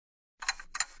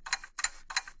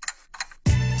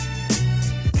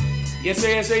Yes, sir,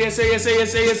 yes, sir, yes, sir, yes, sir,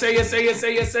 yes, sir, yes, sir, yes, sir, yes, sir,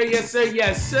 yes, sir, yes, sir,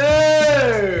 yes,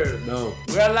 sir. No.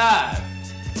 We're live.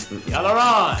 Y'all are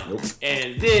on. Nope.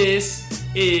 And this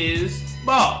is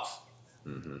Balls.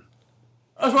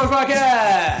 A sports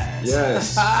podcast.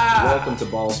 Yes. Welcome to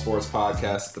Ball Sports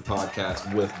Podcast, the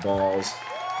podcast with balls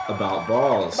about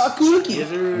balls. Yes,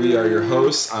 sir. We are your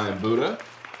hosts. I am Buddha.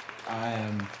 I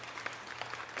am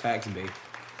Tax Bay.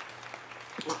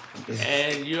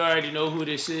 And you already know who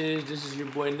this is. This is your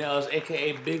boy Nels,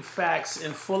 a.k.a. Big Facts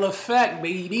in full effect,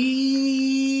 baby.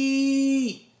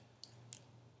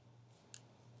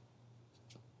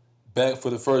 Back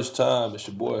for the first time, it's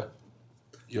your boy.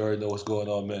 You already know what's going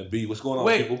on, man. B, what's going on,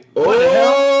 people? What the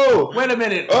hell? Oh! Wait a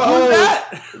minute. Uh-oh. Who's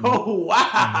that? Oh,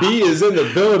 wow. B is in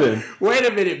the building. Wait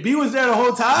a minute. B was there the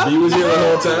whole time? B was here the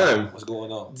whole time. What's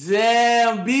going on?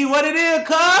 Damn, B, what it is,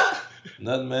 cuz?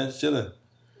 Nothing, man. Chilling.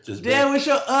 Just Damn, with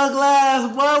your ugly ass,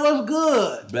 boy, what's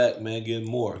good? back, man. Getting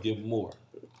more. Getting more.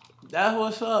 That's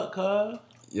what's up, cuz.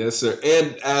 Yes, sir.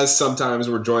 And as sometimes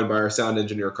we're joined by our sound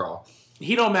engineer, Carl.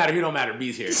 He don't matter.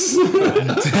 B's here.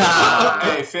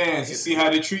 Hey fans, you see how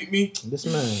they treat me? This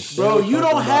man. Bro, you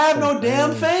don't have no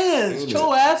damn fans. Chill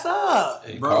your ass up.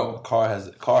 Hey, Bro. Car has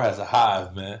a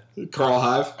hive, man. Carl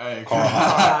Hive. Hey, Car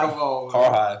hive. come on.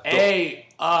 Car hive. Hey,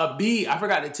 B, I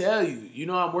forgot to tell you. You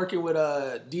know I'm working with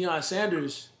Deion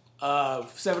Sanders,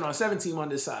 7-on-7 team on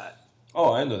this side.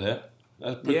 Oh, I know that.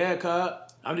 That's pretty, Yeah, cuz.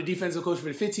 I'm the defensive coach for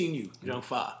the 15U, Young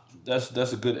 5. That's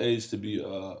a good age to be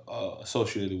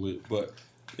associated with. But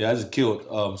yeah, I just killed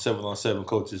 7-on-7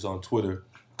 coaches on Twitter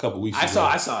a couple weeks ago.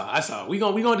 I saw. We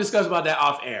gonna discuss about that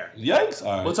off air. Yikes!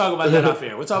 All right. We'll talk about that off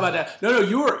air. We'll talk about that. No,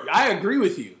 I agree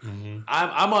with you. Mm-hmm.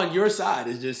 I'm on your side.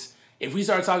 It's just if we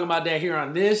start talking about that here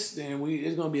on this, then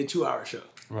it's gonna be a 2-hour show.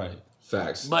 Right.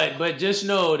 Facts. But just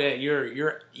know that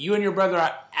you and your brother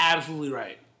are absolutely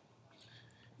right.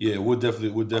 Yeah, we'll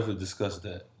definitely discuss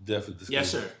that. Definitely discuss. Yes,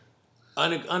 sir.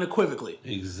 that. Unequivocally.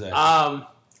 Exactly.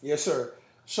 Yes, sir.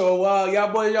 So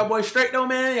y'all boys straight though,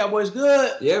 man. Y'all boys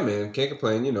good. Yeah, man. Can't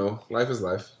complain. You know, life is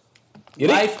life.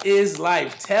 Life is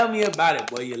life. Tell me about it,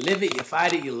 boy. You live it, you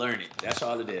fight it, you learn it. That's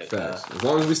all it is. Facts. As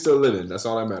long as we still living, that's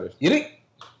all that matters. You think?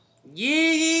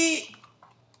 Yeah.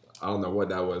 I don't know what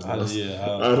that was. I Nels.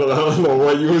 don't I don't know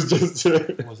what you was just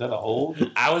doing. Was that a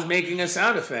hold? I was making a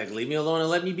sound effect. Leave me alone and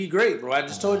let me be great, bro. I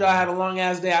just told y'all I had a long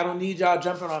ass day. I don't need y'all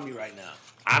jumping on me right now.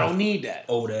 I don't need that.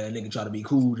 Oh, that nigga try to be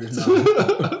cool just now.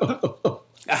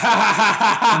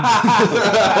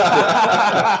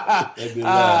 That be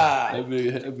laugh.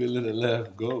 That be let it laugh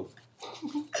go.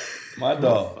 My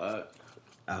dog.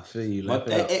 I feel you. My,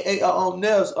 Like hey,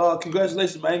 Nels,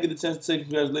 congratulations, man. I didn't get a chance to say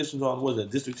congratulations on, what is that,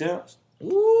 district champs?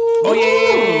 Oh,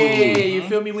 yeah. You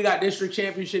feel me? We got district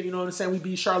championship. You know what I'm saying? We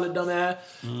beat Charlotte, dumbass.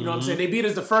 You know what I'm saying? They beat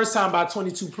us the first time by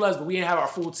 22 plus, but we didn't have our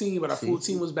full team. But our full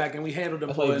team was back, and we handled them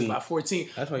That's why you boys need- by 14.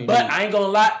 That's why you But need- I ain't gonna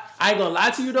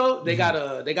lie to you though. They got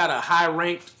a high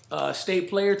ranked state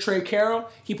player, Trey Carroll.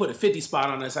 He put a 50 spot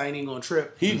on us. I ain't even gonna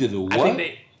trip. He did a what? I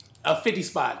think a 50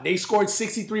 spot. They scored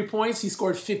 63 points. He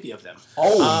scored 50 of them.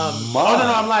 Oh, my. Oh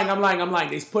no, I'm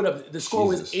lying. They put up the score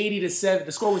was Jesus. 80 to 7.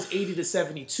 The score was 80 to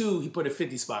 72. He put a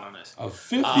 50 spot on us. A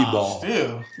 50 ball.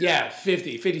 Still. Yeah,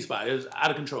 50 spot. It was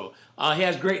out of control. He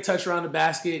has great touch around the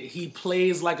basket. He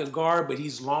plays like a guard, but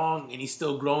he's long and he's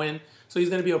still growing. So he's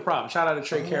going to be a problem. Shout out to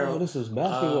Trey Carroll. oh, this is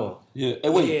basketball. Yeah. Hey,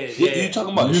 wait. Yeah. You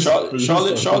talking about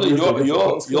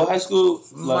Charlotte, your high school?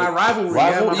 My Like, rivalry,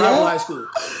 my rival high school.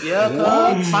 Yeah,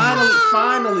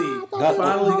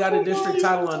 finally got a district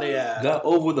title on their ass. Got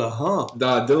over the hump.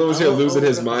 Dylan was here losing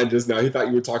his mind just now. He thought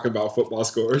you were talking about football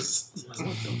scores.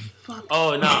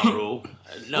 Oh no, bro.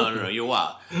 No, you're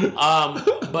wild.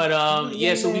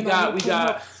 Yeah. So we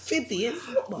got. 50 in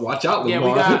football. Watch out, Yeah,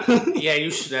 Lamar.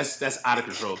 that's out of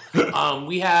control.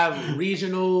 We have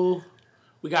regional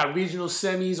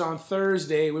semis on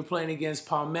Thursday. We're playing against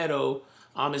Palmetto.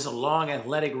 It's a long,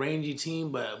 athletic, rangy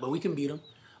team, but we can beat them.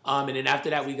 And then after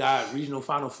that, we got regional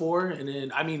Final Four, and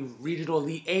then regional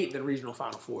Elite 8, then regional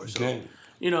Final Four. So. Okay.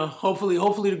 You know, hopefully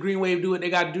the Green Wave do what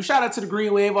they got to do. Shout out to the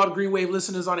Green Wave, all the Green Wave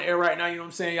listeners on the air right now. You know what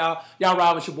I'm saying? Y'all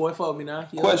ride with your boy. Fuck me now.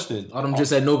 Yeah. Question. All them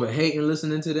just at Nova hating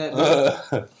listening to that.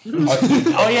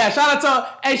 Oh yeah, shout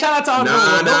out to all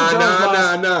Nova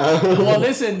girls. Nah. Well,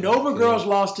 listen, Nova girls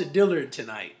lost to Dillard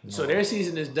tonight, so their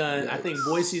season is done. I think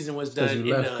boys' season was done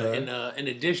you in left,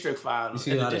 the district final, You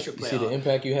see, in the how district you see the playoff.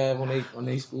 impact you have on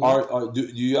they school? Do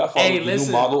y'all follow Hey, the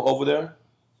listen. new model over there?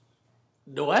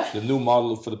 The what? The new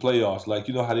model for the playoffs. Like,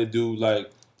 you know how they do, like...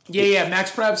 Yeah,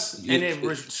 max preps Yeah, and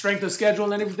then strength of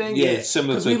schedule and everything. Yeah, Yeah,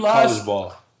 similar 'Cause to college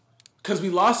ball. Because we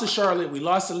lost to Charlotte, we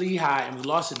lost to Lehigh, and we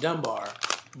lost to Dunbar.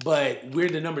 but we're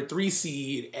the number 3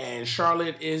 seed, and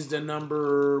Charlotte is the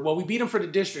we beat them for the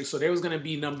district, so they was going to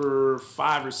be number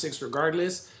 5 or 6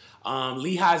 regardless.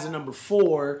 Lehigh's the number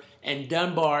 4, and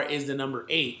Dunbar is the number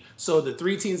 8. So the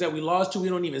 3 teams that we lost to, we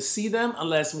don't even see them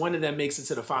unless one of them makes it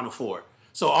to the Final Four.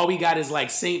 So all we got is like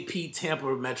St. Pete,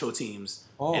 Tampa, Metro teams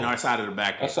in our side of the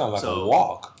bracket. That sounds like a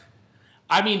walk.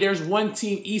 I mean, there's one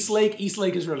team, East Lake. East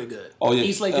Lake is really good. Oh, yeah.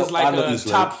 East Lake is like a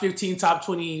top 15, top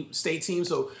 20 state team.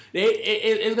 So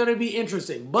it's going to be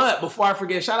interesting. But before I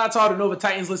forget, shout out to all the Nova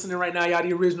Titans listening right now. Y'all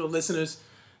the original listeners.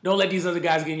 Don't let these other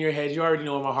guys get in your head. You already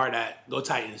know where my heart at. Go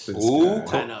Titans. Ooh,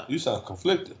 you sound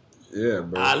conflicted. Yeah,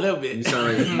 bro. A little bit. You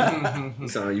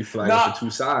sound like you flagging for 2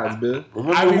 sides, Bill.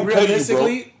 I mean,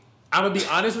 realistically, I'm going to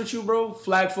be honest with you, bro.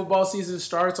 Flag football season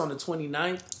starts on the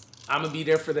 29th. I'm going to be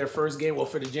there for their first game,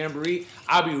 for the Jamboree.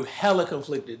 I'll be hella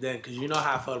conflicted then because you know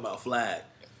how I felt about flag.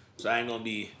 So I ain't going to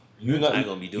be doing that.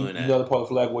 You know the part of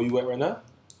flag where you at right now?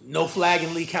 No flag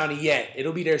in Lee County yet.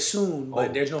 It'll be there soon,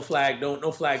 but there's no flag.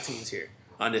 No flag teams here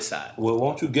on this side. Well,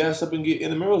 won't you gas up and get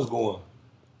intramurals going?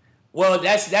 Well,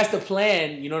 that's the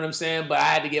plan, you know what I'm saying? But I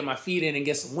had to get my feet in and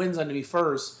get some wins under me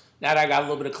first. Now that I got a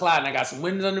little bit of clout and I got some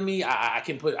wins under me, I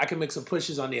can make some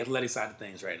pushes on the athletic side of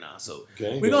things right now. So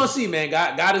we're gonna see, man.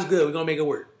 God is good. We're gonna make it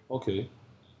work. Okay.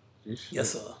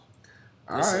 Yes, sir.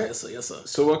 All right. Yes, sir.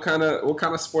 So what kind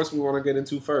of sports we want to get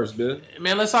into first, Bill?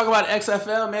 Man, let's talk about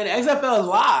XFL, man. The XFL is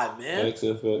live, man.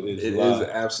 XFL is It live. is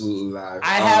absolutely live.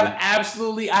 I have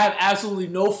absolutely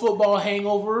no football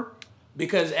hangover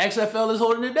because XFL is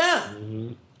holding it down.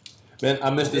 Mm-hmm. Man, I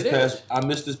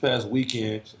missed this past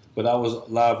weekend, but I was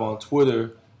live on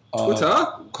Twitter.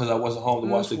 Because I wasn't home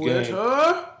to watch the game.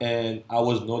 And I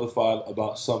was notified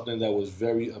about something that was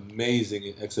very amazing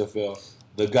in XFL.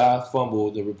 The guy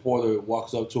fumbled. The reporter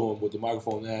walks up to him with the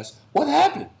microphone and asks, "What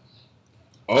happened?"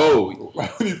 Oh.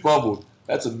 Right when he fumbled.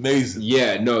 That's amazing.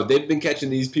 Yeah, no, they've been catching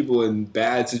these people in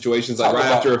bad situations, like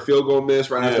after a field goal miss,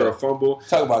 after a fumble.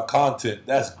 Talk about content.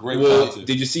 That's great content.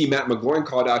 Did you see Matt McGloin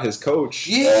called out his coach?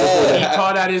 Yeah, he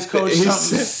called out his coach. He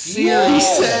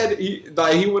said he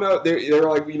went out there. They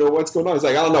were like, what's going on? He's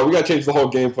like, I don't know. We got to change the whole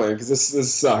game plan because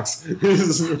this sucks.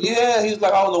 He's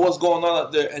like, I don't know what's going on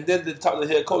out there. And then they talk to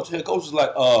the head coach. The head coach is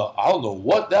like, I don't know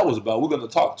what that was about. We're going to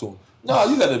talk to him. No,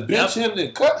 you got to bench him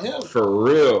and cut him. For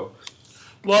real.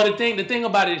 Well, the thing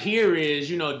about it here is,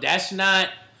 that's not.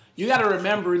 You got to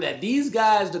remember that these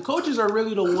guys, the coaches, are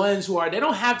really the ones who they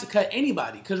don't have to cut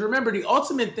anybody. Because remember, the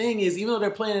ultimate thing is, even though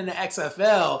they're playing in the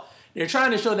XFL, they're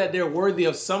trying to show that they're worthy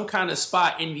of some kind of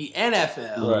spot in the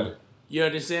NFL. Right. You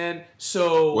understand?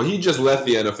 So. Well, he just left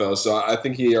the NFL, so I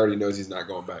think he already knows he's not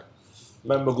going back.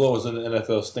 Matt McGloin was in the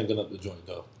NFL stinking up the joint,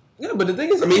 though. Yeah, but the thing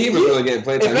is, he was really getting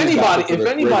playing time. If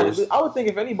anybody, I would think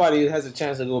if anybody has a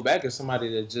chance to go back, it's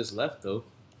somebody that just left, though.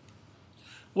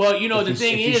 Well, the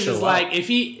thing is like if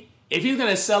he's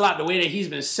gonna sell out the way that he's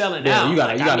been selling out, you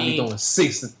gotta be throwing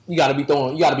 6. You gotta be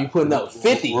putting up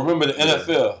 50. Remember the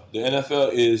NFL. The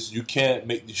NFL is you can't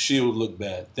make the Shield look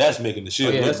bad. That's making the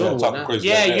Shield look bad. Talking crazy.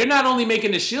 Yeah, you're not only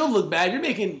making the Shield look bad, you're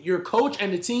making your coach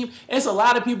and the team. It's a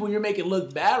lot of people you're making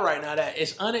look bad right now. That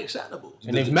it's unacceptable.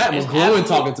 And if Matt McGloin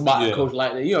talking about the coach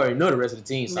like that, you already know the rest of the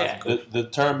team. The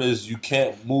term is you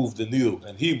can't move the needle,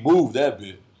 and he moved that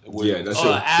bit. Yeah, that's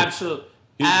true. Absolutely.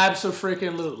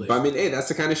 Absolutely. But I mean, hey, that's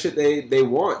the kind of shit they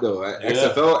want though.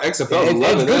 XFL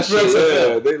loving that shit.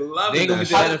 Yeah, they love it. They ain't gonna be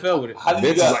the NFL with it.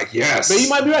 Vince is like, yes. But you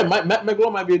might be right. Matt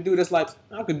McGloin might be a dude that's like,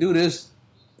 I could do this.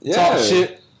 Talk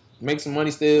shit. Make some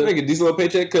money still. Make a decent little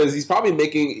paycheck because he's probably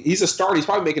making. He's a starter. He's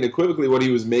probably making equivocally what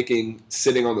he was making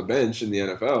sitting on the bench in the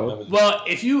NFL. Well,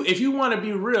 if you want to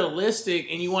be realistic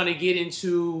and you want to get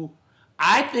into,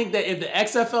 I think that if the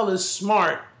XFL is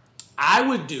smart, I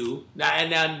would do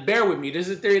now bear with me. This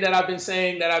is a theory that I've been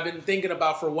saying that I've been thinking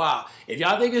about for a while. If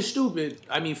y'all think it's stupid,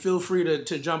 I mean, feel free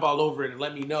to jump all over it and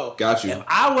let me know. Got you. If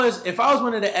I was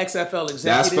one of the XFL executives,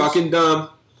 that's fucking dumb.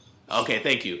 Okay,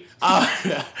 thank you.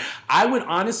 I would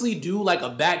honestly do like a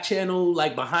back channel,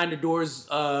 like behind the doors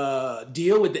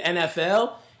deal with the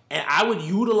NFL, and I would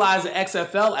utilize the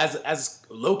XFL as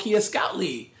low key a scout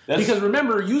league. Because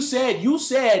remember, you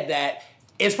said that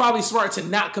it's probably smart to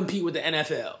not compete with the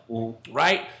NFL,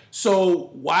 right?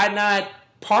 So why not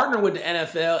partner with the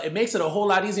NFL? It makes it a whole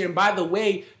lot easier. And by the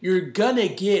way, you're gonna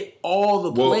get all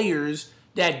the players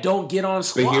that don't get on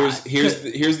squad. But here's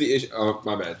the issue. Oh,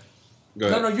 my bad. Go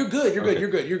ahead. No, you're good. You're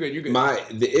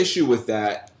good. The issue with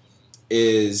that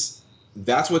is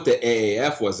that's what the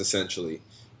AAF was essentially,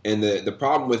 and the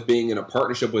problem with being in a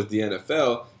partnership with the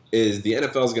NFL is the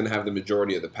NFL is going to have the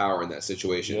majority of the power in that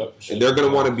situation. And they're going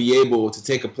to want to be able to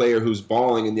take a player who's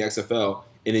balling in the XFL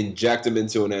and inject him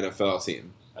into an NFL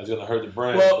team. It's gonna hurt the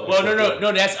brand. Well,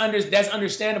 no. That's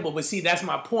understandable. But see, that's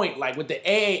my point. Like with the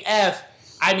AAF,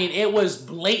 I mean, it was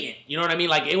blatant. You know what I mean?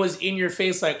 Like it was in your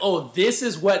face. Like, oh, this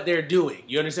is what they're doing.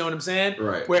 You understand what I'm saying?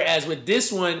 Right. Whereas with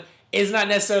this one, it's not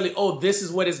necessarily, oh, this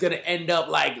is what it's gonna end up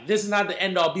like. This is not the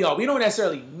end all be all. We don't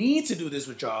necessarily need to do this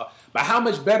with y'all. But how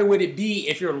much better would it be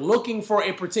if you're looking for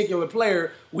a particular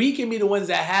player? We can be the ones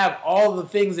that have all the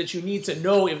things that you need to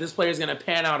know if this player is gonna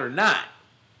pan out or not.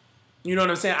 You know what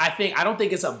I'm saying? I don't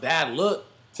think it's a bad look.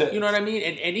 You know what I mean?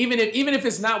 And even if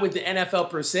it's not with the NFL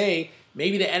per se,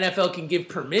 maybe the NFL can give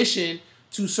permission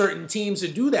to certain teams to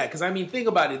do that. Because I mean, think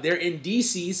about it. They're in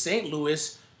DC, St.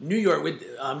 Louis, New York, with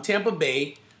Tampa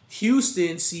Bay,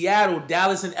 Houston, Seattle,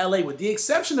 Dallas, and LA. With the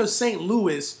exception of St.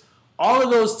 Louis, all of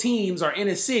those teams are in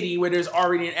a city where there's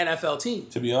already an NFL team.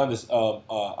 To be honest,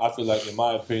 I feel like, in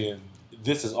my opinion,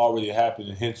 this has already happened,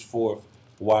 and henceforth,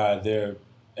 why their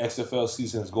XFL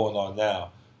season is going on now.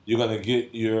 You're going to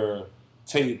get your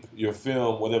tape, your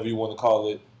film, whatever you want to call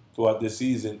it, throughout this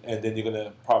season, and then you're going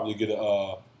to probably get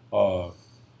a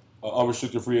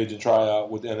unrestricted free agent tryout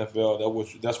with the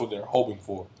NFL. That's what they're hoping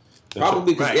for.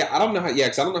 Probably because I don't know how. Yeah,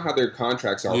 because I don't know how their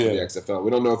contracts are for the XFL. We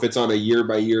don't know if it's on a year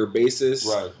by year basis.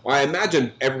 Right. Well, I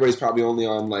imagine everybody's probably only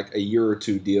on like a year or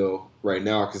two deal right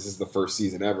now because this is the first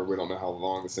season ever. We don't know how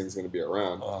long this thing's going to be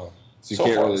around.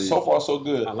 So far, so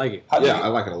good. I like it. I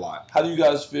like it a lot. How do you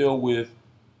guys feel with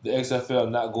the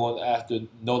XFL not going after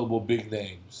notable big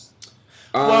names?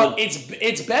 Well,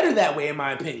 it's better that way, in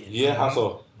my opinion. Yeah, how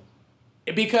so?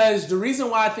 Because the reason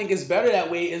why I think it's better that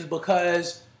way is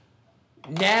because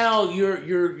now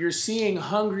you're seeing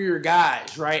hungrier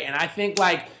guys, right? And I think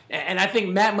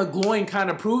Matt McGloin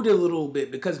kind of proved it a little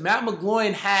bit because Matt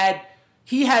McGloin had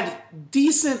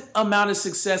decent amount of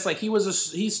success. Like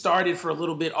he started for a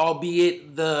little bit,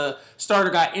 albeit the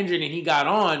starter got injured and he got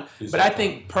on. But I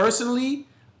think personally,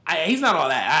 he's not all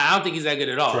that. I don't think he's that good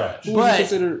at all. Trash.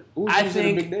 But I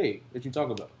think big day that you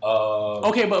talk about.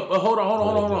 Okay, but hold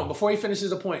on. Before he finishes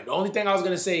the point, the only thing I was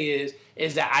gonna say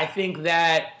is that I think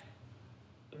that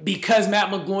because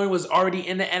Matt McGloin was already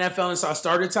in the NFL and saw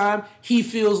starter time, he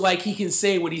feels like he can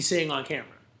say what he's saying on camera.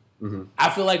 Mm-hmm.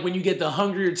 I feel like when you get the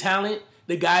hungrier talent,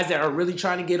 the guys that are really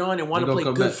trying to get on and want to play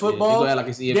good football,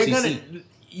 they're gonna.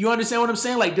 You understand what I'm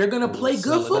saying? Like they're gonna play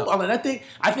good football, and I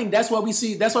think that's what we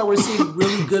see. That's why we're seeing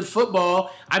really good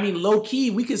football. I mean, low key,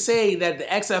 we could say that the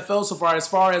XFL so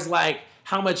far as like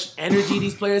how much energy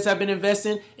these players have been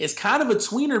investing, is kind of a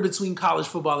tweener between college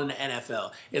football and the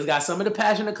NFL. It's got some of the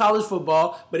passion of college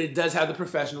football, but it does have the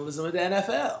professionalism of the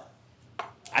NFL.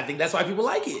 I think that's why people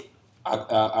like it.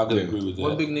 I could agree with that.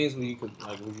 What big names would you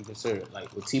consider?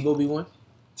 Like, would Tebow be one?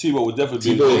 Tebow would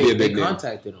definitely be a big They name.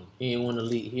 contacted him. He didn't want to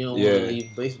leave. He don't want to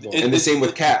leave baseball. And the same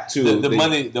with Cap too. The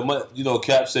money. You know,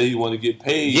 Cap said he wanted to get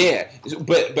paid. Yeah,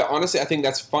 but honestly, I think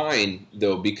that's fine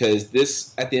though because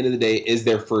this, at the end of the day, is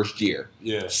their first year.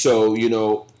 Yeah. So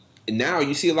now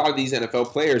you see a lot of these NFL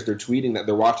players. They're tweeting that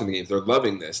they're watching the games. They're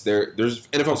loving this. There's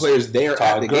NFL players there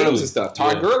at the games and stuff.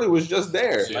 Todd Gurley was just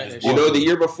there. The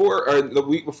year before or the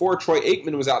week before, Troy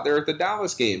Aikman was out there at the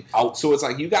Dallas game. So it's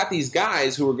like you got these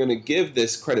guys who are going to give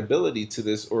this credibility to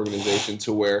this organization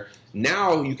to where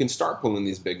now you can start pulling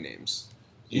these big names.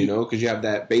 Because you have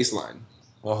that baseline.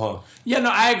 Yeah, no,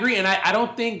 I agree, and I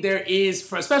don't think there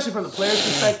is, especially from the player's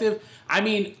perspective. I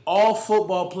mean, all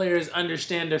football players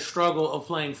understand the struggle of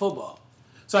playing football.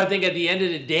 So I think at the end of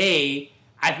the day,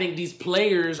 I think these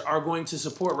players are going to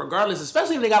support regardless,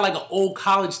 especially if they got like an old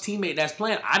college teammate that's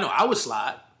playing. I know I would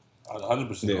slide.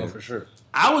 100%. Yeah, for sure.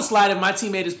 I would slide if my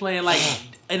teammate is playing like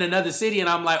in another city and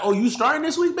I'm like, oh, you starting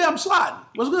this week? Man, I'm sliding.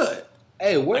 What's good?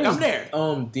 Hey, where's I'm there.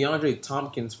 DeAndre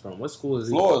Tompkins from? What school is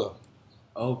he? Florida.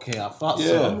 Okay, I thought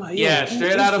so. I'm like,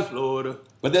 straight out of Florida.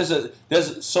 But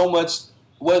there's so much.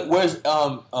 Where's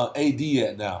AD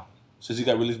at now? Since he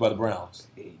got released by the Browns,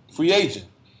 free agent.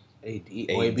 AD.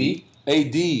 Is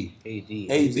AD? He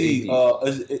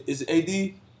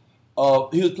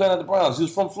was playing at the Browns. He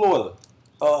was from Florida.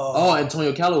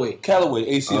 Antonio Callaway.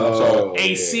 AC. I'm sorry.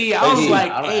 AC. I was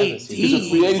like, AD. He's a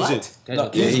free agent. No,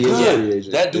 he's he good. is a free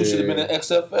agent. That dude should have been in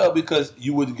XFL because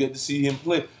you would get to see him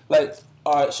play. Like,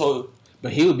 all right, so.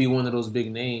 But he would be one of those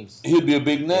big names. He would be a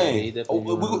big name. Yeah,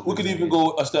 we could even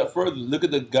go a step further. Look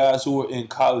at the guys who were in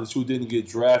college who didn't get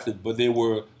drafted, but they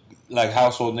were like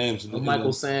household names.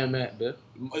 Michael Sam, Bill.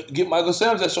 Get Michael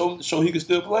Sam that so he can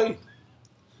still play.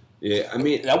 Yeah, I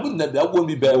mean that wouldn't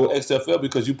be bad with XFL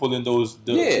because you pull in the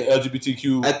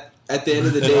LGBTQ. At the end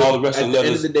of the day, all the rest of the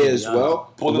end of the day as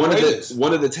well,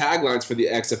 one of the taglines for the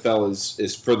XFL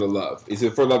is for the love. Is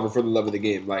it for love or for the love of the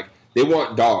game? Like They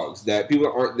want dogs. That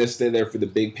people aren't necessarily there for the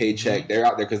big paycheck. They're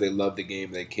out there because they love the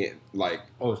game. They can't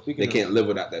can't live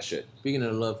without that shit. Speaking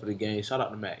of the love for the game, shout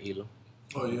out to Matt Elam.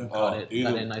 Oh yeah, Got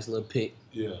that nice little pick.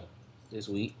 Yeah. This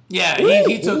week. Yeah,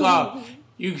 he took off.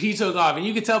 He took off, and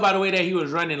you could tell by the way that he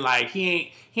was running. Like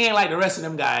he ain't like the rest of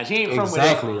them guys. He ain't from where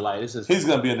they from. Like this is. He's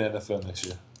gonna be in the NFL next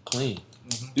year. Clean.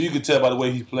 Mm-hmm. You can tell by the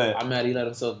way he's playing. I'm mad he let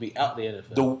himself be out the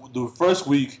NFL. The first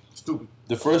week,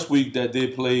 the first week that they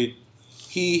played,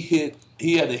 he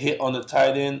had to hit on the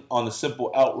tight end on the simple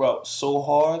out route so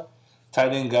hard.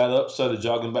 Tight end got up, started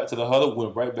jogging back to the huddle,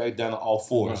 went right back down to all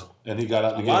fours, and he got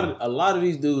out the game. A lot of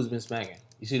these dudes been smacking.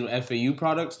 You see them FAU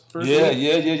products first?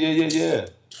 Yeah.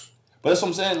 But that's what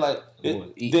I'm saying. Like,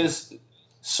 there's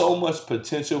so much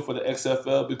potential for the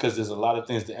XFL because there's a lot of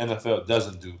things the NFL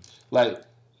doesn't do. Like,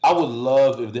 I would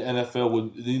love if the NFL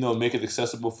would, make it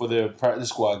accessible for their practice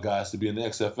squad guys to be in the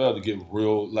XFL to get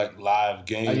real, like, live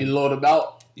game. Are you load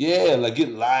about? Yeah, like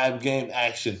get live game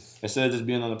action instead of just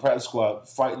being on the practice squad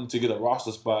fighting to get a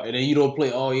roster spot. And then you don't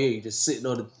play all year. You just sitting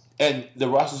on the. And the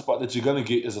roster spot that you're gonna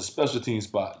get is a special team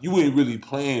spot. You ain't really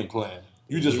playing.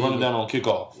 You just running down on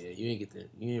kickoff. Yeah, you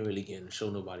ain't really getting to show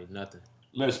nobody nothing.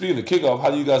 Man, speaking of kickoff,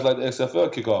 how do you guys like the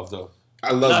XFL kickoff though?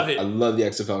 I love it. I love the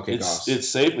XFL kickoffs. It's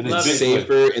safe and it's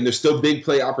safer, and there's still big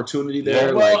play opportunity there.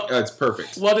 Yeah. Well, it's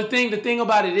perfect. Well, the thing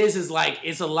about it is like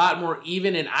it's a lot more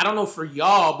even, and I don't know for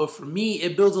y'all, but for me,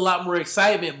 it builds a lot more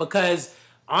excitement because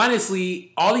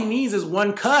honestly, all he needs is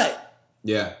one cut.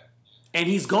 Yeah. And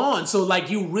he's gone. So like,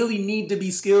 you really need to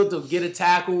be skilled to get a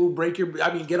tackle,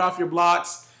 get off your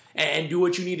blocks. And do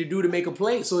what you need to do to make a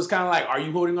play. So it's kind of like, are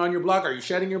you holding on your block? Are you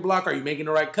shedding your block? Are you making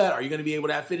the right cut? Are you going to be able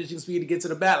to have finishing speed to get to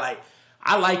the bat? Like,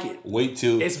 I like it.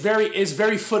 It's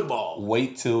very football.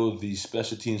 Wait till the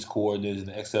special teams coordinators in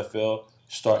the XFL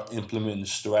start implementing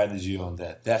strategy on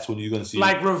that. That's when you're going to see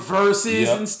like reverses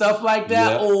and stuff like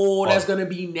that. Yep. Oh, that's going to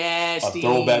be nasty. A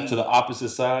throwback to the opposite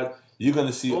side. You're going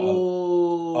to see a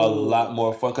lot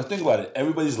more fun. Because think about it.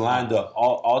 Everybody's lined up.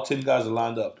 All 10 guys are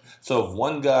lined up. So if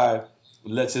one guy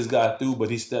lets his guy through,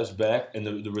 but he steps back, and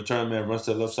the return man runs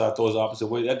to the left side, throws the opposite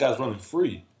way, that guy's running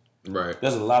free. Right.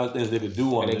 There's a lot of things they could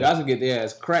do on it. And the guys will get their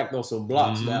ass cracked on some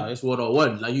blocks now. It's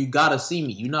 1-on-1. Like, you gotta see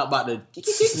me. You're not about to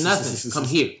nothing. Come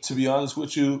here. To be honest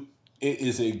with you, it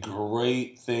is a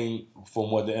great thing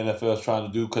from what the NFL is trying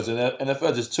to do because the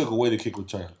NFL just took away the kick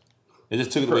return. It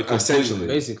just took it away completely.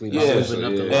 Basically.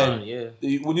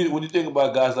 When you think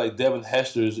about guys like Devin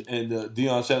Hesters and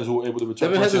Deion Sanders who were able to return,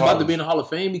 Devin Hesters about to be in the Hall of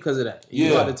Fame because of that.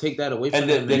 You're about to take that away from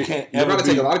them. You're about to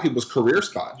take a lot of people's career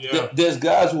spot. Yeah. There's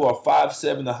guys who are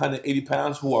 5'7", 180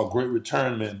 pounds who are great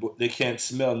return men, but they can't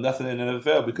smell nothing in the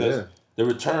NFL because the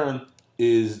return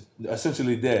is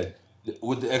essentially dead.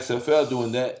 With the XFL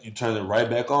doing that, you turn it right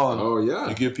back on. Oh yeah,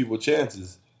 you give people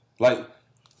chances. Like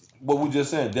what we just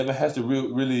said, Devin has to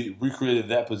really recreated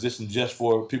that position just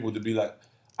for people to be like,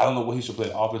 I don't know what he should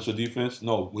play, offense or defense.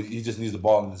 No, he just needs the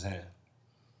ball in his hand.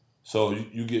 So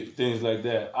you get things like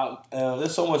that.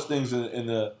 There's so much things in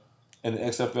the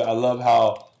XFL. I love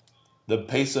how the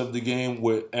pace of the game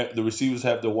where the receivers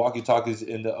have the walkie-talkies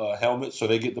in the helmets, so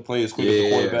they get to play as quick as the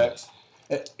quarterbacks.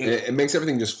 It makes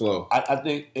everything just flow. I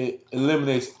think it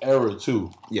eliminates error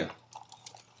too. Yeah.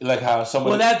 Like how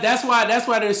somebody. Well, that's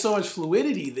why there's so much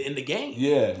fluidity in the game.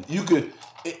 Yeah, you could.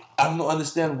 I don't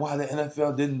understand why the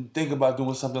NFL didn't think about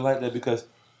doing something like that because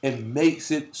it makes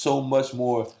it so much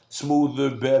more smoother,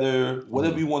 better,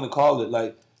 whatever you want to call it.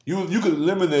 Like you could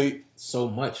eliminate so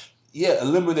much. Yeah,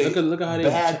 eliminate. Look how they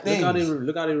bad things.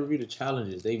 Look how they review the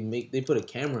challenges. They put a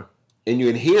camera. And you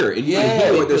can hear it. And you can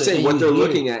hear what they're saying, what they're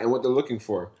looking at, and what they're looking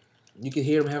for. You can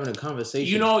hear them having a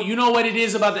conversation. You know what it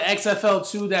is about the XFL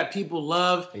too that people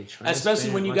love,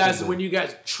 especially when you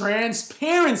guys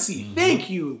transparency. Mm-hmm. Thank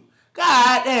you.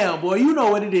 God damn, boy, you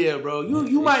know what it is, bro.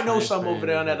 You might know something over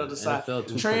there on that other side.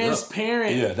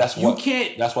 Transparent. Yeah, that's what. You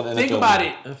can't. That's what the NFL think about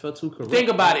it. NFL too corrupt. Think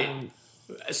about it.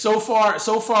 So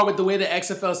far with the way the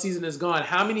XFL season has gone,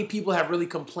 how many people have really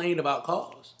complained about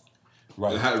calls?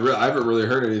 Right. I haven't really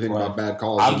heard anything about bad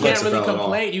calls.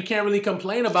 You can't really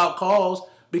complain about calls.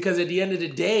 Because at the end of the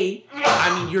day,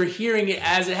 I mean, you're hearing it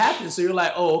as it happens. So you're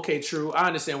like, oh, okay, true. I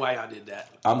understand why y'all did that.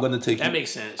 That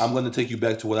makes sense. I'm going to take you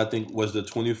back to what I think was the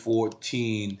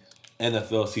 2014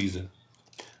 NFL season.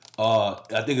 I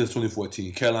think it was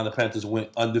 2014. Carolina Panthers went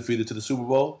undefeated to the Super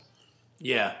Bowl.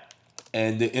 Yeah.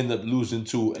 And they ended up losing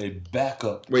to a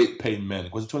backup Peyton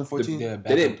Manning. Was it 2014?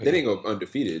 They didn't go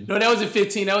undefeated. No, that was in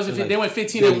 15. They went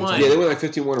 15-1. Yeah, they went like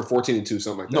 15-1 or 14-2,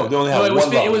 something like that. No, they only had one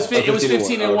loss. It was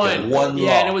 15-1. One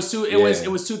yeah, and it was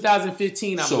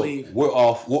 2015, I believe. We're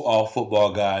all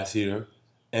football guys here,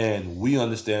 and we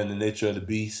understand the nature of the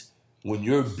beast. when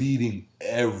you're beating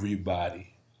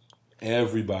everybody,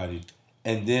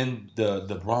 and then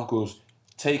the Broncos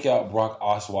take out Brock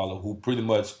Osweiler, who pretty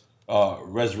much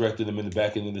resurrected them in the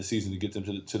back end of the season to get them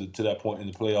to that point in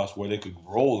the playoffs where they could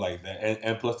roll like that,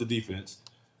 and plus the defense.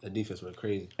 The defense went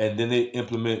crazy. And then they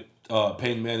implement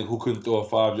Peyton Manning, who couldn't throw a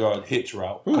 5-yard hitch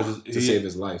route to save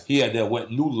his life. He had that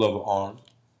wet noodle lover arm,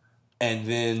 and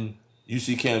then you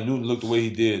see Cam Newton look the way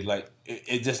he did. Like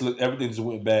it just looked, everything just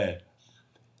went bad.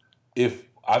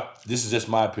 This is just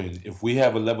my opinion. If we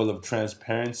have a level of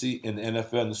transparency in the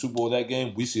NFL in the Super Bowl that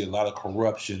game, we see a lot of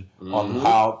corruption on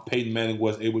how Peyton Manning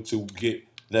was able to get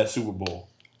that Super Bowl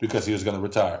because he was going to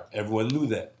retire. Everyone knew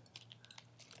that.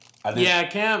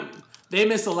 Cam. They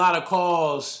missed a lot of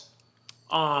calls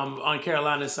on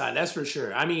Carolina's side. That's for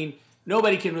sure. I mean,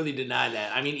 nobody can really deny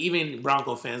that. I mean, even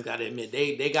Bronco fans got to admit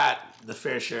they got the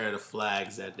fair share of the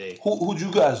flags that day. Who'd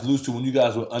you guys lose to when you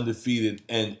guys were undefeated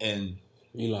and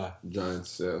Eli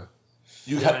Giants?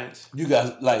 Giants. You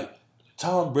guys like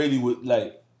Tom Brady would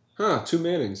like 2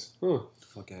 Mannings.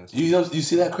 fuck ass. You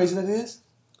see that crazy that is?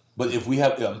 But if we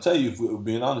have, I'm telling you, if we're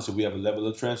being honest, if we have a level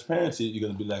of transparency, you're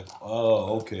gonna be like,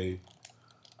 oh, okay.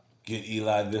 Get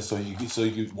Eli this so you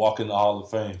can walk in the Hall of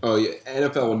Fame. Oh yeah,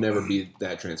 NFL will never be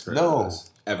that transparent. No,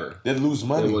 ever. They lose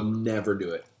money. They will never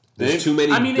do it. There's too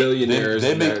many billionaires.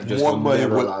 They make more money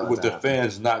with the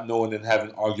fans not knowing and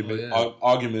having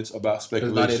arguments about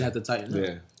speculation. Because they'd have to tighten up.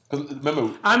 Yeah.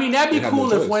 Remember, I mean, that'd be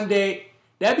cool if one day.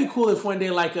 That'd be cool if one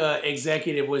day, like a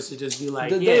executive was to just be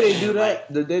like, the day they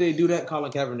do that,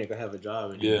 Colin Kaepernick could have a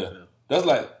job in the NFL.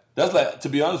 That's like to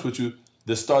be honest with you,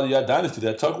 the start of your dynasty,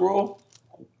 that tuck roll.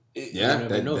 That's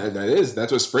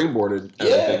what springboarded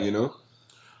everything, you know?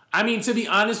 I mean, to be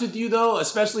honest with you, though,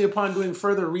 especially upon doing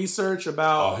further research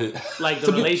about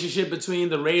the relationship between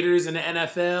the Raiders and the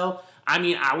NFL, I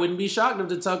mean, I wouldn't be shocked if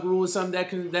the tuck rule was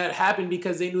something that happened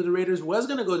because they knew the Raiders was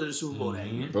going to go to the Super Bowl that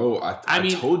year. Bro, I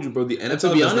told you, bro, the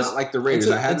NFL is not like the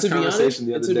Raiders. I had this conversation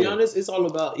the other day. To be honest, it's all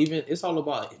about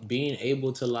being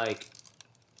able to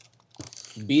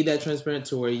be that transparent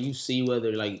to where you see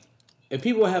whether if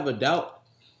people have a doubt,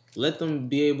 let them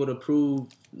be able to prove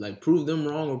them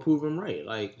wrong or prove them right.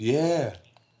 Period.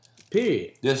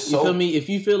 You feel me? If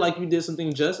you feel like you did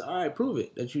something just, all right, prove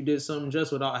it that you did something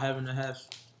just without having to have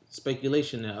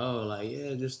speculation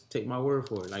that just take my word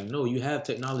for it. No, you have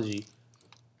technology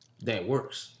that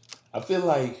works. I feel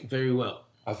like very well.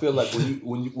 I feel like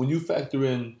when you factor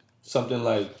in something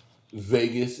like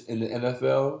Vegas in the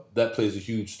NFL, that plays a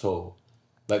huge toll.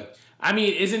 I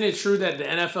mean, isn't it true that the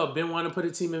NFL been wanting to put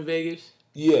a team in Vegas?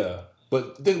 Yeah,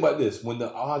 but think about this: when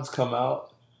the odds come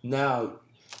out now,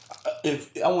 if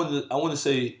I want to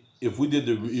say if we did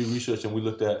the research and we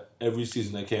looked at every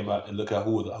season that came out and look at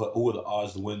who were the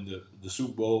odds to win the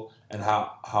Super Bowl and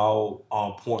how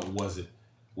on point was it?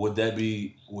 Would that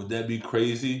be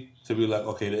crazy to be like,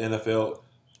 okay, the NFL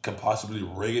can possibly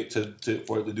rig it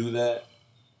for it to do that,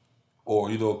 or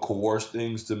coerce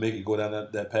things to make it go down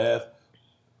that path?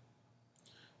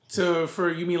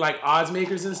 You mean like odds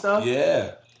makers and stuff?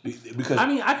 Yeah, because I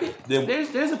mean,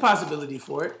 there's a possibility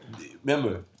for it.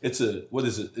 Remember, what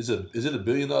is it? Is it $1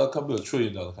 billion company or $1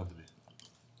 trillion company?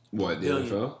 What, the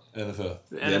NFL? NFL.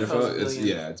 The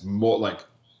NFL it's more like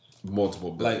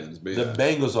multiple billions. The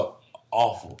Bengals are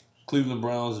awful. Cleveland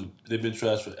Browns, they've been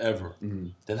trash forever.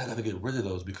 Mm-hmm. They're not gonna get rid of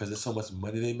those because there's so much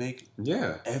money they make.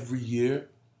 Yeah, every year.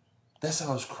 That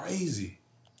sounds crazy.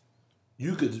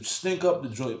 You could stink up the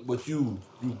joint, but you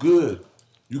good.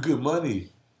 You good money.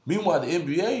 Meanwhile, the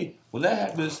NBA, when that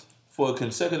happens for a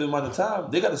consecutive amount of time,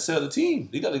 they got to sell the team.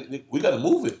 We got to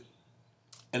move it.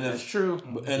 And that's true.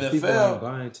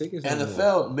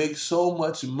 NFL makes so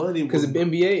much money because the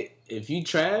NBA, if you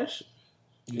trash,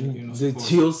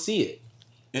 you'll see it.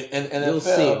 And you'll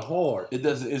NFL, see it hard. It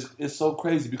doesn't. It's so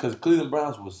crazy because Cleveland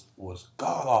Browns was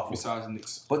god awful. Besides the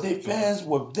Knicks, but their fans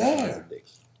were there.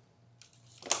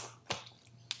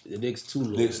 The Knicks too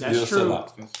loyal. That's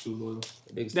true.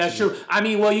 That's true. I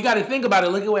mean, well, you got to think about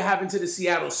it. Look at what happened to the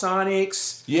Seattle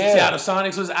Sonics. Yeah. Seattle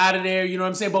Sonics was out of there. You know what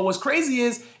I'm saying? But what's crazy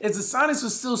is the Sonics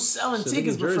was still selling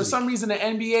tickets, but for some reason the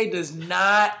NBA does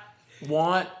not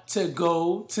want to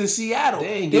go to Seattle.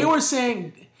 They were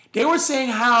saying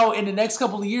how in the next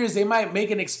couple of years they might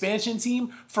make an expansion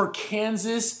team for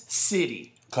Kansas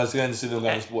City. Because Kansas City don't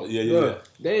got a sport. Yeah.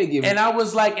 And I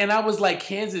was like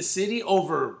Kansas City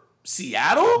over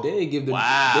Seattle? They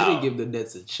didn't give the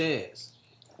Nets a chance.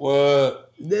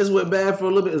 What? This went bad for a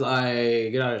little bit. It's like, hey,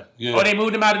 get out of here. Yeah. Oh, they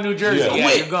moved him out of New Jersey.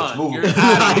 Yeah, you're gone. You're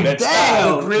out of here.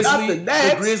 Damn.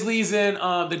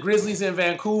 The Grizzlies in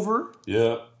Vancouver.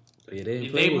 Yeah. Yeah,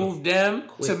 they moved them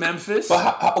to Memphis.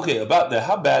 But okay, about that,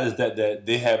 how bad is that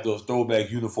they have those throwback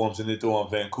uniforms and they throw on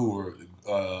Vancouver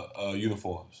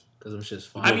uniforms? Because them shit's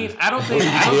fun. I mean, I don't think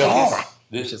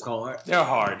It's just hard. They're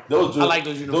hard. I like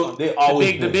those uniforms.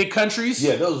 The big countries.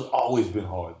 Yeah, those have always been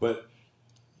hard. But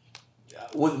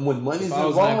when money's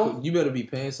involved, you better be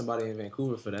paying somebody in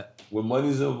Vancouver for that. When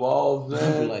money's involved,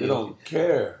 man, they don't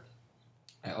care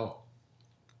at all.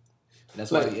 That's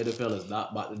why the NFL is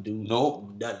not about to do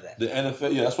none of that. The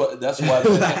NFL, yeah, that's why the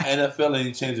NFL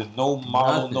ain't changing no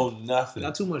model, nothing.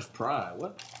 Got too much pride.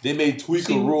 What? They may tweak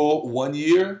a rule 1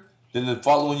 year, then the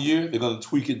following year they're gonna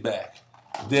tweak it back.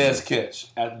 There's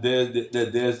catch.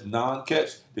 There's non-catch.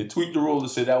 They tweak the rule to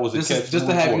say that was a catch. Just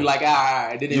to have you like, all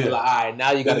right. Then they be like, all right,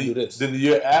 now you got to do this. Then the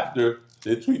year after,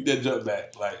 they tweak that jump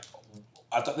back. Like,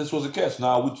 I thought this was a catch.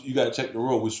 Now you got to check the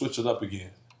rule. We switch it up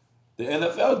again. The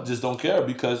NFL just don't care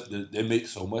because they make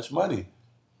so much money.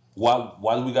 Why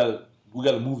do we got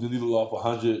to move the needle off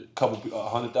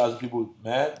 100,000 people?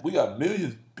 Man, we got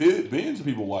billions of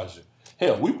people watching.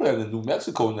 Hell, we playing in New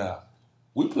Mexico now.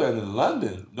 We playing in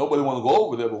London. Nobody want to go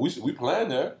over there, but we playing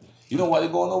there. You know why they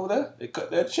going over there? They cut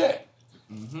that check.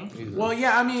 Mm-hmm. Well,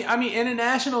 yeah, I mean,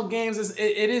 international games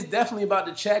it is definitely about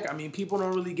the check. I mean, people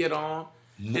don't really get on.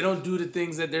 They don't do the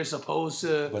things that they're supposed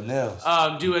to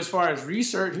do as far as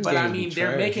research. But I mean,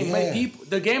 they're making people.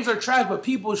 The games are trash, but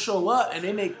people show up and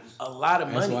they make a lot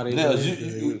of money. Nels,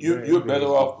 you're better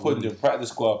off putting your practice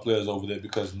squad players over there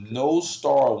because no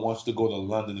star wants to go to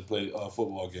London to play a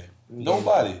football game.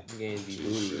 Nobody. Them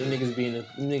niggas be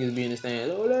in the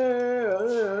stands.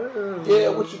 Yeah,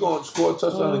 what you going to score a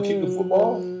touchdown and kick the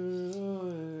football?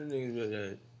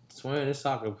 Niggas swearing it's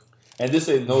soccer. And this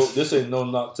ain't no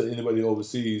knock to anybody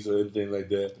overseas or anything like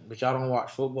that. But y'all don't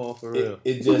watch football for real.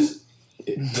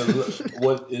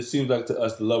 What it seems like to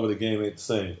us, the love of the game ain't the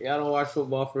same. Y'all don't watch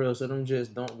football for real, so them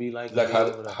just don't be like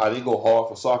how they go hard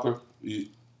for soccer.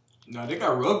 No, they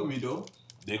got rugby though.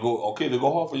 They go hard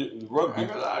for rugby. I ain't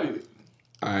gonna lie to you.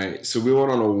 All right, so we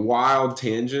went on a wild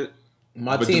tangent.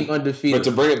 My team undefeated. But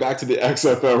to bring it back to the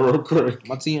XFL real quick.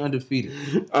 My team undefeated.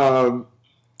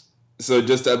 So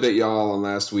just to update y'all on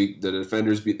last week, the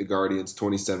Defenders beat the Guardians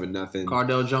 27-0.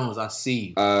 Cardell Jones, I see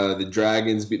you. The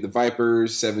Dragons beat the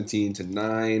Vipers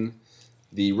 17-9.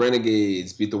 The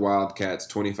Renegades beat the Wildcats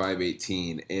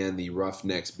 25-18. And the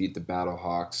Roughnecks beat the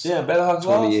Battlehawks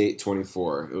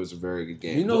 28-24. It was a very good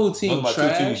game. You know who team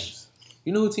trash?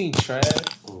 You know who team trash?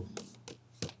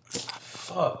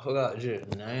 Fuck, forgot your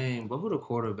name. But who the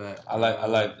quarterback? I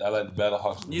like the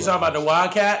Battlehawks. You talking about the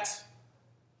Wildcats?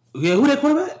 Yeah, who that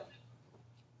quarterback?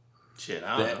 Shit,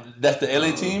 I don't know. That's the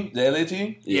LA team? The LA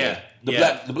team? Yeah.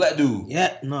 The black dude.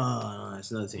 Yeah, no, it's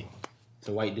another team. It's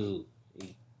a white dude.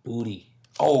 Booty.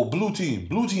 Oh, blue team.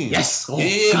 Yes. Oh,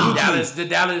 yeah.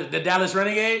 The Dallas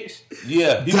Renegades?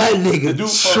 Yeah. That nigga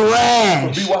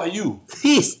trash. From BYU.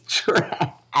 He's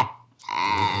trash.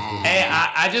 Hey,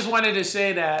 I just wanted to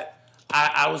say that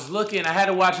I was looking. I had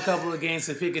to watch a couple of games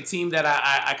to pick a team that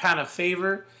I kind of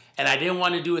favor. And I didn't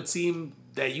want to do a team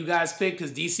that you guys picked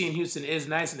because DC and Houston is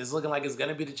nice and it's looking like it's going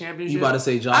to be the championship. You about to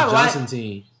say Josh Johnson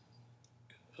team.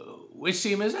 Which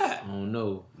team is that? I don't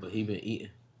know, but he been eating.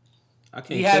 I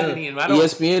can't he tell. has been eating.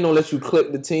 ESPN don't let you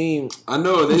click the team. I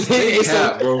know. They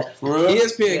cap, bro. For real?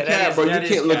 ESPN cap, bro. You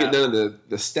can't look at none of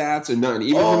the stats or nothing.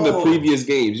 Even from the previous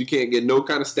games, you can't get no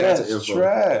kind of stats or info. That's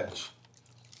trash.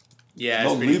 Yeah,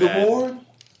 no leaderboard? Bad.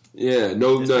 Yeah,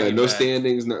 no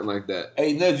standings, nothing like that.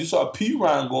 Hey, Ned, you saw P.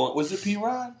 Ryan going. Was it P.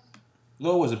 Ryan?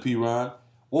 No, it wasn't P. Ryan.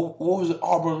 What was the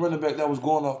Auburn running back that was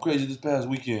going off crazy this past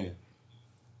weekend?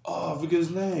 Oh, I forget his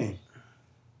name.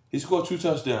 He scored 2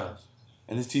 touchdowns,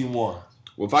 and his team won.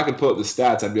 Well, if I could pull up the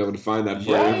stats, I'd be able to find that for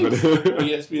you. But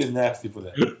ESPN is nasty for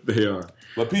that. They are.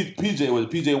 But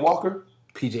PJ Walker?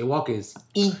 PJ Walker is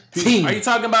team. Are you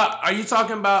talking about He's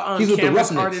with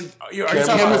Cameron Arden? Are you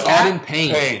talking about Arden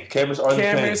Payne?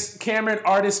 Cameron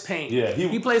Artist Payne. Yeah,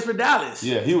 he plays for Dallas.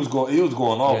 Yeah, he was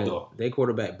going off though. They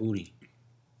quarterback Booty.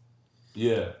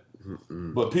 Yeah.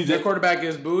 But their quarterback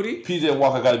is Booty. PJ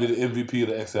Walker got to be the MVP of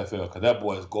the XFL because that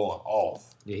boy is going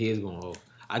off. Yeah, he is going off.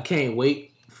 I can't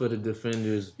wait for the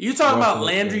Defenders. You talking about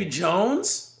Landry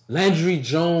Jones? Landry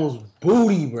Jones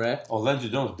Booty, bruh. Oh, Landry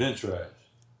Jones been trash.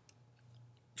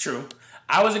 True.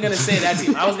 I wasn't gonna say that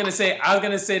team. I was gonna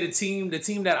say the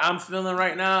team that I'm feeling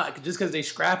right now, just because they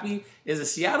scrappy, is the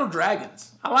Seattle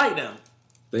Dragons. I like them.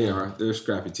 They are. They're a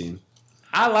scrappy team.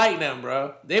 I like them,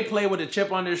 bro. They play with a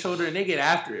chip on their shoulder and they get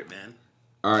after it, man.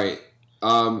 All right.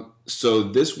 So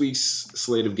this week's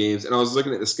slate of games, and I was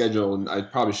looking at the schedule, and I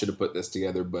probably should have put this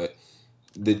together, but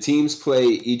the teams play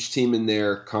each team in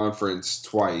their conference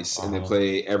twice, and they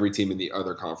play every team in the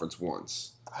other conference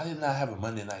once. I did not have a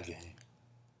Monday night game.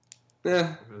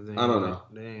 Yeah, I don't know.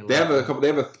 They have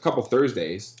a couple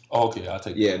Thursdays. Oh, okay, I'll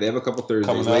take. Yeah, they have a couple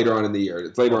Thursdays later on in the year.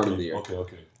 It's later on in the year.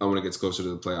 Okay. When it gets closer to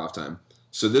the playoff time.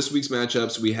 So this week's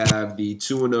matchups, we have the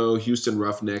 2-0 Houston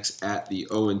Roughnecks at the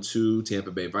 0-2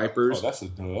 Tampa Bay Vipers. Oh, that's a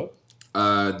dub.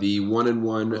 The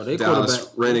 1-1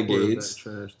 Dallas Renegades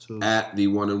at the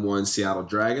 1-1 Seattle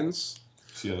Dragons.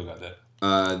 Seattle got that.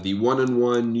 The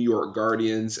 1-1 New York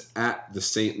Guardians at the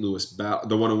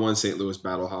 1-1 St. Louis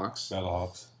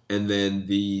Battlehawks. And then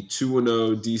the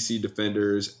 2-0 DC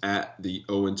Defenders at the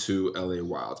 0-2 LA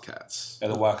Wildcats.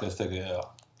 And the Wildcats take an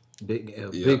L. Big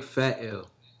L. Yeah. Big fat L.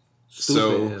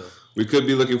 Stupid L. We could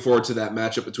be looking forward to that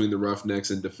matchup between the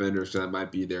Roughnecks and Defenders, because that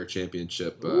might be their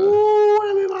championship. Championship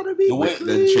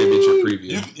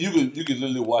preview. You could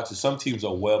literally watch it. Some teams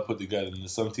are well put together, and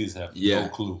some teams have no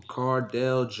clue.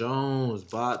 Cardell Jones,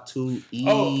 about to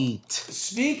eat.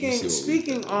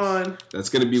 Speaking on, that's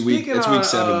going to be week 7. By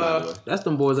the way, that's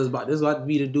them boys. That's about to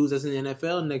be the dudes that's in the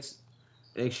NFL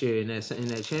next year in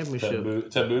that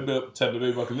championship. Tampa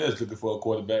Bay Buccaneers looking for a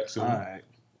quarterback soon. All right,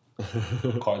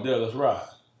 Cardell, let's ride.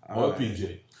 Or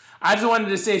PJ. I just wanted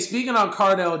to say, speaking on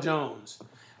Cardell Jones,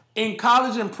 in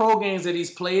college and pro games that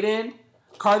he's played in,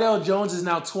 Cardell Jones is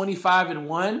now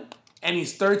 25-1, and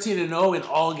he's 13-0 in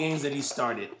all games that he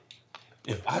started.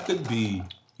 If I could be,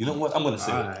 you know what? I'm going to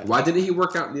say it. Why didn't he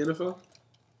work out in the NFL?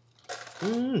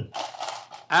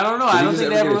 I don't know. I don't think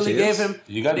they ever really gave him.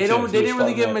 They didn't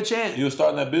really give him a chance. He was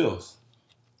starting at Bills.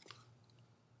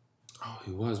 Oh,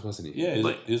 he was, wasn't he? Yeah,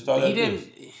 he started. He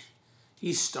didn't.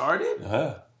 He started.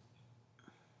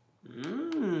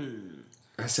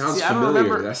 That sounds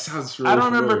familiar. That sounds really I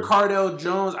don't remember Cardell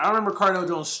Jones. I don't remember Cardell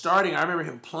Jones starting. I remember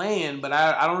him playing, but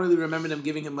I don't really remember them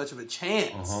giving him much of a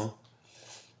chance.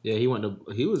 Yeah, he went to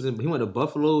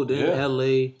Buffalo, then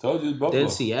LA, told you Buffalo, then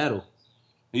Seattle.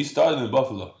 He started in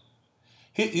Buffalo.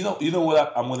 You know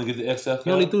what? I'm going to get the XFL.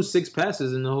 He only threw 6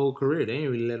 passes in the whole career. They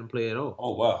didn't really let him play at all.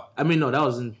 Oh wow! I mean, no, that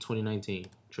was in 2019.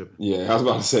 Tripping. Yeah, I was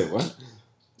about to say what.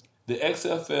 The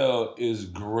XFL is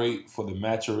great for the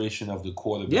maturation of the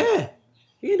quarterback. Yeah.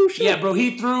 He didn't do shit. Yeah, bro,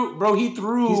 he threw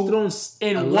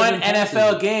in one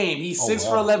NFL game. He's 6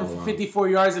 for 11 for 54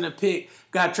 yards and a pick.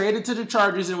 Got traded to the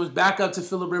Chargers and was back up to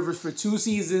Phillip Rivers for 2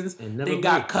 seasons. Then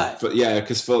got cut. But yeah,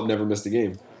 because Phillip never missed a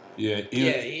game. Yeah,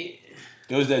 it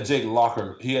was that Jake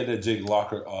Locker. He had that Jake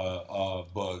Locker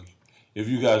bug. If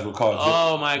you guys recall.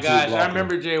 Oh my gosh, I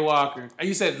remember Jay Walker.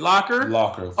 You said Locker?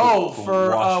 Locker. For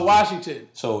Washington.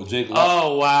 So Jake Locker.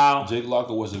 Oh wow. Jake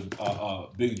Locker was a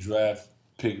big draft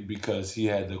pick because he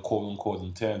had the quote unquote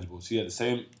intangibles. He had the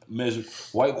same measure,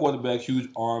 white quarterback, huge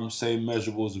arms, same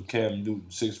measurables of Cam Newton,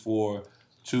 6'4",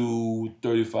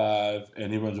 235,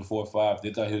 and he runs a 4.5.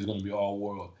 They thought he was going to be all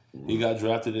world. He got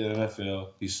drafted in the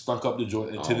NFL. He stunk up the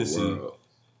joint in Tennessee.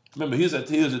 Remember, he was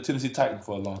a Tennessee Titan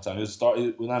for a long time. Not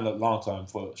a long time,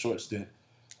 for a short stint.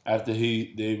 After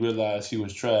they realized he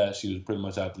was trash, he was pretty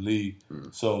much out the league.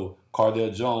 So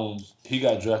Cardell Jones, he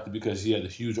got drafted because he had a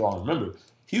huge arm. Remember,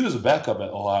 he was a backup at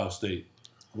Ohio State.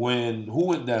 Who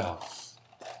went down?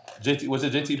 Was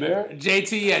it JT Barrett?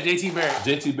 JT Barrett.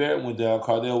 JT Barrett went down.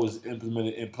 Cardell was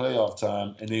implemented in playoff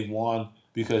time, and they won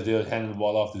because they were handing the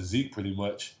ball off to Zeke pretty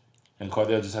much. And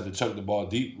Cardell just had to chuck the ball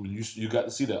deep when you got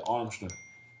to see that arm strength.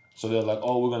 So they're like,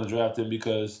 oh, we're going to draft him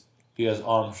because he has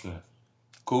arm strength.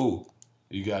 Cool.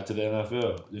 He got to the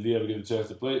NFL. Did he ever get a chance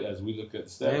to play as we look at the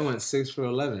stats? They went 6 for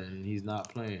 11 and he's not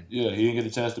playing. Yeah, he didn't get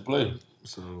a chance to play.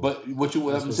 So, but back to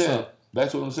what I'm saying, the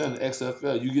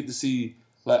XFL, you get to see,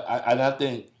 I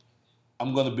think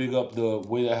I'm going to big up the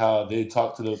way that how they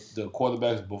talk to the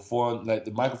quarterbacks before, like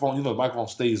the microphone, the microphone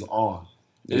stays on.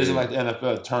 It isn't like the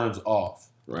NFL, it turns off.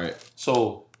 Right.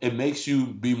 So it makes you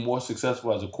be more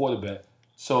successful as a quarterback.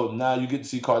 So now you get to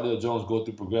see Cardell Jones go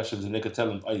through progressions, and they can tell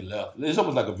him, "Oh, he left." It's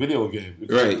almost like a video game,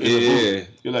 right? Yeah.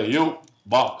 You're like, "Yo,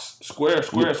 box, square."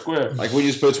 Like when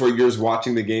you supposed where you're just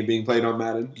watching the game being played on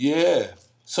Madden. Yeah.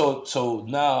 So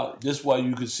now this is why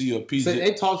you can see a PJ. So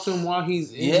they talk to him while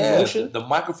he's in motion. The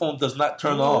microphone does not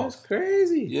turn off. That's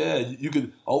crazy. Yeah, you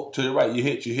could. Oh, to the right, you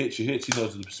hitch. You know,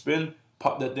 to the spin,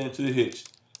 pop that thing to the hitch.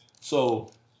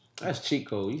 So that's cheat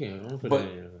code. You can't put that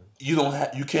in. You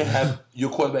can't have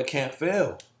your quarterback can't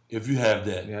fail if you have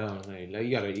that. Yeah,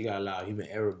 like you gotta allow human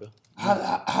error.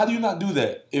 How do you not do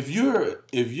that? If you're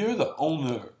the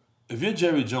owner, if you're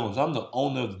Jerry Jones, I'm the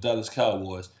owner of the Dallas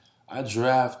Cowboys. I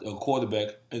draft a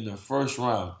quarterback in the first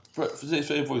round.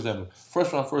 Say for example,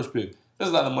 first round, first pick. There's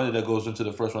a lot of money that goes into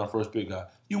the first round, first pick guy.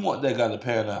 You want that guy to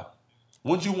pan out.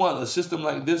 Wouldn't you want a system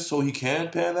like this so he can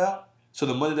pan out? So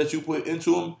the money that you put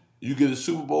into him, you get a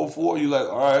Super Bowl for. You're like,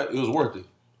 all right, it was worth it.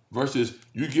 Versus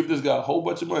you give this guy a whole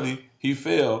bunch of money, he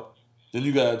failed. Then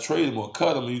you gotta trade him or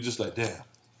cut him, and you just like, damn.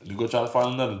 And you go try to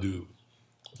find another dude.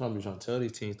 That's what I'm trying to tell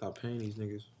these teams, stop paying these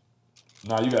niggas.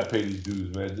 Nah, you gotta pay these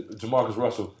dudes, man. Jamarcus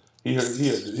Russell, he hurt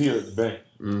the bank.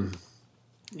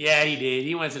 Yeah, he did.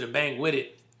 He went to the bank with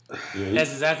it. Yeah,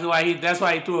 That's exactly why that's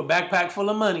why he threw a backpack full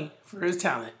of money for his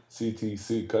talent.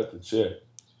 CTC cut the check.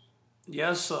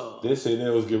 Yes, sir. They say they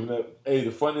was giving up. Hey,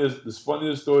 the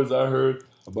funniest stories I heard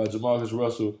about Jamarcus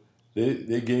Russell,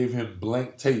 they gave him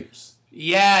blank tapes.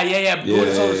 Yeah.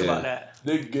 Buddha told us about that.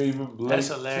 They gave him blank That's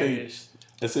hilarious.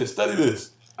 tapes and said, "Study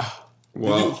this."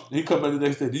 Well, he come back the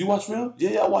next day. Did you watch film?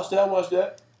 Yeah, I watched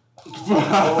that.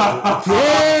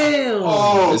 Damn.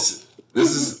 Oh,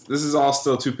 this is all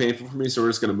still too painful for me, so we're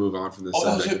just gonna move on from this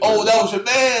subject. That was your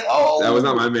man. Oh, that was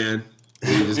not my man.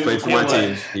 He just played for my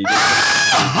team.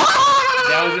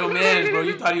 That was your man, bro.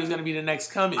 You thought he was gonna be the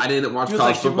next coming. I didn't watch He was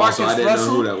college like football, so I didn't Russell?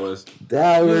 know who that was.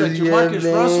 That was was like your Jamarcus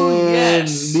man, Russell?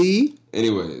 Yes. B.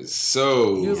 Anyways,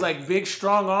 so He was like big,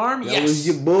 strong arm. That Yes. was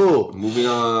your bull. moving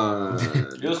on.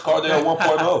 it was Cardale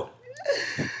 1.0.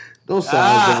 Don't sound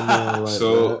that man like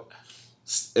So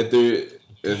if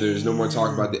there's no more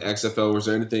talk about the XFL, was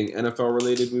there anything NFL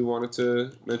related we wanted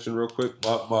to mention real quick?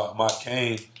 My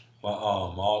Kane, my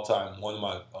all-time one of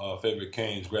my favorite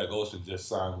Canes, Greg Olsen, just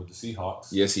signed with the Seahawks.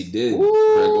 Yes, he did.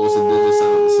 Greg Olsen did just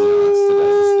sign with the Seahawks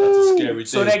today. That's a scary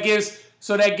thing.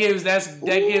 So that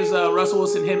gives Russell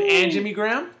Wilson him and Jimmy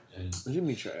Graham.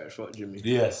 Jimmy trash. Fuck Jimmy.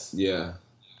 Yes. Yeah.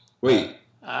 Wait,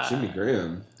 Jimmy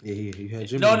Graham. Yeah, he had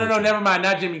Jimmy. No, never mind.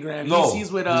 Not Jimmy Graham. No,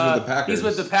 he's with the Packers. He's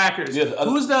with the Packers. Yeah,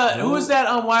 who is that?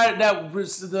 Why that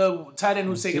was the tight end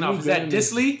who's taking Jimmy off? Is that Graham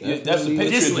is- Disley? Yeah, that's the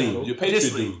Patriot Disley. dude. Your Patriot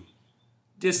Disley. dude.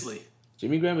 Disley.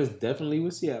 Jimmy Graham is definitely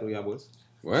with Seattle, y'all boys.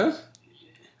 What?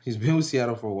 He's been with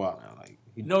Seattle for a while now. Like,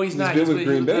 No, he's not. been with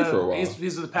Green Bay for a while. He's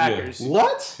with the Packers.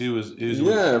 what? He was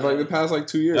Yeah, for like the past like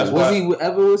 2 years. That's Was why- he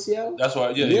ever with Seattle? That's why.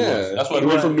 Yeah, Yeah, he was. That's why he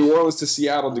went from New Orleans to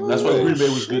Seattle to Green That's why Bay. Green Bay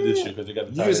was good this year because they got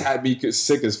the You tight just end. had me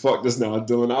sick as fuck just now,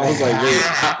 Dylan. I was like,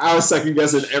 wait, I was second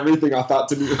guessing everything I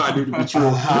thought I knew to be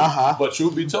true. But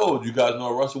truth be told, you guys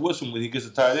know Russell Wilson, when he gets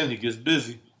a tight end, he gets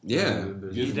busy. Yeah,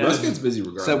 He Russ does. gets busy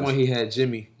regardless. Except when he had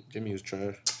Jimmy. Jimmy was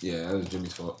trash. Yeah, that was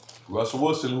Jimmy's fault. Russell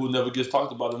Wilson, who never gets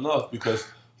talked about enough because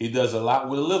he does a lot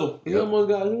with a little. He almost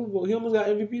got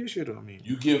MVP this year though. I mean,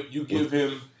 You give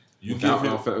him Without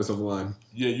an offensive line.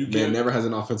 you Man give never has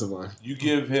an offensive line. you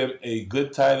give him a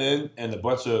good tight end and a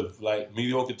bunch of like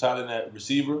mediocre tight end at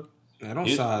receiver. I don't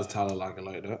size Tyler Lockett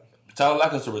like that. Tyler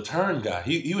Lockett's a return guy.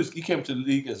 He came to the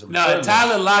league as a return No, guy.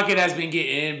 Tyler Lockett has been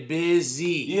getting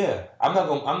busy. Yeah, I'm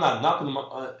not knocking him.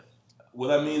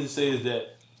 What I mean to say is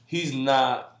that he's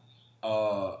not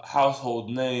a household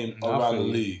name around the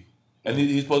league, and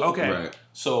he's supposed Okay. to. Right.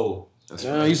 So That's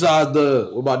Yeah, you size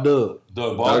Doug. What about Doug?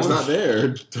 Doug Doug's Baldwin. not there.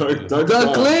 Doug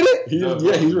Doug cleared it?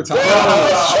 He's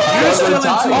retired. You're still in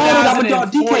Oh,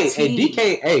 2014.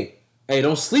 DK. Hey,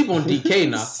 don't sleep on DK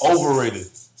now. Overrated.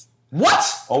 What?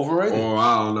 Overrated. Oh,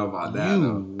 I don't know about that. though.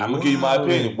 I'm gonna give you my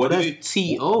opinion. What did he?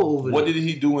 T.O. over What there. did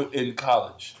he do in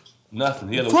college? Nothing.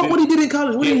 He had Fuck what he did in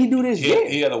college. What did he do this year?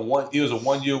 He had He was a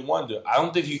 1 year wonder. I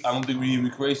don't think he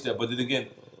recreates that. But then again,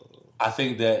 I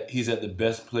think that he's at the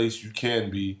best place you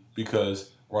can be because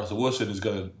Russell Wilson is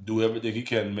gonna do everything he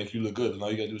can to make you look good, and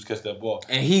all you gotta do is catch that ball.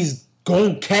 And he's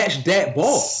gonna catch that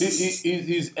ball.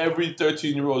 He's every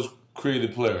 13-year-old's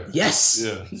creative player. Yes.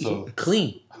 Yeah. So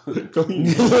Clean. Clean.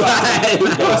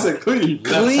 I said clean.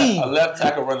 Clean. a left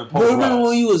tackle running Bro, post remember when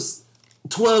routes. you was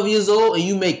 12 years old and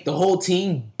you make the whole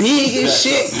team big as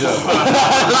shit? Yeah.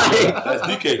 Like, That's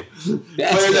DK.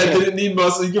 that's Player that it. didn't need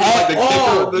muscle. You give him like the At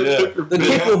kicker. all. The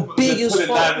kicker big as Put it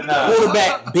fuck. 99.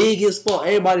 Quarterback big as fuck.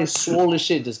 Everybody's swollen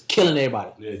shit, just killing everybody.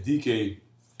 Yeah, DK.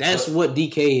 That's what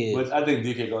DK is. But I think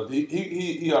DK goes.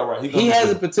 He all right. He has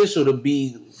the potential to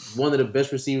be one of the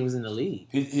best receivers in the league.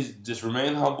 He's just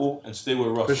remain humble and stay with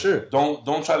Russell. For sure. Don't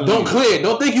try to Don't leave. clear.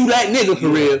 Don't think you that nigga for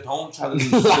real. Don't try to leave.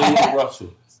 Stay with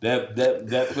Russell.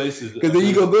 That place is. Because then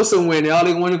you gonna go somewhere and all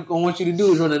they want you to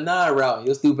do is run a 9 route.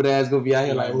 Your stupid ass gonna be out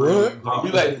here like, what? Don't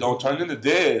be like, don't turn into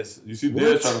Dez. You see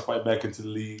Dez trying to fight back into the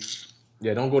league.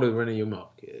 Yeah, don't go to running your mouth,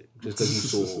 kid. Just because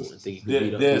you sore and think you can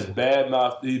beat up Dez people. bad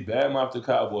mouth. He bad mouth the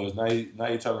Cowboys. Now he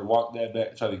trying to walk that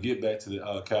back, try to get back to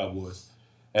the Cowboys.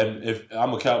 And if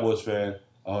I'm a Cowboys fan,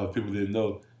 if people didn't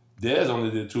know, Dez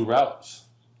only did 2 routes.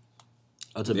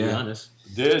 To be honest.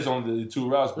 Dez only did 2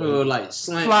 routes, but Like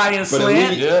slant. Flying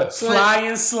slant. yeah.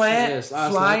 Flying slant. Yeah,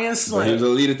 slide Flying But he was slant. a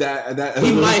lead at that.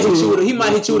 He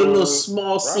might hit you with a little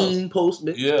small seam post,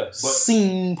 man. Yeah, but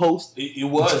Seam post. it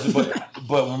was,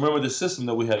 but remember the system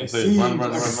that we had to play.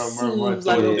 Run. Seems So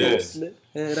like it a did. post, man.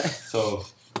 Yeah, that- So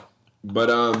But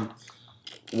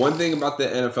One thing about the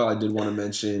NFL I did want to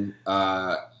mention,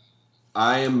 I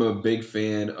am a big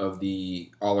fan of the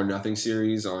All or Nothing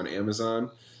series on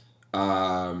Amazon.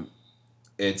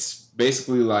 It's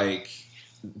basically like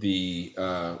the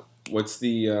Hard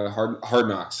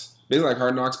Knocks. Basically like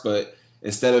Hard Knocks, but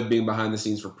instead of being behind the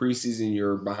scenes for preseason,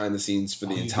 you're behind the scenes for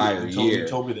the entire year. You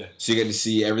told me that. So you get to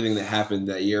see everything that happened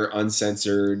that year,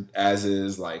 uncensored, as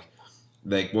is. Like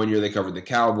 1 year they covered the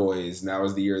Cowboys, and that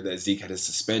was the year that Zeke had his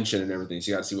suspension and everything.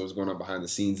 So you got to see what was going on behind the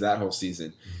scenes that whole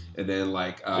season. And then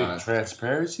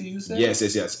transparency, you said?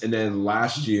 Yes. And then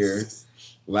last year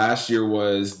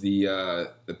was the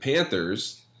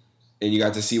Panthers, and you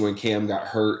got to see when Cam got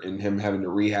hurt and him having to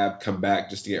rehab, come back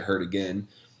just to get hurt again.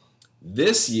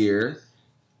 This year,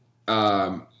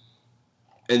 and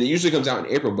it usually comes out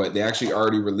in April, but they actually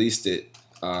already released it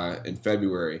in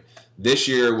February. This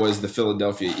year was the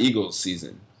Philadelphia Eagles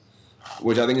season,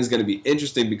 which I think is going to be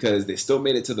interesting because they still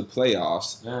made it to the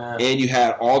playoffs, and you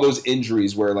had all those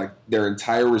injuries where like their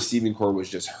entire receiving core was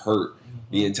just hurt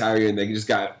the entire year, and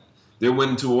they went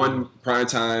into one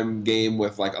primetime game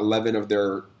with like 11 of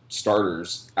their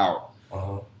starters out.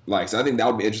 So I think that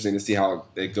would be interesting to see how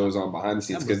it goes on behind the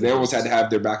scenes because they almost had to have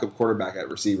their backup quarterback at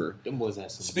receiver.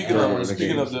 Speaking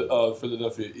of the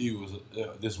Philadelphia Eagles,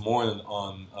 this morning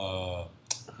on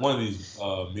one of these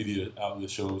media outlet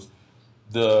shows,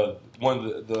 the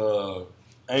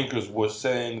anchors was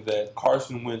saying that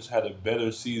Carson Wentz had a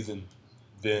better season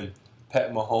than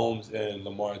Pat Mahomes and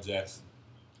Lamar Jackson.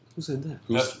 Who said that?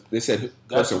 They said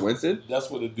Carson Wentz did? That's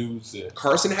what the dude said.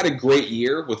 Carson had a great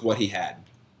year with what he had.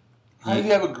 How did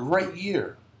he have a great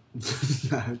year?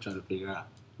 I'm trying to figure out.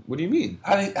 What do you mean?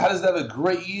 How does that have a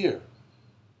great year?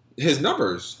 His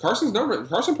numbers. Carson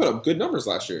put up good numbers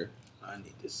last year. I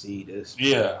need to see this.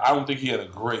 Yeah, I don't think he had a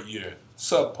great year.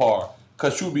 Subpar.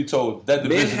 Because truth be told, that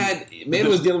division... Man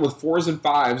was dealing with 4s and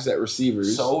 5s at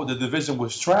receivers. So the division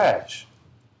was trash.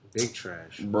 Big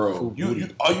trash. Bro.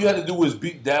 All you had to do was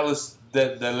beat Dallas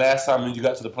that last time when you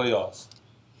got to the playoffs.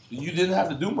 You didn't have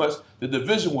to do much. The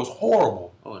division was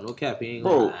horrible. Oh, no cap. I ain't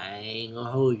gonna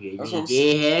hold you.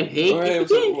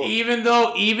 Even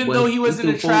though he was in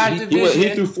a trash division. He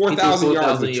threw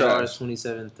 4,000 yards,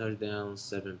 27 touchdowns,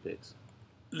 7 picks.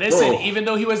 Listen, even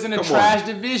though he was in a trash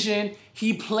division,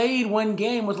 he played one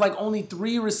game with like only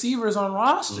 3 receivers on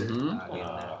roster.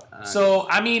 So,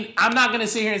 I mean, I'm not going to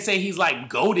sit here and say he's like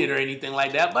goated or anything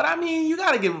like that, but I mean, you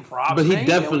got to give him props. But he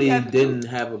definitely didn't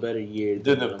have a better year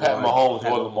than Pat Mahomes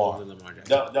or Lamar.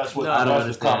 That's what I don't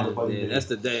understand. That's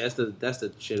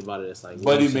the shit about it. It's like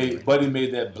Buddy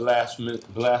made that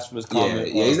blasphemous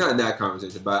comment. Yeah, he's not in that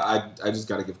conversation, but I just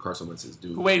got to give Carson Wentz his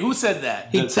due. Wait, who said that?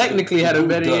 He technically had a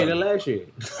better year than last year.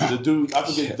 The dude, I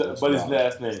forget Buddy's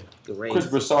last name. Chris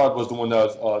Broussard was the one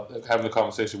that was having a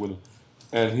conversation with him.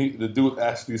 And the dude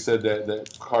actually said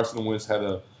that Carson Wentz had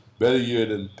a better year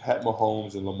than Pat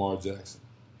Mahomes and Lamar Jackson.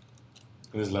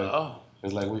 And it's like,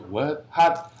 wait, what?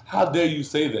 How dare you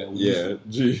say that?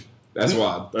 Gee, that's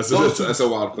wild. That's a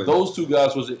wild play. Those two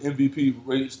guys was an MVP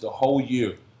race the whole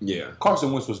year. Yeah,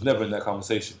 Carson Wentz was never in that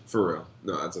conversation. For real,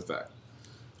 no, that's a fact.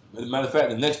 As a matter of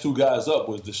fact, the next 2 guys up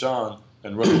was Deshaun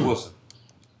and Russell Wilson.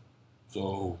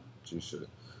 So, shit.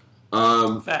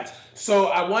 Fact. So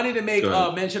I wanted to make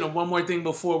mention of one more thing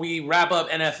before we wrap up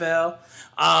NFL.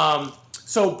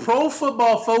 So Pro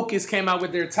Football Focus came out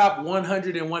with their top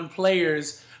 101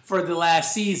 players for the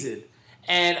last season.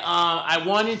 And I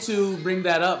wanted to bring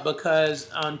that up because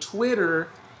on Twitter,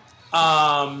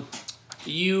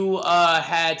 you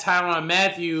had Tyrann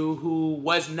Mathieu, who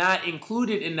was not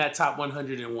included in that top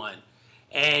 101.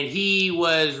 And he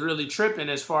was really tripping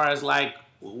as far as like,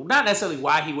 not necessarily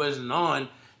why he wasn't on,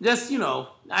 just,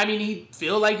 I mean, he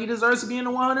feel like he deserves to be in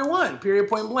the 101, period,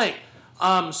 point blank.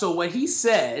 So what he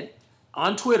said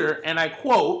on Twitter, and I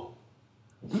quote,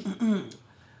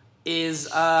 is,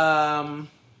 I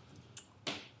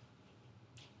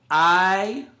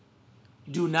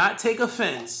do not take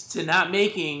offense to not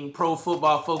making Pro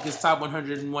Football Focus top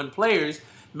 101 players.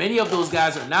 Many of those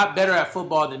guys are not better at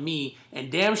football than me,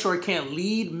 and damn sure can't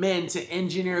lead men to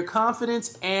engineer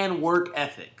confidence and work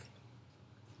ethic.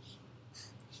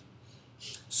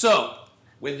 So,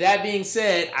 with that being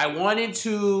said, I wanted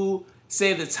to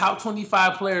say the top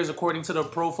 25 players according to the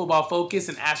Pro Football Focus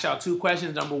and ask y'all 2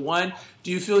 questions. Number 1,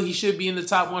 do you feel he should be in the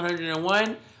top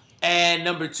 101? And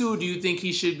number 2, do you think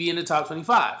he should be in the top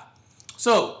 25?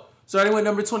 So, starting with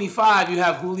number 25, you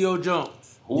have Julio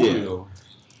Jones.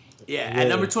 Yeah. At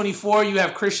number 24, you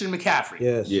have Christian McCaffrey.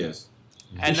 Yes.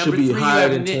 At number 3, you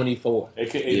have Nick. 24.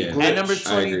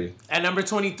 At number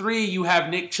 23, you have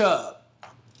Nick Chubb.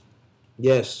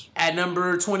 Yes. At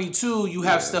number 22, you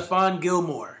have Stephon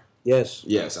Gilmore. Yes.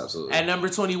 Yes, absolutely. At number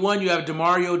 21, you have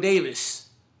Demario Davis,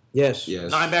 Yes.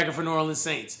 Yes. linebacker for New Orleans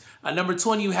Saints. At number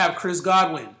 20, you have Chris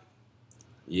Godwin.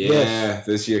 Yeah, Yes.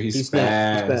 this year he's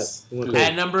snapped. fast. He went crazy.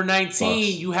 At number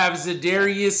 19, you have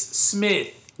Zadarius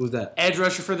Smith, Who's that? edge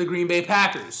rusher for the Green Bay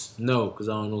Packers. No, because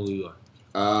I don't know who you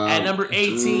are. At number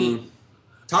 18,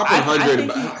 top I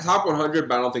 100, think top 100,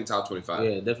 but I don't think top 25.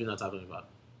 Yeah, definitely not top 25.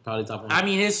 Probably top 100. I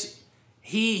mean,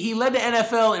 he led the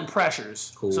NFL in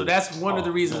pressures, Cool. so that's one of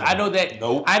the reasons. I know that.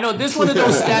 Nope. I know this one of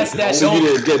those stats that So you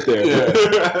don't. didn't get there.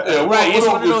 Yeah, Right, it's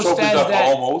one of those trophies stats up for that-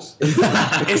 almost.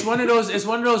 It's one of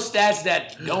those stats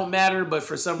that don't matter, but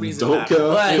for some reason Don't matter.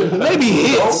 care. But maybe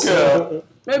hits. Okay.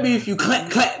 Maybe if you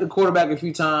clap the quarterback a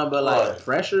few times, but like Right.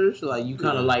 pressures, like you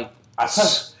kind of like I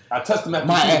touched him at the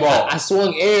my ball. I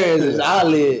swung air as his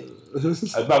eyelid. I'm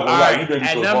not gonna all lie, you right, didn't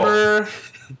at throw the ball. number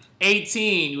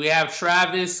 18, we have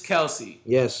Travis Kelce.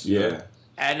 Yes. Yeah.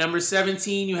 At number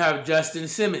 17, you have Justin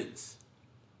Simmons,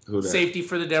 Who that? safety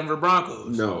for the Denver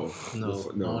Broncos. No. No,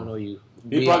 I don't know you.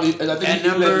 He probably, I think At he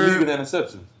led the number- league in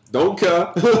interceptions. Don't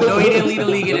care. No, he didn't lead the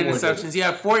league in interceptions. He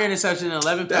had 4 interceptions and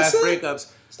 11 pass That's it? breakups.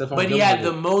 Stephon But he Gilmore had did.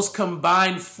 the most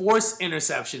combined forced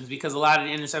interceptions because a lot of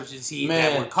the interceptions that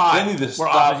Man, were caught they need to were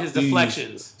stop off of his these-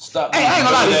 deflections. Stop. Hey, I ain't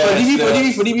gonna lie.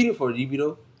 these For DB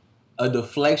though, a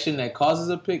deflection that causes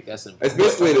a pick, that's It's important.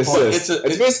 basically an assist.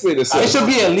 It's basically an It assist. should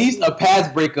be at least a pass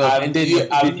breakup, and then your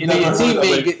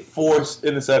teammate get. forced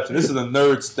interception. This is a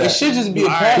nerd stat. It should just be a All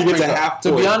pass right, he gets a breakup. half To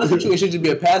be point. honest with you, it should just be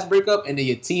a pass breakup, and then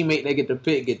your teammate they get the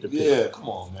pick. Yeah, come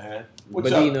on, man. What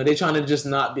But y'all- you know they're trying to just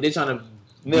not be. They're trying to.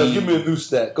 Nels, give me a new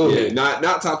stat. Go Yeah, ahead.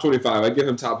 not top 25. I give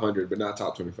him top 100, but not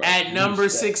top 25. At number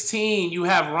 16, you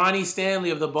have Ronnie Stanley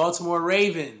of the Baltimore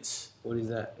Ravens. What is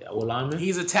that? O lineman.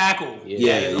 He's a tackle. Yeah, he's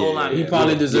yeah, an O-lineman. He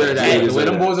probably deserved Yeah, that. he The way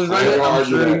them deserved boys was that. I running, ain't gonna I'm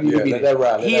argue sure that. he Yeah, would be let there. that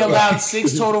ride. He allowed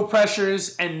 6 total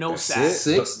pressures and no That's sacks.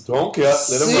 6 Don't care. Let him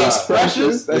Six ride.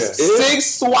 pressures. That's Yeah. it.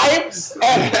 6 swipes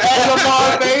at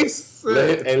Lamar's face.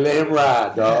 Let him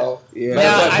ride, dog. Yeah.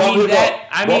 Now, Bump I mean him that. up.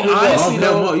 I Bump mean, him up. honestly Bump him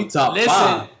though, up. You top listen,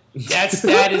 5.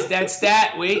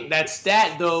 that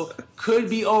stat though could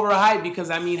be overhyped because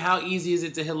I mean, how easy is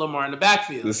it to hit Lamar in the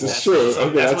backfield? This is That's true. what some-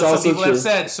 Okay, that's that's what some also people true. have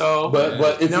said. So,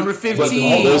 But if Number you-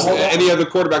 15. There's hold on. any other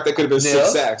quarterback that could have been 6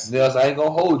 Nels, sacks. Nels, I ain't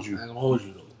gonna hold you. I'm gonna hold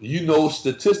you though. You know,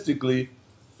 statistically,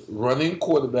 running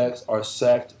quarterbacks are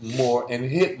sacked more and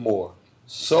hit more.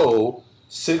 So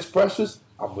 6 pressures,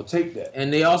 I'm gonna take that.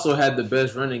 And they also had the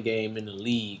best running game in the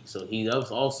league, so he was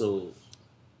also.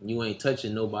 You ain't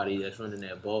touching nobody that's running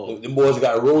that ball. Them boys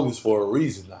got rollies for a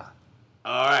reason now.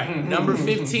 all right, number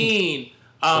 15,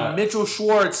 Mitchell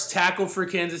Schwartz, tackle for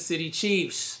Kansas City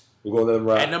Chiefs. We're gonna let them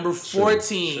ride. At number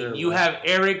 14, Sure, you man. have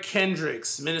Eric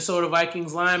Kendricks, Minnesota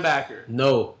Vikings linebacker.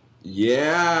 No.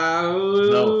 Yeah.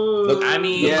 Look, I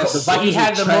mean, Yes. The he Vikings had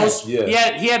were the trash. most.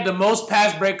 Yeah. He had the most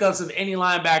pass breakups of any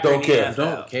linebacker Don't in the care. NFL.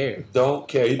 Don't care. Don't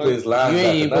care. He plays You linebacker.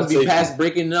 ain't even not supposed to be safety. pass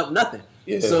breaking up nothing.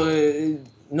 Yeah. So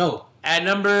no. At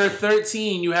number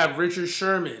 13, you have Richard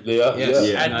Sherman. Yeah, Yes.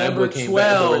 yeah. Yeah. At Nah, number that boy came back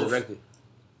and 12. resurrected.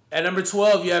 At number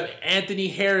 12, you have Anthony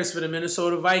Harris for the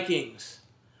Minnesota Vikings.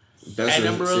 That's At a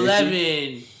number safety?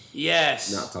 11,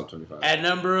 yes. Not top 25. At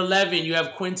number 11, you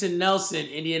have Quentin Nelson,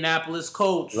 Indianapolis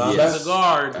Colts. Linebacker? As a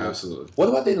guard. Absolutely. What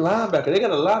about their linebacker? They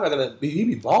got a linebacker that he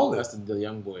be balling. That's the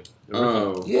young boy. The rookie.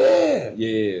 Oh. Yeah.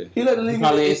 Yeah. He let the He league.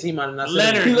 probably ain't he might have not said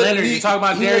Leonard, it. He let Leonard. the You league- talking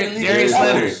about he let the league- Darius Yeah.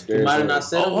 Leonard? He might have not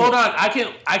said Oh, it. hold on.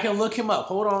 I can look him up.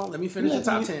 Hold on. Let me finish the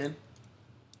top 10.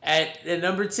 At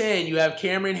number 10, you have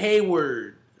Cameron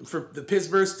Hayward for the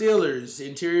Pittsburgh Steelers,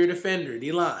 interior defender,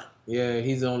 D-line. Yeah,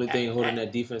 he's the only thing holding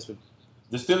that defense.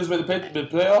 The Steelers made the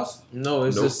playoffs? No,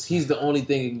 it's Nope. just he's the only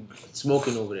thing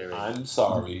smoking over there. Right? I'm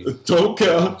sorry. Don't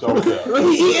care. Don't care. Well,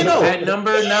 he eating though. At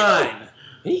number 9,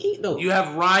 He eating though. you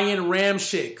have Ryan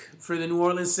Ramchick for the New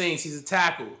Orleans Saints. He's a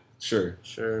tackle. Sure.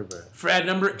 Sure, bro. At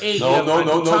number 8, you No, have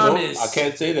Michael Thomas. I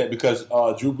can't say that because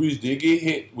Drew Brees did get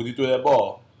hit when he threw that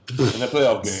ball in that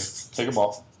playoff game. Take him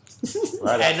off.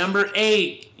 Right At out. number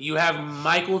 8, you have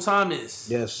Michael Thomas.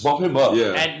 Yes. Bump him up.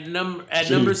 Yeah. At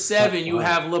number 7, you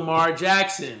have Lamar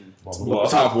Jackson. Bump him up.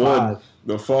 Top one. Five.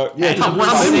 The fuck? Yeah, top one.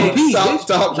 I'm MVP, MVP, bitch.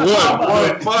 Top one.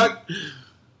 The fuck?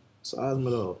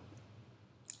 Osmo.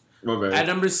 My bad. At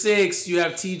number 6, you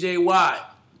have TJ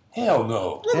Watt. Hell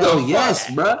no. Hell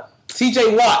yes, bro.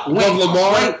 TJ Watt went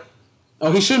Lamar?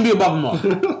 Oh, he shouldn't be above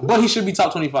Lamar, but he should be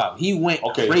top 25. He went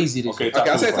Okay. crazy this Okay. year. Okay,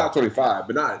 I say 25. top 25,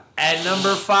 but not. At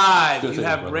number 5, Still you say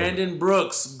have number Brandon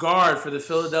Brooks, guard for the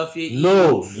Philadelphia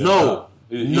Eagles. No, no,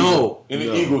 The no. And the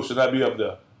No. Eagles should not be up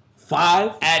there.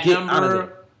 5. At Get out of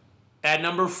there.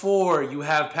 number 4, you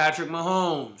have Patrick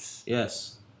Mahomes.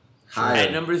 Yes. Higher.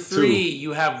 At number 3,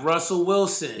 you have Russell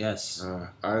Wilson. Yes.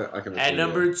 I can. At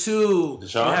number 2,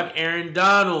 Deshaun? you have Aaron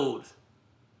Donald.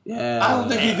 Yeah. I don't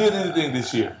think he did anything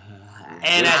this year.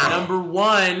 And at number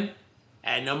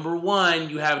 1,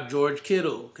 you have George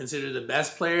Kittle, considered the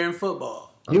best player in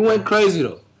football. He went crazy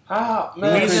though. How, The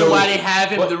man? reason why they have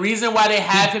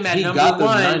him, at He number got the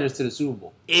 1 Niners to the Super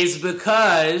Bowl. is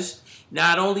because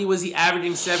not only was he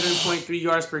averaging 7.3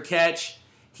 yards per catch,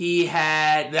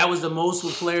 that was the most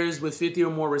with players with 50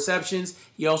 or more receptions.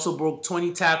 He also broke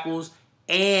 20 tackles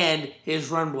and his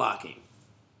run blocking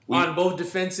on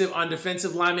defensive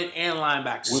linemen and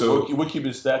linebackers. So we're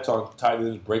keeping stats on tight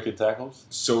ends breaking tackles.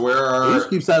 So where You are? just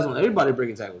keep stats on everybody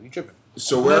breaking tackles. You tripping?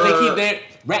 So where?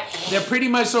 They're pretty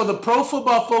much so the Pro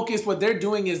Football Focus. What they're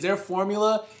doing is their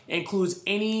formula includes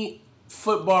any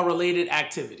football related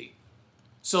activity.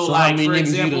 So like, how many for niggas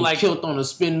example, you done like killed on a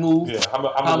spin move? Yeah,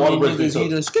 How many niggas you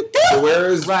done skipped? So where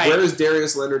is Right.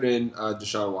 Darius Leonard and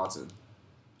Deshaun Watson?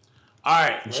 all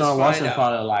right, let's Deshaun find Watson out.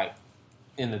 probably like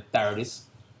in the 30s.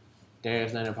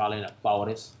 Darius Leonard probably in the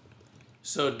 40s.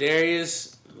 So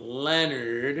Darius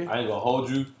Leonard I ain't gonna hold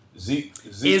you. Zeke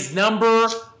is number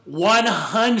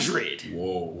 100.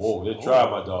 Whoa, they tried,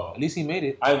 my dog. At least he made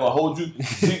it. I ain't gonna hold you.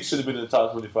 Zeke should have been in the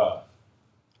top 25.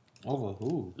 Over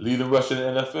who? Leading rusher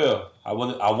in the NFL. I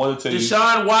want to tell you.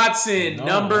 Deshaun Watson, No,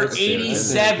 number that's Henry,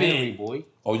 87. Henry, boy.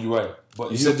 Oh, you're right.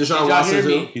 But You said Deshaun y'all Watson hear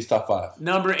me? too? he's top 5.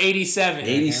 Number 87.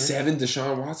 87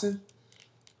 Deshaun Watson?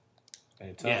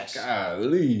 Hey, tough. Yes.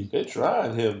 Golly. They're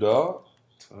trying him, dog.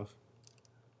 Tough.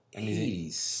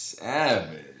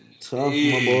 87. Tough,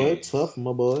 my boy. Tough,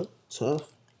 my boy.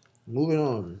 Tough. Moving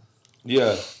on.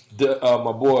 Yeah,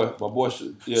 my boy.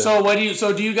 Yeah. So where do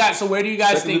you guys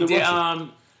Second think leading rusher.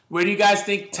 where do you guys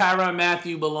think Tyrann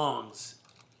Mathieu belongs?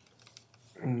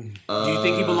 Do you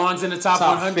think he belongs in the top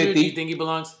 100? 50. Do you think he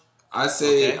belongs? I'd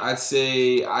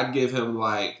say I'd give him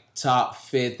like Top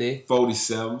 50.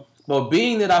 47. But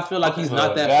being that I feel like he's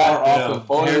not that far Goddamn, off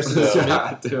of Harrison Smith.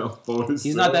 Goddamn, 47.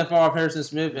 He's not that far off Harrison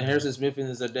Smith, and Harrison Smith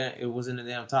was in the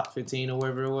damn top 15 or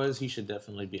wherever it was. He should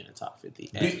definitely be in the top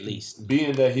 50 at least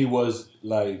Being that he was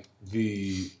like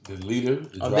the leader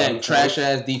of that trash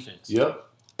ass defense. Yep.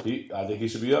 I think he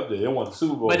should be up there. They won the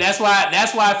Super Bowl. But that's why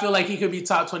I feel like he could be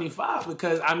top 25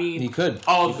 because I mean He could.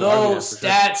 Although He could argue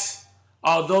that for sure.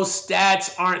 although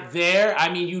stats aren't there,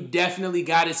 I mean you definitely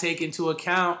got to take into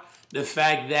account the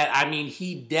fact that I mean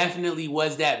he definitely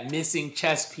was that missing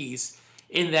chess piece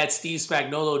in that Steve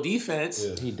Spagnuolo defense. Yeah.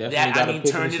 He definitely That got I mean a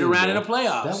pick turned in it the Super around in the Bowl.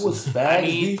 playoffs. that was Spag's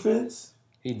defense.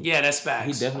 Yeah, that's Spags.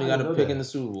 He definitely I got didn't a know pick that. in the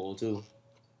Super Bowl too.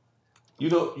 You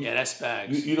know, Yeah, that's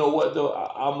Spags. you know what though?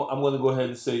 I'm going to go ahead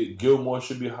and say Gilmore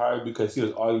should be hired because he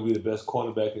was arguably the best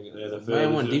cornerback in the NFL.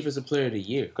 Man won Defensive Player of the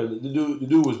Year. Because the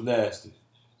dude was nasty.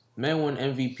 Man won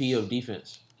MVP of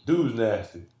defense. Dude was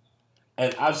nasty.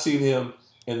 And I've seen him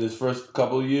in his first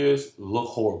couple of years look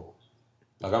horrible.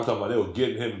 Like I'm talking about, they were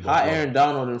getting him. High Aaron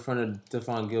Donald in front of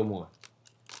Stephon Gilmore.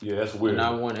 Yeah, that's weird. And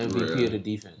I won MVP Really? of the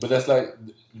defense. But that's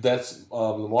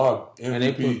Lamar MVP. And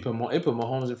they put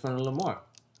Mahomes in front of Lamar.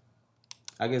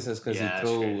 I guess that's because Yeah, he that's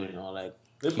threw crazy. and all that.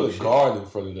 They cute put shit. guard in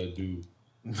front of that dude.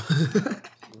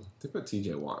 They put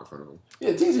TJ Watt in front of him. Yeah,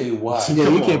 TJ Watt. Yeah,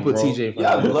 Come we can't on, put bro. TJ in front Yeah,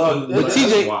 I of him. love But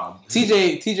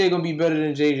that. TJ gonna be better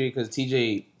than JJ because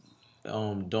TJ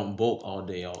don't bulk all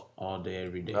day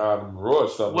every day. Roy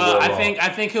something. Well, going I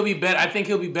think he'll be better. I think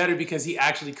he'll be better because he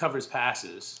actually covers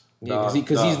passes. Yeah,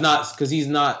 because he's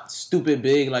not stupid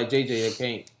big like JJ that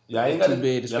can't. Yeah, I ain't got too to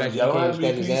big be. to scratch Y'all don't have to be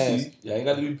his ass. PC. Yeah, ain't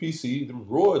got to be PC. Them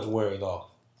roids wearing off.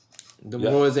 The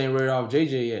Yeah. boys ain't read off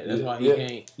JJ yet. That's why he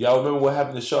can't. Y'all remember what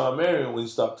happened to Sean Marion when he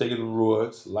stopped taking the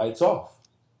roids? Lights off.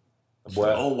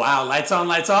 Boy, Oh wow, lights on,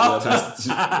 lights off. he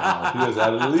was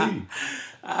out of the league.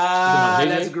 Ah, JJ?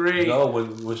 that's great. No,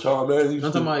 when Sean Marion, I'm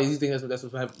talking about. You think that's what's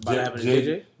about to happen to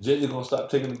JJ? JJ gonna stop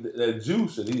taking that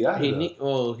juice and he out of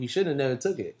there. He should have never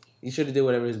took it. He should have did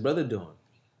whatever his brother doing.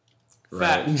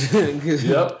 Fact.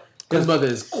 Yep. His brother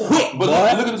is quick, But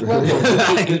boy. look at his brother.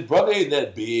 His brother ain't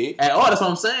that big. At all, that's what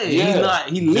I'm saying. Yeah. He's not.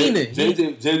 He leaning.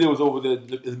 JJ was over there.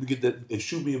 Let me get that and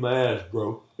shoot me in my ass,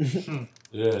 bro.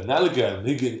 Yeah. Now look at him.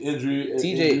 He getting injury.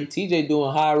 TJ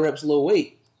doing high reps, low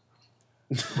weight.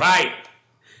 Right.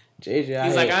 JJ,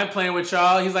 He's like, I'm playing with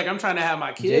y'all. He's like, I'm trying to have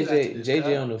my kids. after this, JJ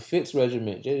guy. on the fixed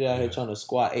regiment. JJ out here trying to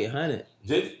squat 800.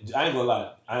 I ain't gonna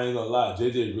lie.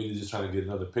 JJ really just trying to get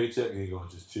another paycheck and he gonna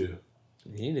just chill.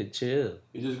 He need to chill.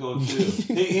 He just gonna chill.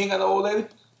 he ain't got no old lady.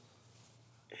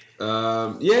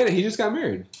 Yeah, he just got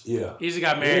married. Yeah. He just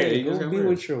got Yeah, married. he just Go got be married.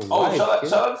 with your Oh, wife. kid.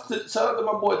 shout out to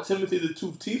my boy Timothy the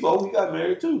Tooth Tebow. He got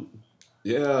married too.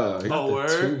 Yeah. Oh,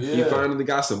 word? He finally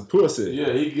got some pussy.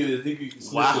 Yeah, he get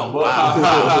Wow.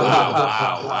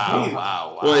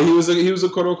 Well, he was a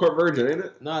quote unquote virgin, ain't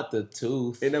it? Not the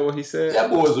tooth. Ain't that what he said? That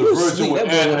boy was a virgin sweet. when That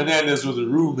boy Aaron was- Hernandez was a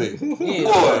roommate. Yeah.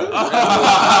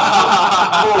 Boy.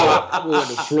 That boy went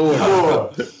to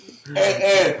Florida. Boy.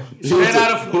 And Straight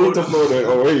out of He went to Florida.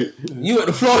 Florida in 08. You went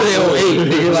to Florida in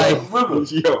 08, nigga. Like, remember,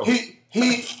 Yo.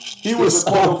 he was a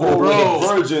quote unquote Bro.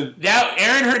 virgin. That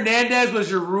Aaron Hernandez was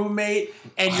your roommate,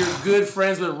 and you're good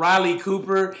friends with Riley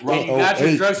Cooper, and you got your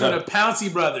 08, drugs from the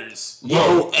Pouncey brothers.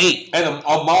 Bro, 08. And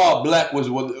Amal Black was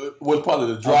part of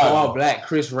the drive. All black,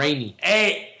 Chris Rainey.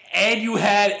 Hey, and you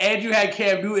had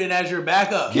Cam Newton as your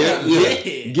backup. Yeah.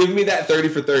 Give me that 30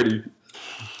 for 30.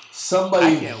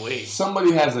 Somebody, I can't wait.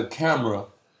 Somebody has a camera.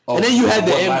 Of And then you had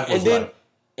what life was like.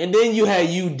 and then you had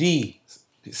UD.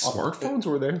 Smartphones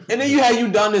were there. And then you had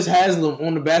Udonis Haslam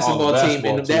on the basketball team and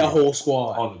basketball that team. whole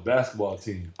squad. on the basketball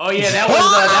team. Oh yeah, that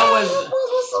was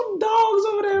some dogs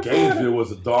over there. Gainesville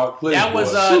was a dark place. that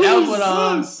was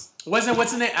what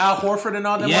what's his name? Al Horford and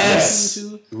all them Yes. on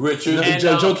that team too. Richard. And,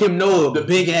 Joakim Noah, the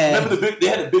big ass. Remember they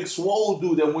had a big swole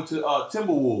dude that went to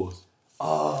Timberwolves.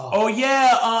 Oh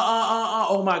yeah,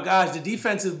 oh my gosh, the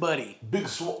defensive buddy, Big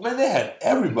swole. Man, they had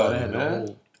everybody, They had the man.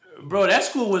 whole bro. That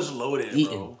school was loaded,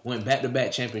 Eaton bro. went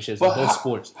back-to-back championships But in both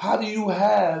sports. How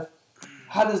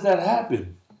does that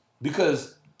happen?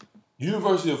 Because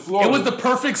University of Florida. It was the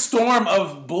perfect storm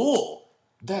of bull.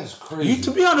 That's crazy.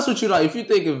 To be honest with you, like if you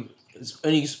think of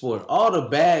any sport, all the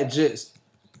bad jits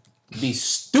be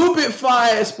stupid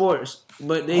fire at sports,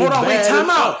 but they Hold on, wait, bad time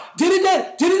as out. fuck. Didn't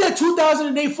that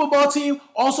 2008 football team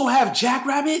also have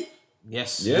Jackrabbit?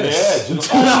 Yes. Yeah, Yes.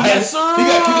 Yes, sir.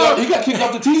 He got kicked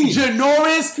off the team.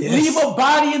 Janoris, leave a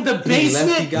body in the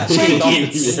basement. got kicked off the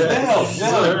Jenkins. team.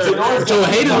 Joe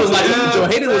Hayden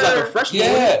was like a freshman.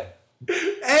 Yeah.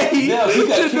 Hey, Yeah, he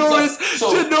got kicked Janoris, off.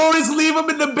 So- Janoris, leave him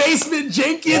in the basement.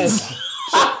 Jenkins. So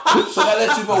that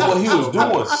lets you know what he was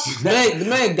doing. The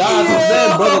man God, his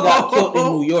man brother got killed in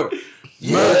New York.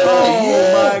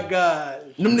 Oh my God.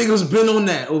 Them niggas been on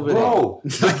that over Bro,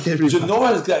 there. Like everybody.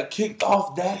 Janoris got kicked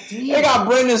off that team. They got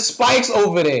Brandon Spikes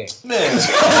over there. Man,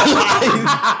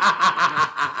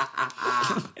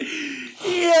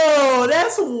 Yo,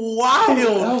 that's wild, else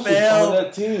was on fam.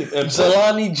 that team. And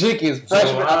Jelani Jenkins,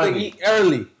 freshman. I think he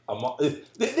early.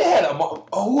 They had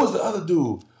who was the other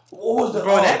dude? What was the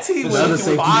Bro, that team the was other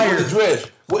safety fire. with the dress?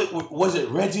 What was it?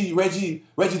 Reggie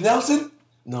Nelson?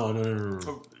 No.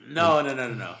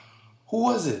 No. Who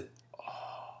was it?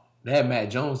 They had Matt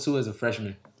Jones too as a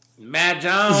freshman. Matt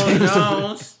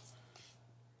Jones.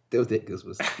 Those niggas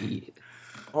was eating.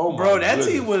 Oh, Bro, my that goodness.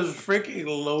 team was freaking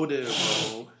loaded,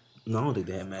 bro. No, I don't think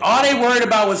they had Matt. All they worried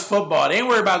about was football. They ain't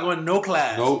worried about going to no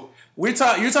class. Nope. You're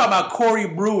talking about Corey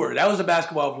Brewer. That was a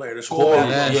basketball player. The swole Corey,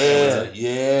 basketball player.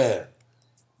 yeah.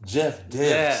 Jeff Demps.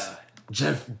 Yeah.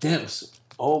 Jeff Demps.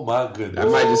 Oh my goodness. That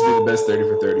might just be the best 30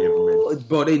 for 30 ever made.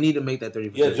 Bro, they need to make that 30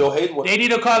 for Yeah, 30. Joe Hayden was They need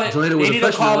to call it. Joe Hayden They was a need to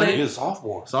freshman, call right? he it. was a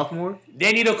sophomore. Sophomore?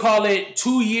 They need to call it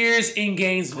 2 years in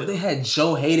Gainesville. They had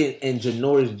Joe Hayden and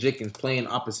Janoris Jenkins playing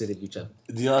opposite of each other.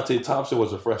 Deontay Thompson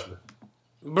was a freshman.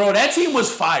 Bro, that team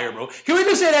was fire, bro. Can we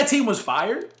just say that team was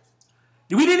fire?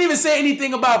 We didn't even say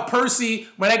anything about Percy.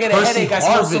 When I get a Percy headache, I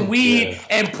smoke Harvin. some weed Yeah.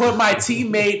 and put my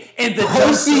teammate in the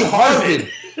Percy dumpster. Harvin.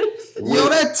 Yo,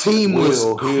 that team was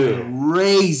Will Hill.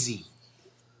 crazy.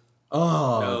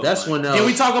 Oh, No, that's when Did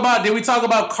we talk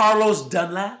about Carlos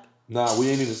Dunlap? Nah, we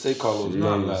ain't even say Carlos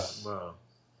Dunlap. Bro.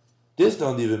 This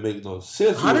don't even make no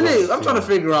sense. How did they? I'm trying to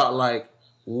figure out like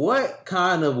what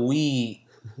kind of weed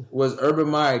was Urban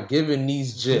Meyer giving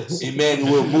these jits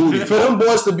Emmanuel Moody. for them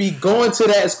boys to be going to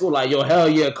that school? Like, yo, hell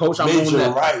yeah, coach, I'm on Major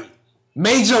that. Wright.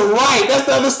 Major Wright, that's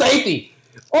the other safety.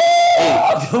 He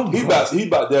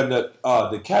about them that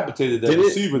decapitated that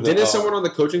receiver. Didn't someone on the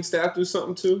coaching staff do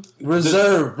something too?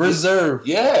 Reserve.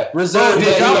 Yeah. Reserve. Bro,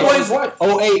 did y'all boys-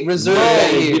 08 reserve Bro,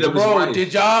 that he year. beat up his Bro, wife.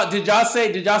 did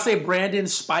y'all say Brandon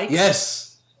Spikes?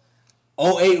 Yes.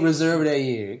 08 reserve that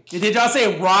year. Did y'all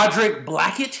say Roderick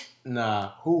Blackett?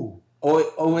 Nah. Who?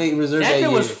 08 reserve that That year.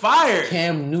 nigga was fire.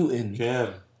 Cam Newton.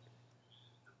 Cam.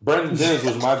 Brandon Dennis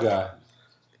was my guy.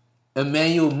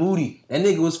 Emmanuel Moody. That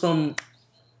nigga was from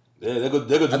Yeah, there go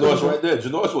Janoris right there.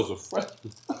 Janoris was a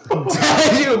freshman.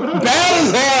 bad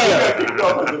as hell.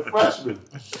 Janoris was a freshman.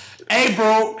 Hey,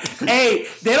 bro. Hey,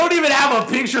 they don't even have a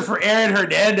picture for Aaron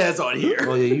Hernandez on here.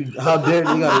 Oh yeah, how dare they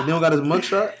don't got his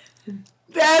mugshot?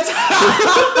 That's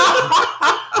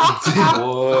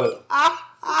What?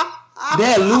 They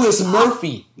had Lewis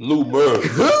Murphy. Lou Murray.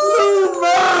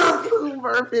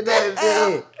 perfect at his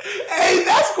head. Hey,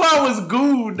 that squad was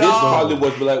good, dog. This probably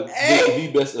was like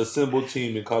the best assembled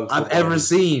team in college football I've ever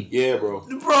seen. Yeah, bro.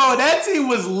 Bro, that team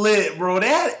was lit, bro. They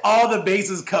had all the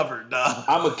bases covered, dog.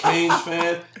 I'm a Canes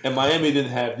fan, and Miami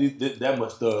didn't have that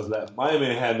much thugs. Like Miami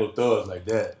ain't had no thugs like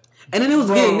that. And then it was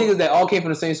getting niggas that all came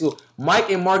from the same school. Mike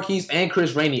and Marquise and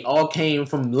Chris Rainey all came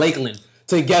from Lakeland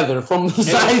together from the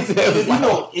side. If you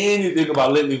know anything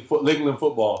about Lakeland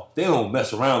football, they don't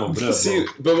mess around over there. See,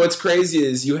 but what's crazy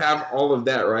is you have all of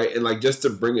that, right? And like just to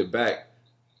bring it back,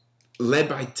 led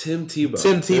by Tim Tebow.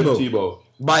 Tim Tebow.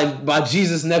 By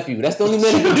Jesus' nephew. That's the only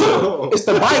man who can do it. It's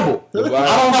the Bible.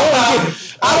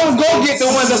 I don't go get the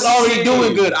one that's already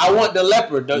doing good. I want the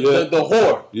leopard, the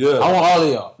whore. Yeah. I want all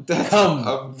of y'all.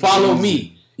 Come, follow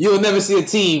me. You'll never see a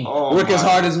team work as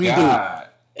hard as we do.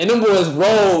 And them boys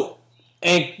rolled,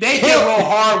 and they rolled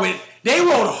hard with. They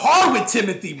rode hard with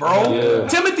Timothy, bro. Yeah.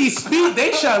 Timothy's speed,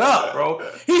 they shut up, bro.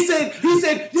 He said,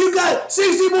 you got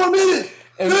 60 more minutes.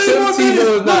 And Tim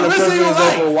Tebow is not a perfect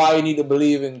example of why you need to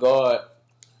believe in God.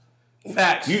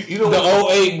 Facts. You know the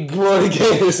 08 Florida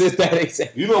Gators is that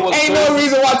example. You know what's Ain't crazy? no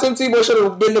reason why Tim Tebow should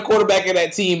have been the quarterback of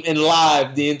that team and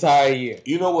live the entire year.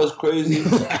 You know what's crazy?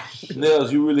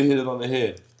 Nails, you really hit it on the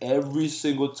head. Every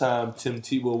single time Tim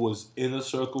Tebow was in a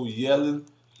circle yelling,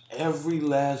 every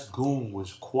last goon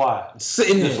was quiet.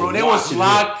 Sitting there. Bro, they was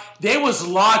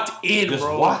locked in, Just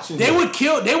bro. watching They him. would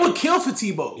kill for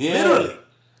Tebow. Yeah. Literally.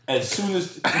 As soon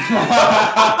as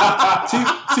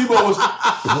Tebow was,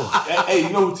 hey, you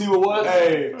know who Tebow was?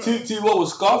 Hey, Tebow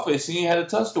was Scarface. He ain't had a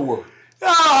touch to work.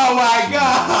 Oh my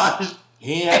gosh.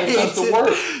 He ain't had a touch to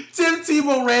work. Tim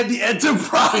Tebow ran the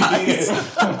Enterprise.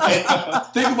 And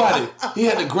think about it. He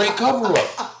had a great cover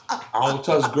up. I don't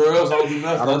touch girls. I don't do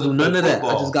nothing. I don't do none of that.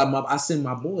 Football. I just got I send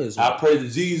my boys. I pray to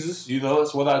Jesus. You know,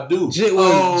 that's what I do. Jit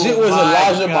was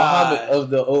Elijah God. Muhammad of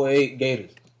the 08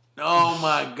 Gators. Oh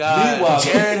my God. Meanwhile,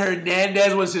 Jared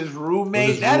Hernandez was his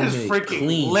roommate. That is freaking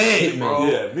Clean. lit, Hitman. bro.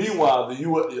 Yeah. Meanwhile,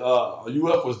 the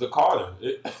UF was the Carter.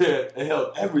 It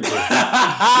held everything.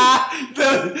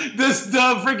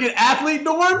 the freaking athlete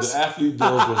dorms? The athlete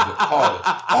doors was the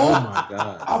Carter. Oh my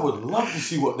God. I would love to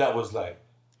see what that was like.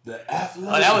 The athlete.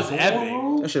 Oh, that was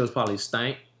epic. That shit was probably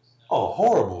stank. Oh,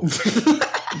 horrible.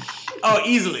 Oh,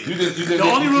 easily. The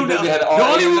only room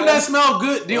that smelled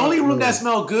good. The only room that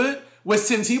smelled good was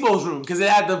Tim Tebow's room because it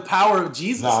had the power of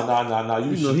Jesus. Nah.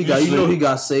 He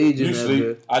got sage in Usually,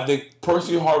 there. I think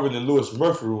Percy Harvin and Lewis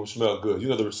Murphy room smell good. You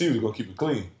know the receiver's gonna keep it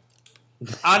clean.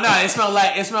 Oh no, it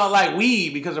smelled like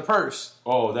weed because of Purse.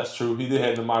 Oh, that's true. He did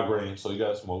have the migraine, so you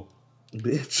gotta smoke.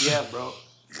 Bitch. Yeah, bro.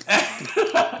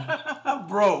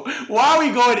 Bro, why are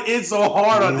we going in so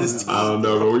hard on this team? I don't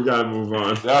know, but we gotta move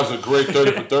on. That was a great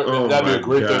 30 for 30. Oh That'd be a my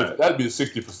great God. 30. That'd be a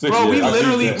 60 for 60. Bro, we I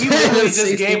literally think that.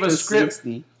 just gave a script.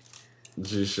 60.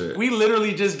 G shit. We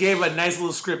literally just gave a nice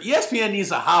little script. ESPN needs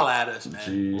to holla at us, man.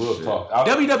 G Real shit. talk.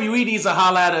 WWE needs to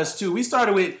holla at us too. We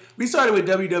started with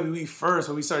WWE first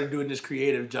when we started doing this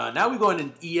creative, John. Now we're going to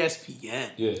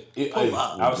ESPN. Yeah. Pull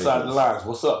up. Outside the lines.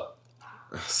 What's up?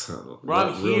 Bro,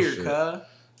 I'm Real here, shit. cuz.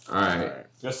 Alright.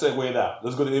 Let's segue it out.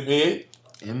 Let's go to NBA.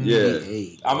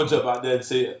 NBA. I'm gonna jump out there and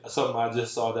say something I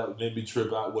just saw that made me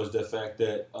trip out was the fact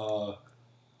that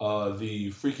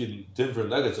the freaking Denver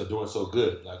Nuggets are doing so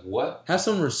good. Like what? Have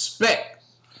some respect.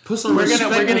 Put some We're respect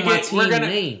gonna on my get- team we're gonna-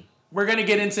 name. We're gonna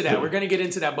get into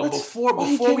that. But before Why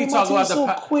you we came talk on my about team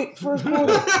the so quick first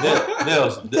quarter.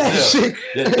 Nels, shit.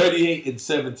 they're 38 and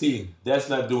 17. That's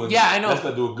not doing. Yeah, I know. That's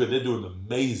not doing good. They're doing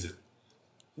amazing.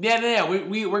 yeah,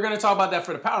 we're gonna talk about that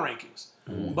for the power rankings.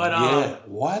 But Yeah.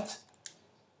 What?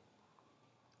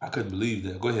 I couldn't believe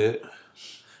that. Go ahead.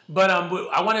 But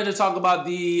I wanted to talk about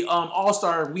the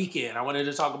All-Star weekend. I wanted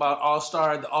to talk about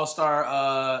the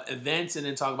All-Star events, and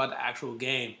then talk about the actual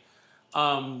game.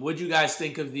 What do you guys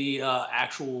think of the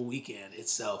actual weekend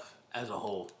itself as a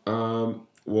whole?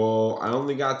 Well, I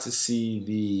only got to see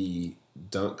the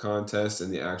dunk contest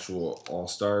and the actual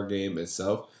All-Star game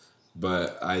itself,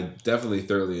 but I definitely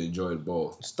thoroughly enjoyed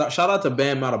both. Shout out to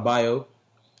Bam Adebayo.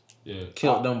 Yeah.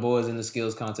 Killed them boys in the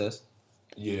skills contest.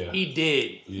 Yeah. He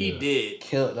did. He Yeah. did.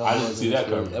 Killed them I boys didn't see in the that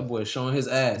skills. coming. That boy showing his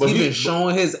ass. But He he- been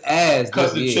showing his ass Cut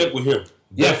this the year. check with him.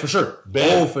 Yeah, for sure.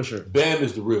 Bam, Oh, for sure. Bam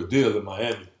is the real deal in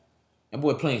Miami. That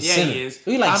boy playing Yeah, center. he is.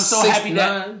 He like I'm so 6'9", happy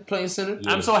that- playing center.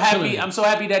 Yeah. I'm so happy. Killing it. I'm so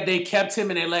happy that they kept him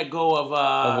and they let go of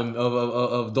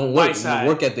Of don't work, Whiteside.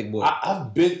 work ethic boy.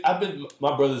 I've been.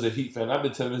 My brother's a Heat fan. I've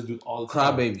been telling this dude all the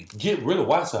time. Crybaby. Get rid of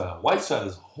Whiteside. Whiteside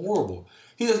is horrible.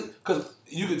 He doesn't, because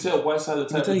you can tell Whiteside the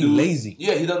type tell of he dude. lazy.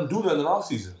 Yeah, he doesn't do nothing in off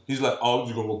season. He's like, oh, I'm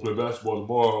just gonna go play basketball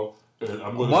tomorrow, and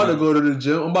I'm I'm gonna. about to go to the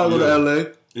gym. I'm about to go to LA.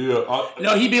 Yeah.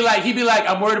 No, he'd be like,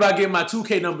 I'm worried about getting my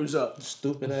 2K numbers up.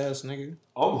 Stupid ass nigga.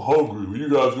 I'm hungry. When you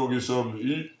guys gonna get something to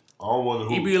eat? I don't want to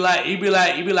hoop. He'd be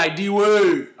like,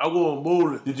 D-Word, I'm going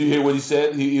bowling. Did you hear what he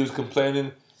said? He was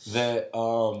complaining that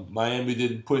Miami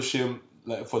didn't push him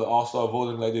like for the All-Star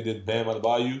voting like they did Bam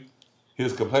Adebayo. He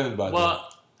was complaining about that.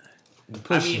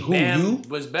 Bam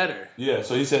was better. Yeah,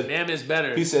 so he said Bam is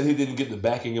better. He said he didn't get the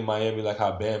backing in Miami like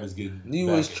how Bam is getting. He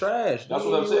was trash. That's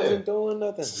what I'm saying. He wasn't doing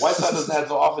nothing. Whiteside doesn't have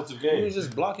no offensive game. He was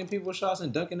just blocking people's shots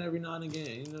and dunking every now and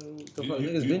again. You know, the fuck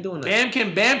niggas been doing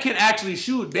that. Bam can actually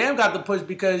shoot. Bam got the push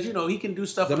because he can do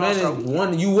stuff. The man is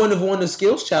one. You wouldn't have won the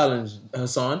skills challenge,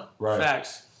 Hassan. Right.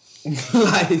 Facts.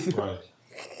 Right.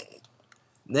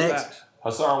 Next. Facts.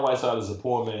 Hassan Whiteside is a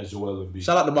poor man's Joel Embiid.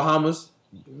 Shout out to Bahamas.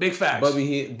 Big facts.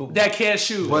 That can't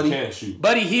shoot.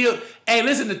 Buddy Hield. Hey,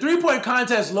 listen, the 3-point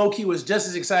contest low key was just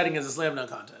as exciting as the slam dunk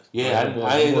contest. Yeah,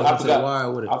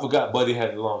 I forgot Buddy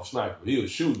had the long sniper. He was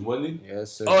shooting, wasn't he?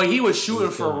 Yes, sir. Oh, he was shooting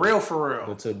for real.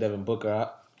 But took Devin Booker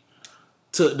out.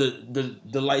 Took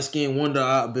the light skinned wonder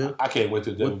out, Bill. I can't wait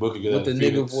till Devin Booker get out with the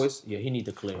nigga voice. Yeah, he need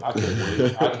to clear. I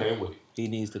can't wait. He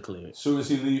needs to clear it. As soon as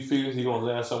he leave Phoenix, he gonna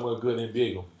land somewhere good.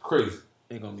 NBA gonna be crazy.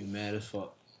 They gonna be mad as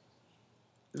fuck.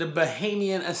 The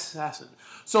Bahamian assassin.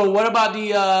 So what about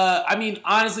the?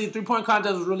 Honestly, 3-point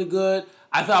contest was really good.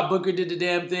 I thought Booker did the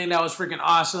damn thing. That was freaking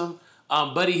awesome.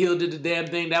 Buddy Hield did the damn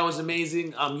thing. That was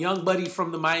amazing. Young Buddy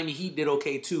from the Miami Heat did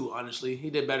okay too. Honestly, he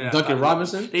did better. Duncan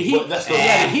Robinson. The Heat. But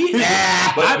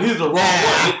he's the wrong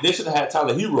one. They should have had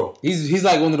Tyler Hero. He's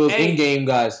like one of those in-game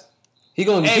guys. He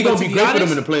gonna be great for them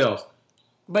in the playoffs.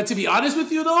 But to be honest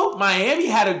with you, though, Miami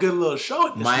had a good little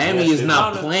show. Miami is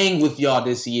not playing with y'all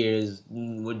this year. Is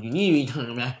what you need,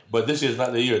 man. But this year's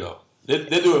not the year, though. They're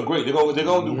doing great. They're gonna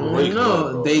do great.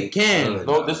 No, they can.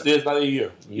 No, this year's not the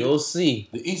year. You'll see.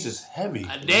 The East is heavy.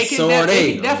 They can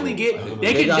definitely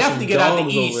get out the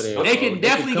East. They can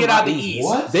definitely get out the East.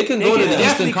 What? They can go to the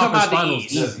Eastern Conference Finals.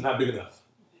 That's not big enough.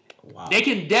 Wow. They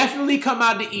can definitely come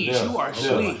out the East. You are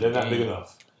asleep. They're not big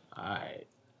enough. All right.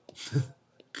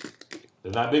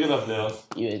 They're not big enough, Nels.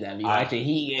 You would be watching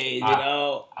Heat games, you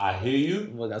know. I hear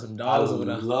you. We got some dollars over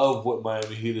there. I love what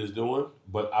Miami Heat is doing,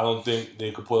 but I don't think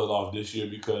they could pull it off this year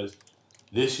because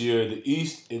this year the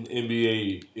East in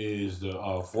NBA is the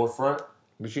forefront.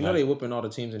 But you know they whooping all the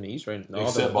teams in the East right now.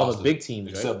 All the big teams,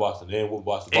 right? Except Boston. They ain't whoop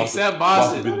Boston. Except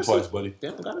Boston. Boston beat twice, buddy. They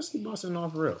don't gotta see Boston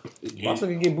off for real. Boston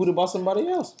can get booted by somebody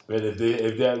else. Man, if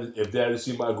they had to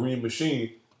see my green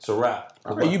machine, it's a wrap.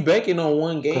 Are you banking on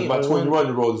one game? Because my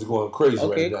 20-run road is going crazy right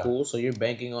now. Okay, cool. So you're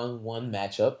banking on one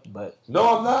matchup, but...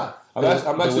 No, I'm not. I'm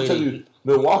actually telling you,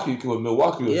 Milwaukee.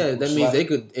 Yeah, that means they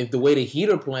could... If the way the Heat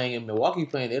are playing and Milwaukee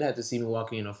playing, they'd have to see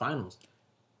Milwaukee in the finals.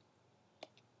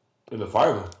 In the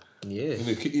final? Yeah. In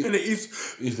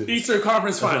the Eastern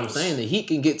Conference Finals. That's what I'm saying. The Heat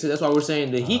can get to... That's why we're saying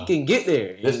the Heat can get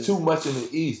there. There's too much in the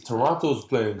East. Toronto's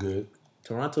playing good.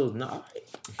 Toronto's not...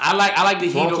 I like the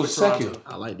Heat over Toronto.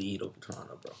 I like the Heat over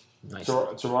Toronto, bro. Nice.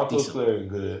 Toronto's playing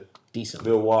good. Decent.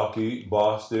 Milwaukee,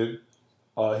 Boston.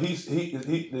 He's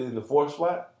in the 4th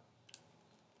spot.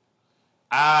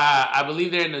 I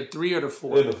believe they're in the 3 or the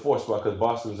 4. They're in the 4th spot because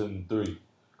Boston's in the 3.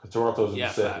 Because Toronto's in the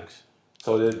 2nd. Facts.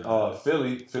 So then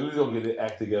Philly's gonna get their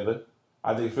act together.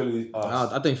 I think Philly.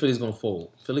 I think Philly's gonna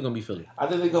fold. Philly gonna be Philly. I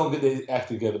think they're gonna get their act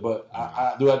together, but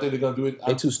I think they're gonna do it.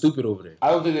 They're too stupid over there. I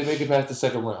don't think they make it past the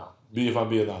 2nd round. If I'm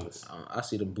being honest, I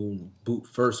see them boot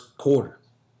first quarter.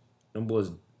 Them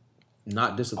boys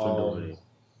not disciplined over there.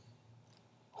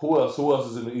 Who else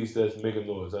is in the East that's making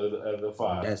noise out of the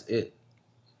 5? That's it.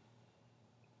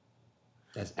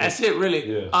 That's it,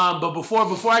 really. Yeah. But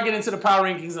before I get into the power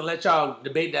rankings and let y'all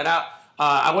debate that out,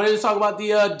 I wanted to talk about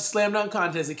the slam dunk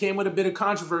contest. It came with a bit of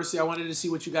controversy. I wanted to see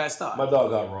what you guys thought. My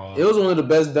dog got robbed. It was one of the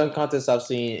best dunk contests I've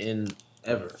seen in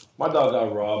ever. My dog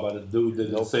got robbed by the dude that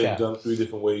did the same dunk 3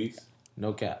 different ways.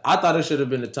 No cap. I thought it should have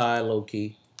been a tie, low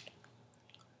key.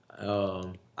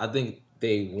 I think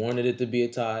they wanted it to be a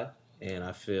tie, and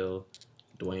I feel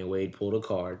Dwayne Wade pulled a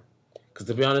card. Because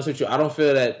to be honest with you, I don't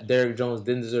feel that Derrick Jones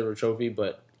didn't deserve a trophy,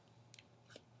 but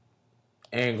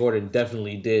Aaron Gordon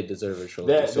definitely did deserve a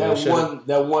trophy.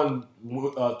 That one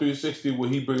 360 where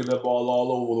he bringing that ball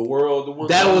all over the world.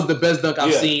 That was the best dunk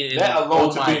I've seen. That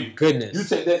alone oh my goodness! You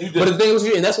take that. But the thing was,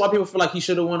 and that's why people feel like he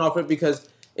should have won off it because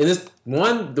in this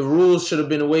one, the rules should have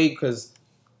been away because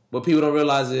what people don't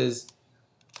realize is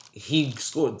he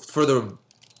scored for the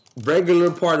regular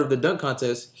part of the dunk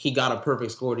contest. He got a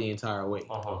perfect score the entire way.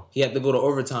 He had to go to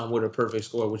overtime with a perfect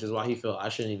score, which is why he felt I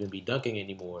shouldn't even be dunking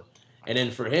anymore. And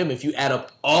then for him, if you add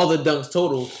up all the dunks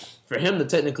total, for him to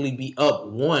technically be up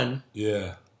 1,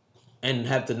 and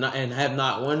have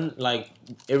not won, like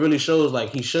it really shows like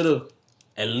he should have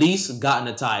at least gotten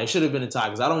a tie. It should have been a tie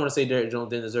because I don't want to say Derrick Jones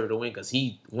didn't deserve to win because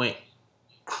he went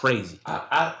crazy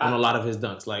on a lot of his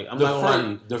dunks. Like I'm not gonna lie to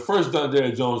you. The first dunk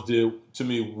Derrick Jones did to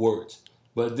me worked,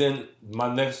 but then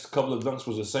my next couple of dunks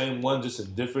was the same one, just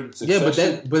in different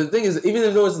succession. Yeah, but the thing is,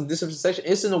 even though it's in different succession,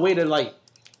 it's in a way that like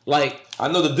I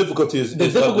know the difficulty is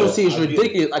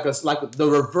ridiculous. Like the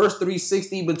reverse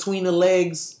 360 between the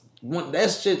legs. That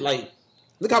shit like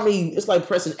look how many. It's like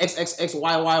pressing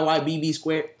XXXYYYBB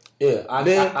squared. Yeah, I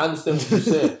understand what you're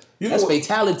saying. That's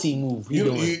fatality move.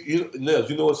 Nels,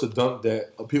 you know it's a dunk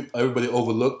that everybody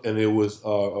overlooked, and it was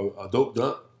a dope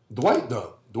dunk.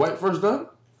 Dwight first dunk.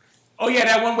 Oh yeah,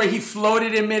 that one where he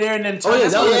floated in midair and then that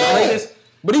was the greatest.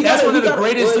 But that's one of the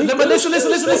greatest.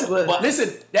 But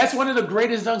listen. That's one of the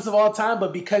greatest dunks of all time.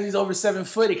 But because he's over 7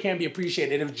 foot, it can't be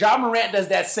appreciated. If Ja Morant does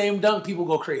that same dunk, people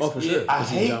go crazy. Oh, for sure. I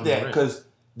hate that because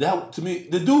that to me,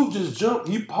 the dude just jumped.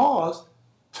 He paused,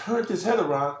 turned his head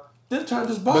around, then turned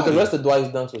his body. But the rest of Dwight's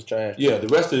dunks was trash. Yeah, the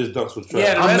rest of his dunks was trash.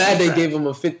 Yeah, I'm mad they gave him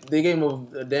They gave him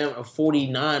a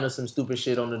 49 or some stupid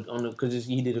shit on the because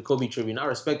he did a Kobe tribute. And I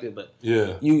respect it, but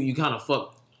yeah, you kind of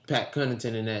fucked Pat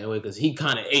Connaughton in that way because he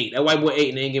kind of ate. That white boy ate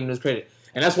and they ain't giving his credit.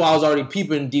 And that's why I was already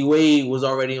peeping. D-Wade was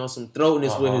already on some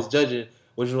throatness with his judging,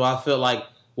 which is why I felt like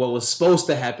what was supposed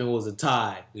to happen was a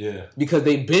tie. Yeah. Because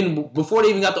before they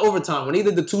even got to overtime, when they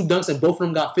did the 2 dunks and both of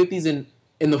them got 50s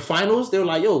in the finals, they were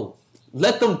like, yo,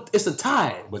 let them, it's a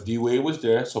tie. But D-Wade was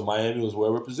there, so Miami was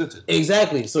well represented.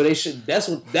 Exactly. So they should, that's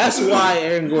why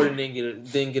Aaron Gordon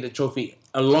didn't get a trophy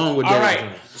along with Derrick Jones. All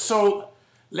right. So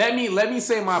let me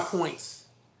say my points.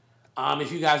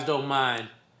 If you guys don't mind,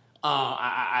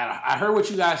 I heard what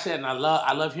you guys said, and I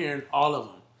love hearing all of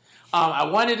them. I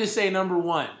wanted to say number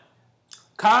one,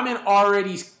 Common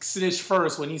already snitched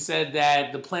first when he said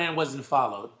that the plan wasn't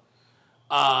followed.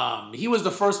 He was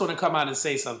the first one to come out and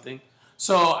say something,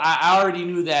 so I already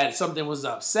knew that something was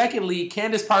up. Secondly,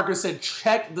 Candace Parker said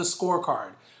check the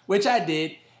scorecard, which I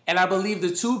did, and I believe the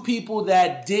 2 people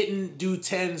that didn't do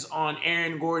 10s on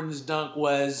Aaron Gordon's dunk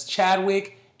was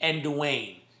Chadwick and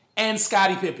Dwayne. And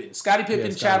Scottie Pippen.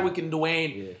 Chadwick, and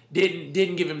Dwayne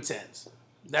didn't give him 10s.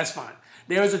 That's fine.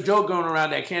 There was a joke going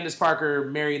around that Candace Parker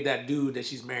married that dude that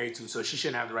she's married to, so she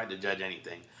shouldn't have the right to judge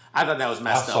anything. I thought that was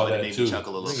messed up, and it made me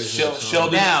chuckle a little bit.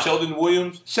 Sheldon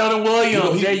Williams. Sheldon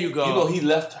Williams. There you go. You know he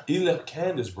left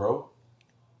Candace, bro.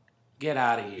 Get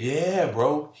out of here. Yeah,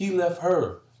 bro. He left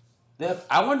her.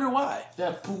 I wonder why.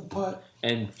 That poop putt.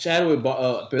 And Chadwick,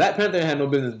 Black Panther had no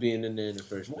business being in there in the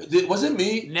first place. Was it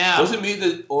me? Was it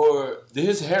me or did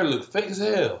his hair look fake as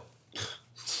hell?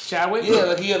 Chadwick? Yeah,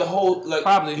 like he had a whole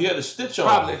probably he had a stitch on.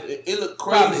 Probably. It looked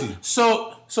crazy.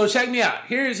 Probably. So check me out.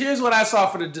 Here's what I saw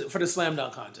for the slam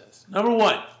dunk contest. Number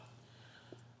one,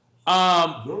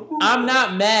 I'm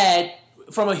not mad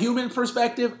from a human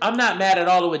perspective. I'm not mad at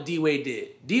all at what D-Wade did.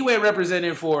 D-Wade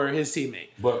represented for his teammate.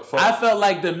 But I felt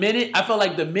like the minute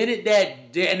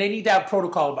that, and they need to have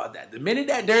protocol about that. The minute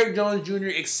that Derrick Jones Jr.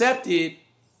 accepted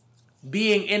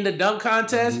being in the dunk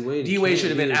contest, D-Wade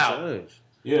should have been out.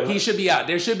 Yeah, he should be out.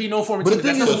 There should be no form of team. But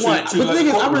the thing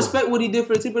is, I respect what he did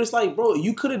for the team, but it's like, bro,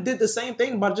 you could have did the same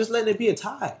thing by just letting it be a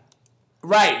tie.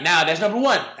 Right, now, that's number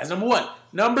one.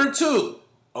 Number two,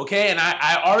 okay, and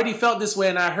I already felt this way,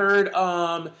 and I heard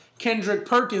Kendrick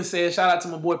Perkins say, shout out to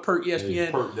my boy Perk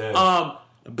ESPN.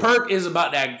 Perk is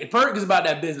about that. Perk is about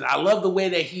that business. I love the way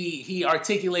that he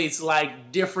articulates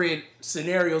like different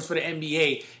scenarios for the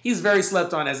NBA. He's very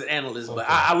slept on as an analyst, but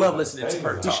I love listening to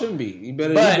Perk talk. He shouldn't be. You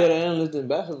better analyst than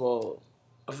basketball.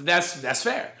 That's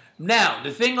fair. Now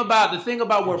the thing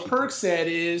about what Perk said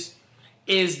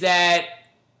is that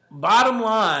bottom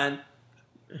line,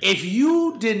 if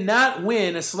you did not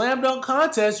win a slam dunk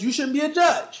contest, you shouldn't be a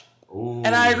judge. Ooh,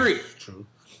 and I agree. True.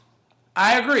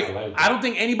 I agree. I don't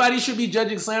think anybody should be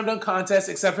judging slam dunk contests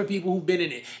except for people who've been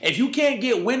in it. If you can't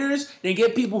get winners, then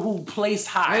get people who placed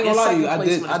high. I ain't gonna lie to you.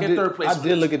 I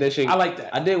did look at that shit. I like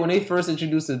that. I did when they first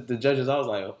introduced the judges. I was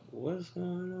like, "What's going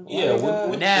on?" Yeah.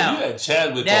 Now you had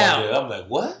Chadwick on there. I'm like,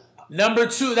 what? Number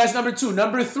two. That's number two.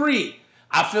 Number three.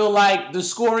 I feel like the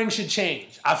scoring should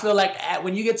change. I feel like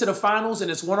when you get to the finals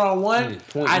and it's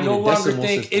 1-on-1, I no longer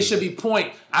think it should be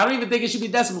point. I don't even think it should be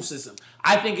decimal system.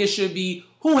 I think it should be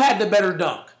who had the better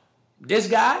dunk, this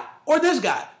guy or this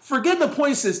guy. Forget the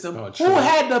point system. Who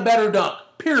had the better dunk?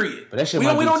 Period. But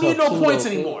we don't need no points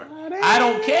anymore. I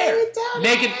don't care.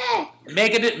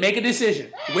 Make a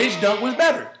decision. Which dunk was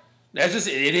better? That's just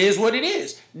it. Is what it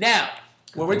is. Now,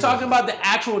 when we're talking about the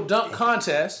actual dunk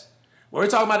contest. Sorry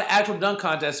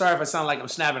if I sound like I'm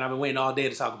snapping. I've been waiting all day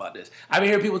to talk about this. I've been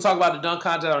hearing people talk about the dunk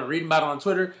contest. I've been reading about it on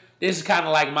Twitter. This is kind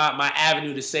of like my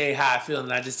avenue to say how I feel,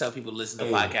 and I just tell people to listen to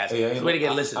podcasts. It's a way to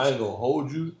get listened. I ain't going to hold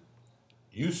you.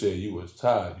 You said you was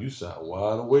tired. You sound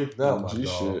wide awake now, my dog.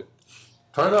 Shit.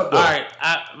 Turn up, though. All right,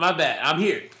 my bad. I'm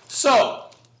here. So,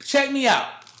 check me out.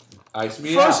 Ice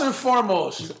me First out. and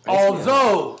foremost,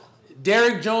 although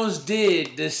Derrick Jones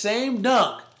did the same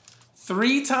dunk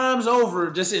 3 times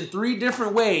over, just in 3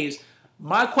 different ways,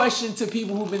 my question to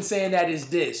people who've been saying that is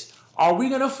this. Are we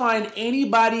going to find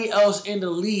anybody else in the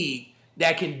league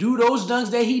that can do those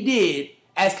dunks that he did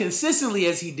as consistently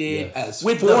as he did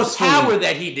with the power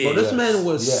that he did? Bro, this man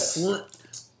was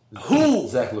Who?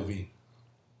 Zach LaVine.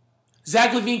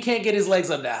 Zach LaVine can't get his legs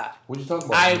up that high. What are you talking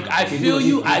about? I feel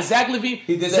you. Zach LaVine.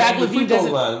 He did Zach that LaVine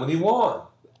doesn't. Line when he won.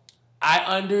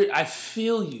 I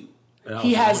feel you.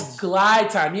 He has glide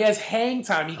time. He has hang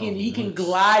time. He can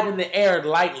glide in the air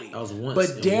lightly. That was once.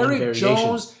 But Derrick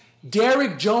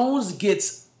Jones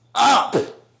gets up.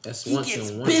 That's he once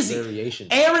gets and busy. variation.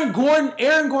 Aaron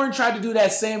Gordon tried to do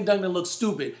that same dunk that looked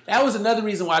stupid. That was another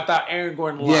reason why I thought Aaron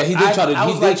Gordon lost. Yeah, he did try to.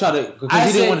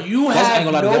 I said you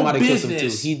have no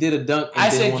business. He did a dunk. I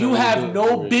said you have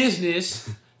no business.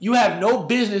 You have no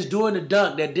business doing the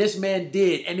dunk that this man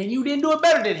did, and then you didn't do it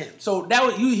better than him. So that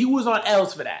was he was on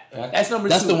L's for that. That's number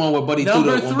 2. That's the one where Buddy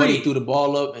threw the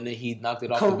ball up and then he knocked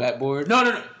it off the backboard.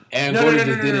 No. Aaron Gordon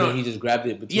just did it and he just grabbed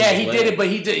it. He did it, but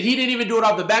he didn't even do it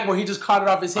off the backboard. He just caught it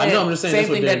off his hand. I know, I'm just saying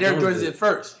same thing that Derrick Jones did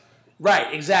first.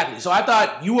 Right, exactly. So I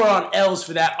thought you were on L's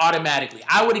for that automatically.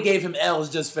 I would have gave him L's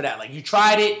just for that. Like, you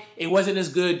tried it wasn't as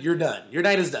good, you're done. Your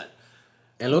night is done.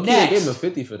 And low-key, they gave him a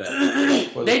 50 for that.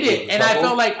 They did, and I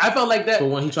felt like that. For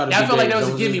when he tried to I felt like that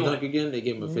was a gimme one. Again, they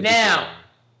gave him a 50. Now,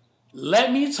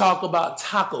 let me talk about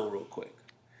Taco real quick.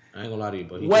 I ain't gonna lie to you,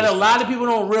 but what a lot of people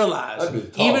don't realize,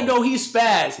 even though he's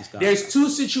spazzed,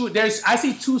 I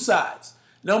see 2 sides.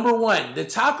 Number 1, the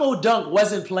Taco dunk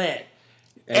wasn't planned.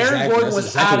 Aaron Gordon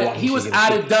was out of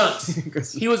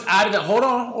dunks. He was out of dunks. Hold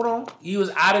on. He was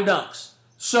out of dunks.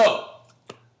 So,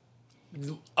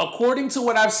 according to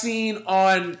what I've seen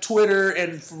on Twitter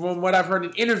and from what I've heard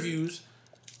in interviews,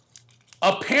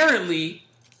 apparently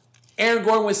Aaron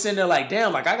Gordon was sitting there like,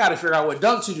 damn, like I got to figure out what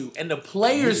dunk to do. And the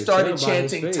players started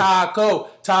chanting, Taco,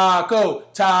 Taco,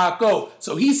 Taco.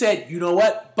 So he said, you know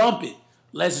what? Bump it.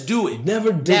 Let's do it.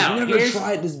 Never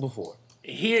tried this before.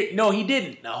 No, he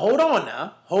didn't. Now, hold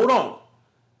on.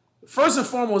 First and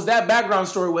foremost, that background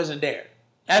story wasn't there.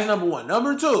 That's number 1.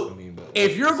 Number 2,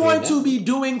 if you're going to be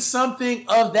doing something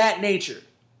of that nature,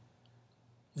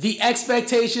 the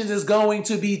expectations is going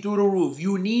to be through the roof.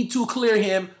 You need to clear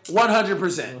him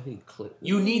 100%.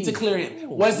 You need to clear him.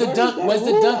 Was the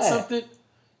dunk something?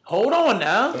 Hold on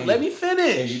now. Let me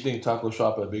finish. And you think Taco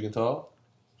shop at big and tall?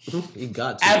 He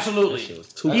got to. Absolutely.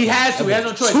 He has to. He has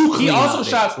no choice. He also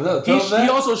shops. He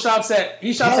also shops at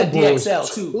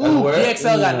DXL too.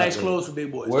 DXL got nice clothes for big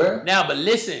boys. Where? Now, but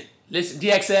listen,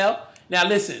 DXL. Now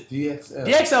listen.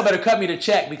 DXL better cut me the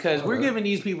check because we're giving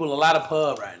these people a lot of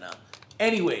pub right now.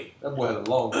 Anyway, that boy had a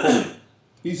long coat.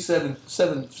 He's 7'4",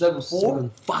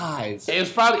 7'5".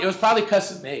 It was probably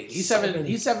custom made. He's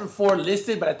 7'4"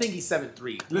 listed, but I think he's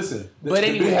 7'3". Listen, but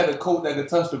anyway, he had a coat that could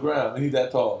touch the ground, and he's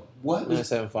that tall. What?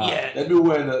 7'5". Yeah, that dude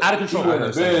wearing out of control. Out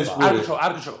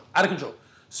of control.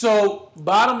 So,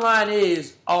 bottom line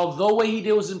is, although what he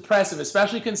did was impressive,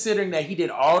 especially considering that he did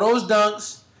all those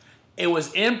dunks, it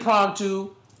was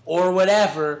impromptu or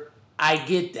whatever. I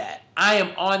get that. I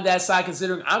am on that side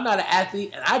considering I'm not an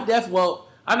athlete, and I'm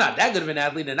not that good of an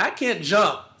athlete, and I can't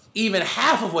jump even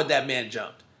half of what that man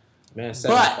jumped. Man,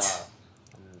 but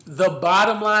the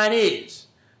bottom line is,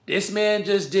 this man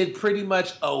just did pretty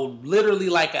much literally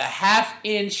like a ½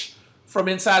 inch from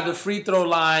inside the free throw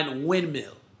line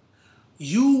windmill.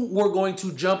 You were going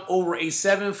to jump over a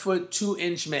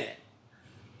 7'2" man.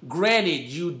 Granted,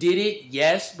 you did it,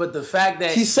 yes, but the fact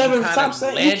that he's 7, stop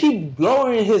saying you keep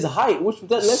lowering his height, which that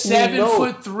lets me know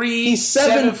 7'3", he's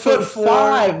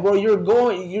 7'5", bro.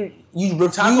 You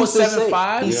refuse Taco to say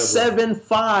 7'5"? He's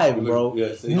 7'5", bro.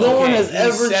 No one has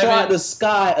ever tried to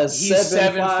sky a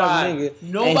 7'5" nigga.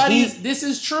 Nobody's. This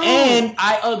is true.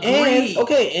 I agree.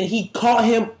 And he caught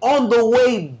him on the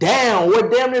way down. We're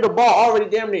damn near the ball, already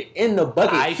damn near in the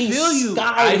bucket. I feel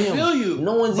you.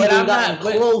 No one's even gotten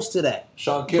close to that.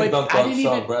 Sean Kim dunked on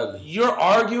Sean Bradley. You're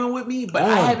arguing with me, but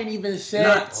I haven't even said.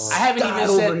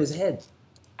 Over his head.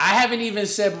 I haven't even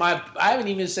said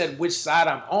which side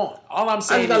I'm on. All I'm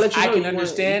saying is I can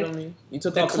understand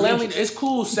the cleanliness. It's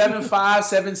cool. 7'5",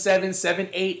 7'7",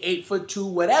 7'8",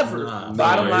 8'2", whatever.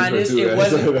 Bottom line is it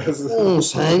wasn't.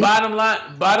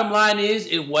 Bottom line is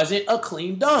it wasn't a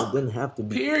clean dunk. It didn't have to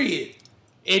be. Period.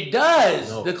 It does.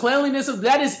 No. The cleanliness of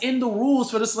that is in the rules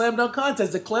for the slam dunk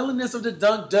contest. The cleanliness of the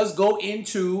dunk does go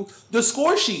into the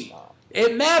score sheet.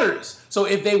 It matters. So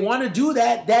if they want to do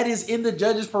that, that is in the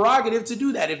judge's prerogative to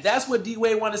do that. If that's what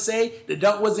D-Wade want to say, the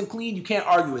dunk wasn't clean, you can't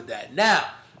argue with that. Now,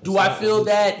 do I feel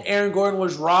that Aaron Gordon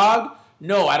was robbed?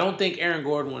 No, I don't think Aaron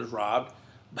Gordon was robbed.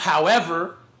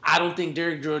 However, I don't think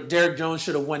Derrick Jones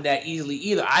should have won that easily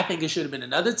either. I think it should have been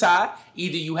another tie.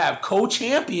 Either you have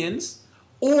co-champions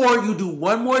or you do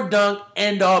one more dunk,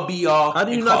 end all, be all. How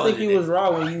do you not think he was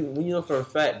robbed when you know for a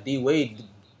fact D-Wade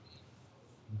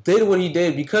did what he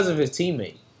did because of his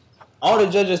teammate? All the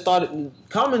judges thought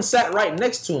Common sat right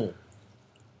next to him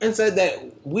and said that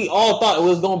we all thought it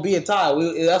was going to be a tie.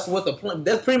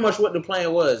 That's pretty much what the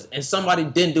plan was. And somebody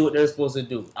didn't do what they're supposed to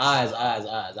do. Eyes.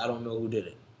 I don't know who did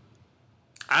it.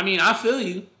 I mean, I feel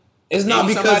you. It's not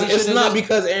because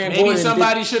Aaron Gordon. Maybe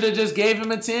somebody should have just gave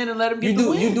him a 10 and let him get the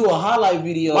win. You do a highlight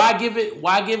video. Why give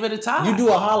it a tie? You do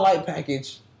a highlight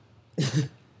package.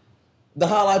 The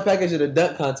highlight package of the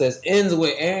dunk contest ends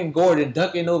with Aaron Gordon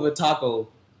dunking over Taco.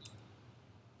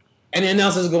 And the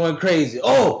announcer's going crazy.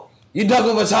 Oh, you dunk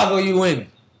over Taco, you win.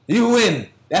 You win.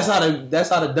 That's how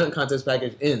the dunk contest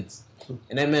package ends.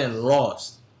 And that man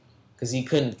lost. Because he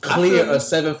couldn't clear a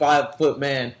 7'5"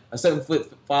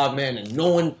 man, and no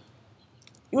one.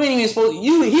 He wasn't even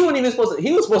supposed to.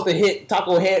 He was supposed to hit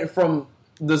Taco head from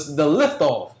the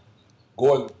liftoff.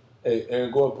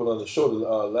 Aaron Gordon put on the show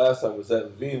last time was at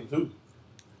Levine too.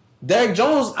 Derrick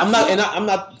Jones, I'm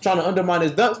not trying to undermine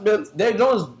his dunks, but Derrick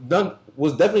Jones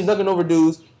was definitely dunking over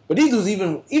dudes. But these dudes,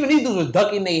 even these dudes was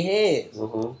ducking their heads.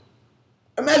 Mm-hmm.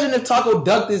 Imagine if Taco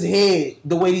ducked his head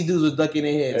the way these dudes was ducking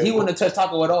their heads. He wouldn't have touched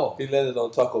Taco at all. He landed on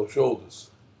Taco's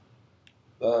shoulders.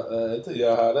 I tell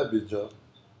y'all how that bitch jumped.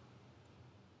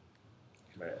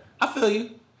 I feel you.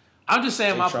 I'm just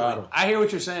saying my point. I hear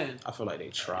what you're saying. I feel like they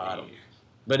tried him.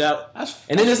 But then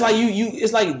it's like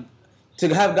it's like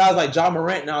to have guys like Ja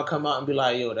Morant now come out and be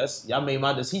like, yo, y'all made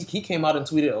my decision. He came out and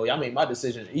tweeted, oh, y'all made my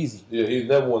decision easy. Yeah, he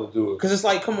never want to do it. Because it's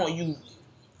like, come on,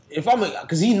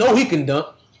 because he know he can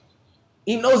dunk.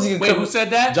 He knows he can. Wait, who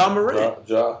said that? Ja Morant.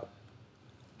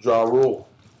 Ja Rule.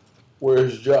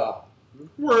 Where's Ja?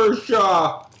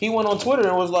 He went on Twitter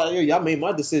and was like, yo, y'all made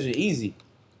my decision easy.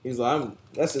 He's like,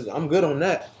 I'm good on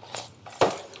that.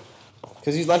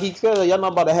 Because he's like, y'all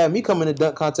not about to have me come in the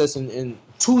dunk contest in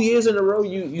 2 years in a row.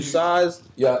 You size.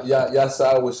 Y'all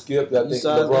side with Skip. I think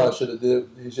LeBron should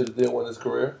have did one in his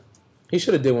career. He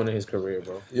should have did one in his career,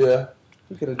 bro. Yeah.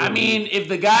 I mean, if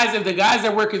the guys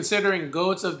that we're considering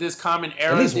GOATs of this common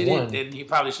era did it, then he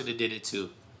probably should have did it too.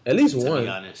 At least one. To be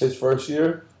honest. His first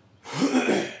year?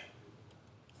 I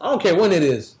don't care when it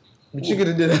is. But you could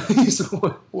have did at least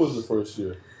one. What was the first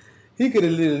year? He could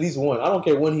have did at least one. I don't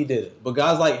care when he did it. But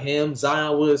guys like him,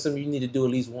 Zion Williamson, you need to do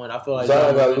at least one. I feel like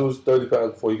Zion got to lose 30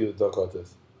 pounds before you get a dunk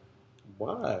contest.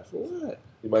 Why? For what?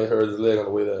 He might hurt his leg on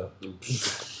the way down.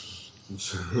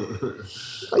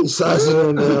 Why you sizing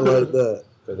him down like that?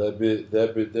 Cause that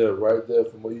bit there, right there,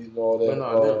 from where you eating all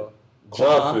that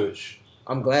crawfish.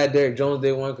 I'm glad Derrick Jones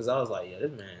did one because I was like, yeah,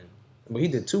 this man. But he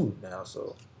did two now,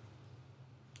 so.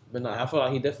 But no, I feel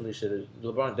like he definitely should have.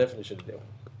 LeBron definitely should have done one.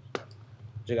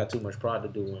 Jay got too much pride to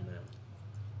do one now.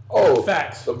 Oh,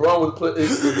 facts. LeBron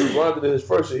LeBron did his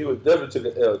first year. He was definitely took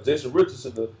an L. Jason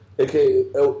Richardson, aka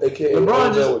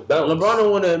LeBron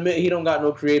don't want to admit he don't got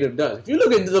no creative dunks. If you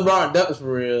look at LeBron dunks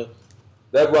for real,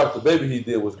 that Rock the Baby he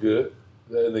did was good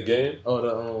in the game.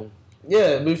 Oh,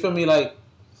 yeah, but you feel me? Like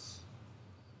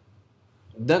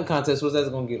dunk contest, what's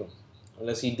that gonna get him?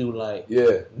 Unless he do like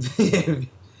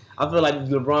I feel like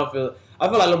LeBron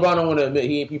don't want to admit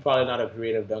he probably not a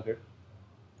creative dunker.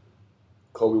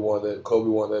 Kobe won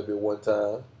that bit one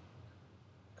time.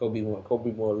 Kobe more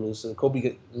elusive.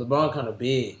 LeBron kind of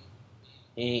big.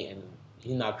 He's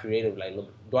not creative like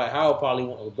Dwight Howard probably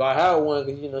won. Dwight Howard won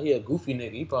because he a goofy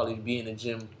nigga. He probably be in the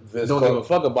gym. Give a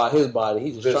fuck about his body.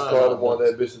 He's just Vince Carter won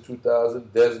that bitch in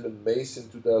 2000. Desmond Mason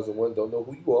 2001. Don't know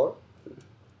who you are.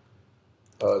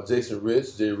 Jay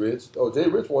Rich. Oh, Jay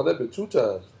Rich won that bitch 2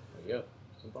 times. Yep.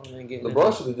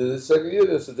 LeBron should have did his second year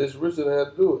then, so Jason Rich didn't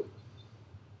have to do it.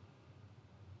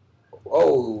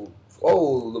 Oh,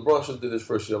 LeBron should have did his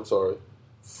first year. I'm sorry.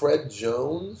 Fred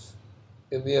Jones,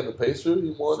 Indiana Pacer,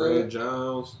 he won that. Fred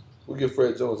Jones. We'll get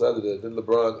Fred Jones out of there. Then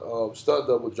LeBron stunned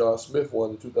up with Josh Smith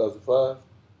won in 2005.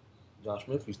 Josh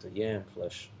Smith used to yam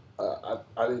flesh. I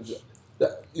didn't.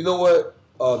 You know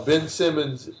what? Ben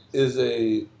Simmons is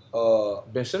a.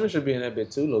 Ben Simmons should be in that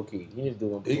bit too, low key. You need to do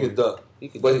one. He can dunk,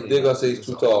 but they're gonna say he's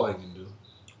too tall.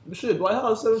 But shit, Dwight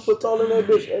Howard's 7 foot tall in that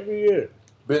bitch every year.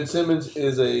 Ben Simmons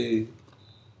is a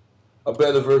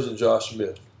better version of Josh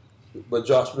Smith, but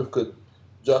Josh Smith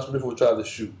will try to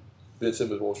shoot. Ben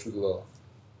Simmons won't shoot at all.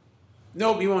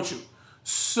 Nope, he won't shoot.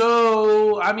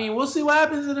 So, I mean, we'll see what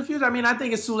happens in the future. I mean, I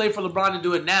think it's too late for LeBron to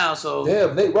do it now. So,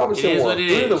 damn, Nate Robinson won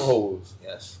 3 of them hoes.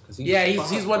 Yes.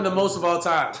 He's won the most of all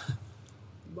time.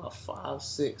 About 5,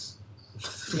 6.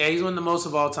 Yeah, he's won the most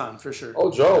of all time, for sure. Oh,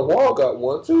 John Wall got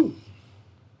one, too.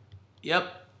 Yep.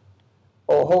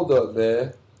 Oh, hold up,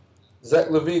 man. Zach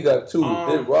LaVine got 2.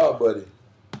 Hit Rob, buddy.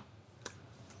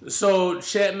 So,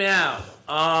 check me out.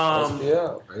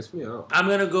 Ice me out. I'm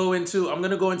gonna go into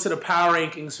the power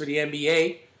rankings for the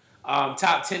NBA.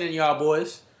 Top 10 in y'all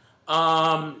boys.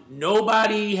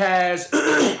 Nobody has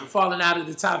fallen out of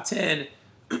the top 10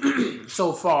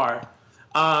 so far.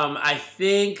 I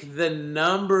think the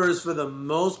numbers for the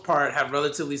most part have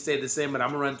relatively stayed the same, but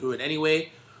I'm gonna run through it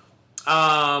anyway.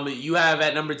 You have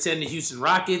at number 10 the Houston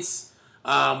Rockets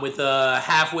with a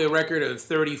halfway record of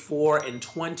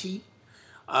 34-20.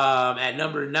 At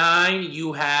number 9,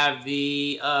 you have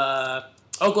the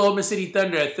Oklahoma City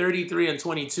Thunder at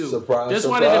 33-22. Surprise!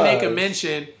 Wanted to make a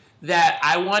mention that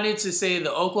I wanted to say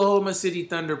the Oklahoma City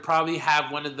Thunder probably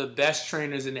have one of the best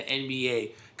trainers in the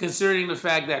NBA, considering the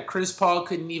fact that Chris Paul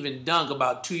couldn't even dunk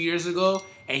about 2 years ago,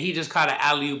 and he just caught an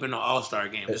alley-oop in the All-Star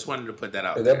game. Just wanted to put that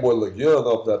out. And that boy looked young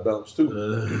off that bounce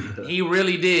too. He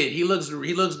really did. He looks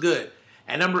good.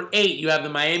 At number 8, you have the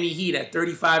Miami Heat at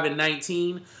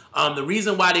 35-19. The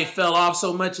reason why they fell off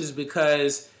so much is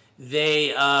because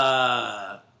they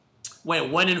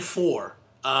went 1-4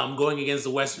 going against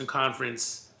the Western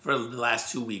Conference for the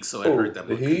last 2 weeks, so it hurt them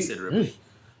considerably.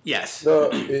 Yes. No,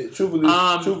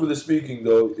 truthfully speaking,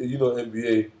 though, you know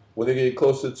NBA, when they get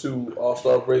closer to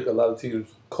All-Star break, a lot of teams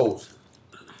coast.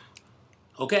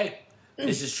 Okay,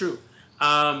 this is true.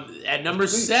 At number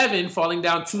 7, falling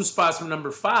down 2 spots from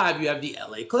number 5, you have the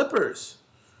LA Clippers.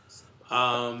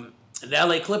 The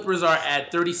LA Clippers are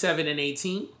at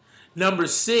 37-18. Number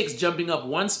 6, jumping up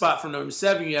 1 spot from number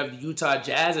 7, you have the Utah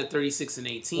Jazz at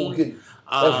 36-18. Okay.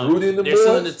 That's Rudy in the They're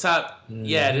still in the top. Mm-hmm.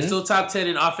 Yeah, they're still top 10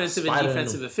 in offensive and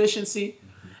defensive efficiency.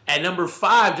 At number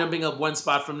 5, jumping up 1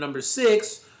 spot from number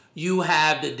 6, you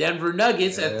have the Denver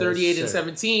Nuggets at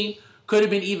 38-17. Could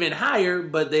have been even higher,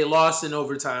 but they lost in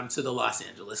overtime to the Los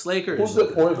Angeles Lakers. Who's the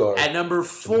point guard? At number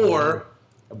 4,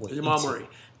 Jamal Murray.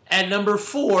 At number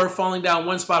 4, falling down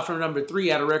 1 spot from number 3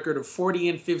 at a record of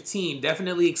 40-15,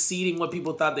 definitely exceeding what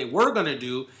people thought they were going to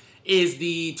do, is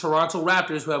the Toronto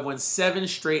Raptors, who have won 7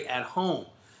 straight at home.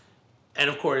 And,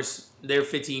 of course, their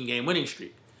 15-game winning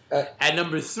streak. At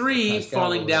number 3,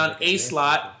 falling down a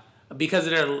slot because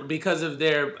of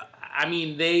their I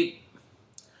mean, they're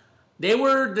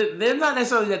not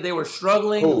necessarily that they were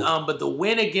struggling, but the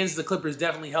win against the Clippers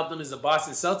definitely helped them, is the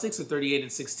Boston Celtics at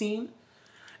 38-16.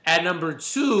 At number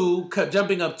 2,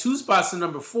 jumping up 2 spots to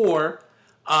number 4,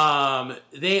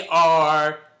 they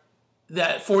are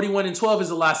that 41-12 is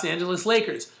the Los Angeles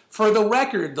Lakers. For the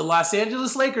record, the Los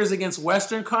Angeles Lakers against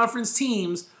Western Conference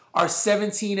teams are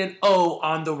 17-0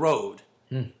 on the road.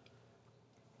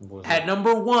 At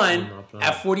number 1,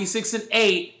 at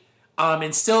 46-8,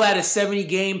 and still at a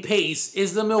 70-game pace,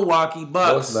 is the Milwaukee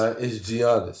Bucks. No, it's not. It's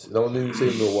Giannis. Don't even say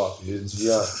Milwaukee. It's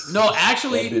Giannis. No,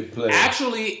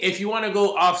 actually, if you want to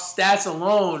go off stats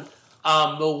alone,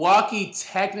 Milwaukee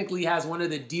technically has one of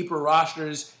the deeper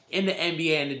rosters in the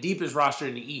NBA and the deepest roster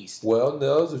in the East. Well,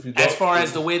 Nels, if you don't, as far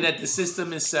as the way that the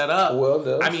system is set up,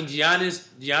 I mean,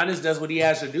 Giannis does what he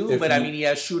has to do, but I mean, he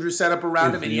has shooters set up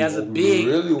around him, and he has a big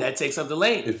that takes up the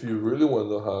lane. If you really want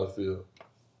to know how I feel,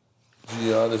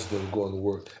 Giannis them going to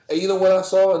work. And you know what I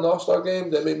saw in the All-Star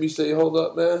game that made me say, hold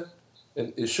up, man?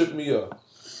 And it shook me up.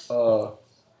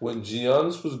 When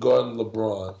Giannis was guarding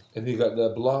LeBron and he got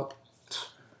that block,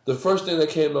 the first thing that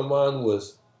came to my mind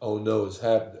was, oh no, it's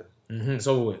happening. Mm-hmm.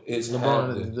 So it's LeBron,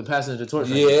 happening. the passenger torch.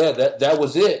 Yeah, that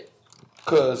was it.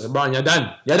 Cause LeBron, you're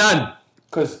done. You're done.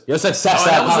 Because your success.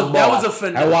 That was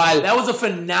a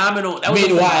phenomenal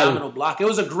block. It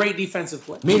was a great defensive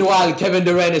play. Meanwhile, Kevin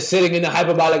Durant is sitting in the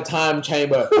hyperbolic time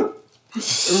chamber,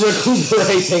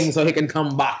 recuperating so he can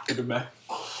come back. I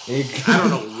don't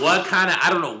know what kind of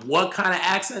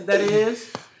accent that is.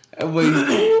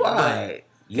 Why?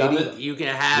 You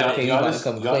can have it.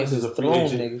 Giannis is a free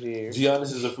agent.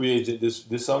 Giannis is a free agent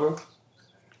this summer.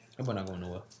 I'm not going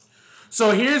nowhere.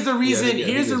 So here's the reason.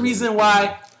 Here's the reason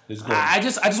why. I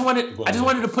just wanted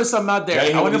to put something out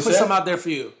there. I wanted to put something out there for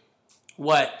you.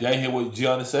 What? Y'all hear what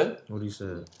Giannis said? What he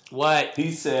said? What?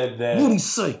 He said that. What did he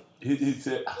say? He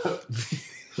said.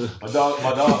 my dog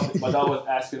was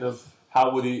asking him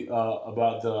how would he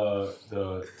about the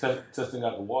testing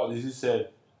out the water. He said,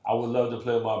 I would love to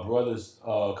play with my brothers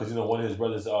because one of his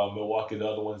brothers are Milwaukee, the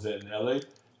other one's in LA.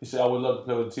 He said, I would love to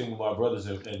play with a team with my brothers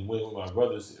and win with my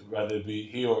brothers, rather it be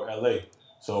here or LA.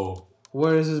 So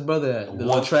Where is his brother at? The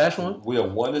little trash one?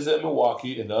 One is at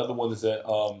Milwaukee, and the other one is at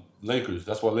Lakers.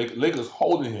 That's why Lakers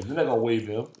holding him. They're not gonna waive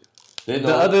him. They're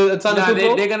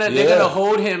gonna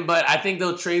hold him, but I think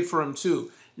they'll trade for him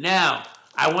too. Now,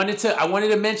 I wanted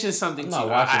to mention something to you.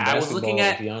 I was looking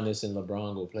at Giannis and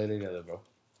LeBron go play together, bro.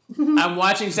 I'm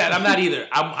watching stat. I'm not either.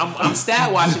 I'm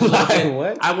stat watching a little bit.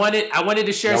 What? I wanted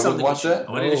to share something. Watch that?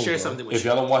 I wanted to share something with you. If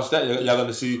y'all don't watch that, y'all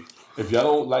gonna see. If y'all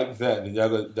don't like that, then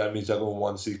that means y'all gonna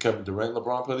want to see Kevin Durant and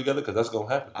LeBron play together because that's gonna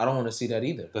happen. I don't want to see that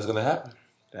either. That's gonna happen.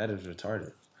 That is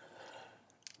retarded.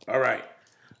 All right.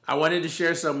 I wanted to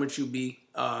share something with you, B.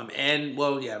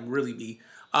 Really, B.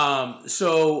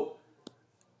 So,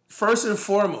 first and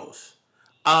foremost,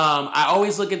 I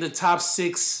always look at the top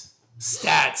 6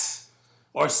 stats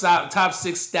or top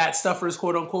 6 stat stuffers,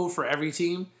 quote unquote, for every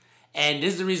team. And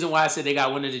this is the reason why I said they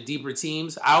got one of the deeper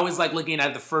teams. I always like looking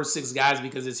at the first 6 guys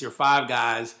because it's your 5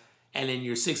 guys and then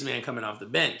your 6 man coming off the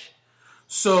bench.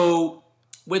 So,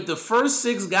 with the first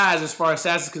 6 guys, as far as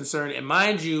stats is concerned, and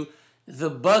mind you, the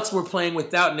Bucks were playing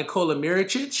without Nikola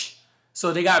Mirotic.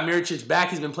 So they got Mirotic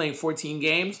back. He's been playing 14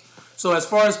 games. So as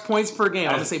far as points per game,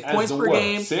 I'm going to say points per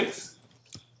game. 6?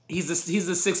 He's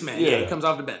the 6 man. Yeah, he comes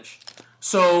off the bench.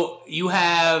 So you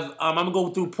have, I'm going to go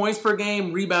through points per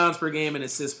game, rebounds per game, and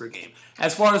assists per game.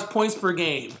 As far as points per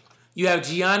game, you have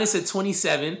Giannis at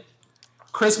 27,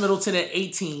 Chris Middleton at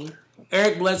 18,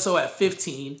 Eric Bledsoe at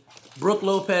 15, Brook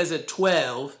Lopez at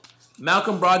 12,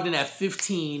 Malcolm Brogdon at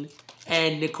 15,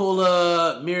 and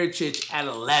Nikola Mirotic at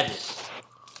 11.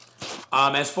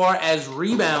 As far as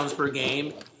rebounds per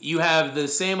game, you have the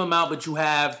same amount, but you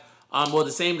have, the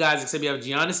same guys, except you have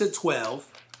Giannis at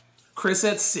 12, Chris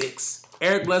at 6,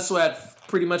 Eric Bledsoe at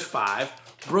pretty much 5,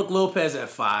 Brook Lopez at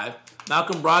 5,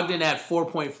 Malcolm Brogdon at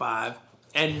 4.5,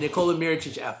 and Nikola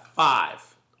Mirotic at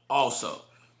 5 also.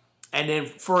 And then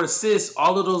for assists,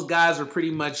 all of those guys are pretty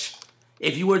much,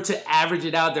 if you were to average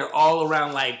it out, they're all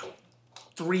around like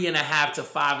 3.5 to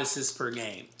 5 assists per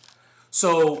game.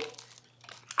 So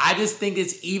I just think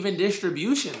it's even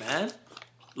distribution, man.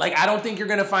 Like, I don't think you're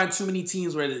going to find too many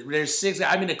teams where there's 6.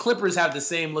 I mean, the Clippers have the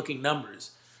same looking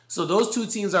numbers. So those 2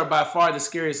 teams are by far the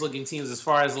scariest looking teams as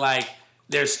far as like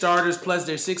their starters plus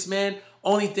their 6 man.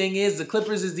 Only thing is, the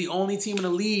Clippers is the only team in the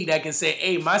league that can say,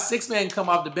 hey, my 6 man come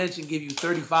off the bench and give you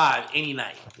 35 any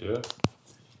night. Yeah.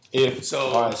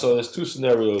 All right, so there's 2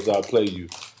 scenarios I'll play you.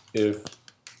 If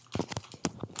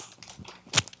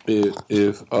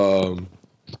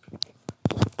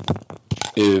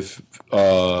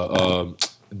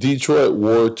Detroit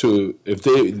were to if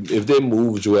they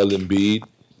move Joel Embiid,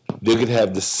 they could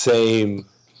have the same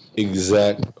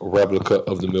exact replica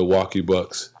of the Milwaukee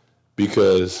Bucks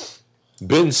because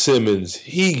Ben Simmons,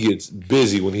 he gets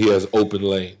busy when he has open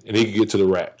lane and he can get to the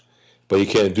rack, but he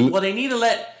can't do. Well, they need to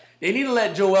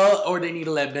let Joel or they need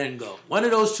to let Ben go. One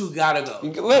of those 2 gotta go.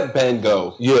 You can let Ben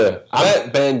go. Yeah,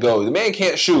 let Ben go. The man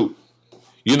can't shoot.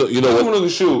 You know what? Who can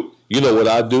shoot? You know what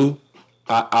I do?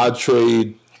 I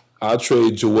trade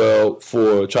Joel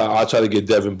for I try to get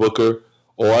Devin Booker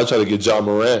or I try to get John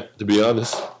Morant. To be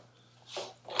honest,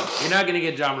 you're not gonna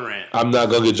get John Morant. I'm not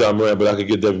gonna get John Morant, but I could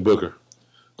get Devin Booker.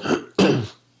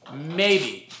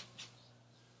 Maybe.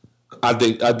 I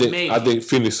think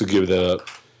Phoenix will give that up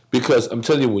because I'm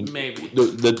telling you when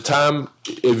the time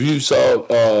if you saw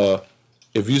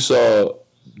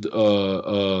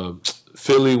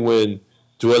Philly when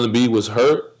Joel Embiid was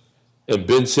hurt and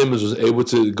Ben Simmons was able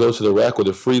to go to the rack with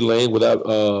a free lane without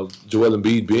Joel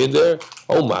Embiid being there.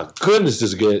 Oh my goodness,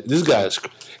 this guy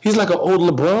he's like an old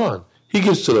LeBron. He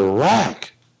gets to the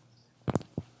rack,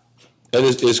 and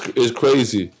it's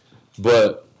crazy.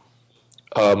 But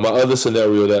my other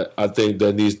scenario that I think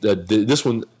that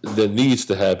needs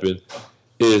to happen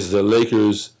is the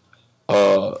Lakers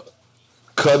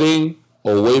cutting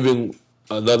or waiving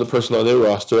another person on their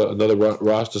roster, another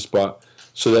roster spot,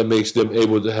 so that makes them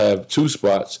able to have 2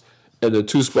 spots, and the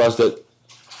 2 spots that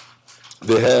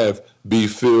they have be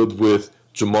filled with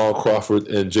Jamal Crawford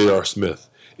and J.R. Smith.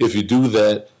 If you do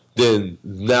that, then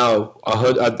now I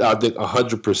think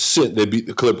 100% they beat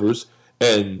the Clippers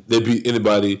and they beat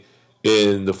anybody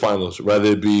in the finals, whether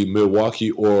it be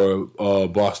Milwaukee or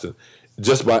Boston,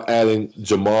 just by adding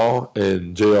Jamal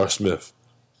and J.R. Smith.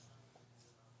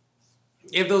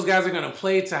 If those guys are going to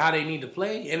play to how they need to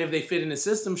play, and if they fit in the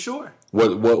system, sure.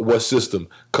 What system?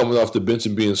 Coming off the bench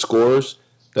and being scorers?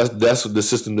 That's the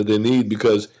system that they need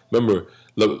because, remember,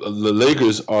 the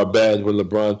Lakers are bad when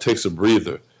LeBron takes a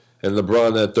breather. And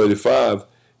LeBron at 35,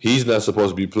 he's not supposed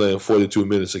to be playing 42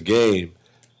 minutes a game.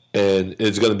 And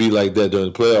it's going to be like that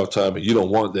during the playoff time, and you don't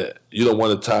want that. You don't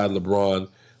want to tie LeBron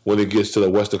when it gets to the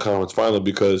Western Conference Final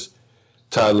because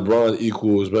Ty LeBron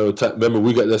equals. Remember,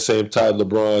 we got that same Ty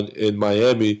LeBron in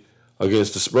Miami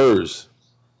against the Spurs.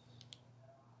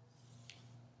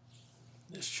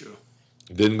 That's true.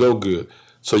 Didn't go good.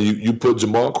 So you put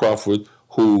Jamal Crawford,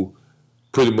 who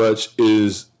pretty much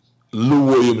is Lou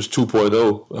Williams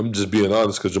 2.0. I'm just being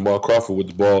honest because Jamal Crawford with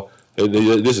the ball, and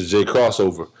this is Jay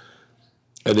crossover.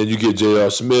 And then you get J.R.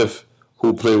 Smith,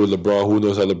 who played with LeBron, who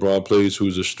knows how LeBron plays,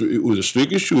 who's a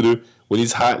streaky shooter. When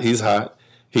he's hot, he's hot.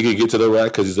 He can get to the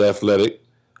rack because he's athletic.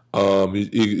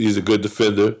 He's a good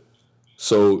defender.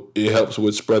 So it helps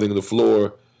with spreading the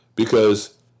floor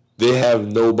because they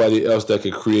have nobody else that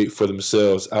can create for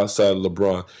themselves outside of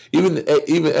LeBron. Even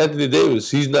Anthony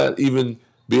Davis, he's not even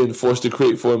being forced to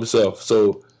create for himself.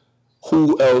 So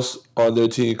who else on their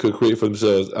team could create for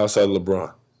themselves outside of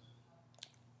LeBron?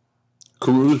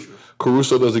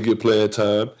 Caruso doesn't get playing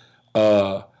time.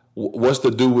 What's the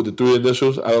dude with the 3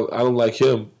 initials? I don't like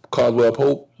him. Caldwell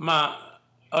Pope.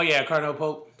 Cardinal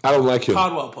Pope. I don't like him.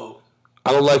 Caldwell Pope.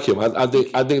 I don't like him. I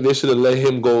think they should have let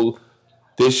him go.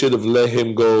 They should have let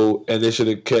him go, and they should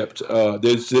have kept.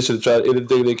 They should have tried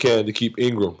anything they can to keep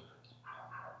Ingram.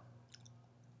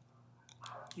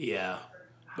 Yeah,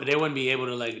 but they wouldn't be able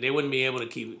to They wouldn't be able to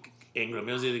keep Ingram.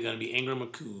 It was either going to be Ingram or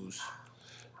Kuz.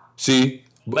 See,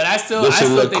 but I still think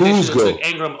they should have took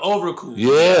Ingram over Kuz.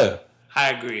 Yeah, I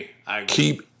agree.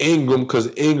 Keep Ingram because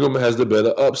Ingram has the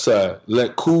better upside.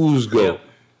 Let Kuz go.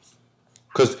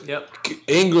 Because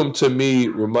Ingram to me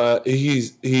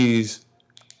he's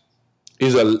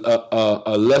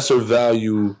a lesser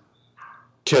value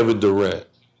Kevin Durant.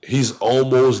 He's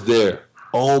almost there.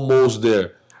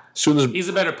 Soon as he's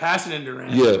a better passer than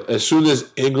Durant. Yeah, as soon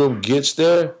as Ingram gets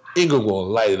there, Ingram gonna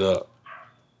light it up.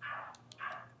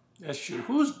 That's true.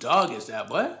 Whose dog is that?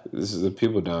 What? This is the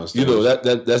people downstairs. You know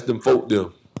that's them folk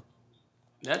them.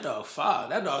 That dog foul.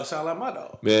 That dog sound like my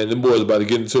dog. Man, them boys about to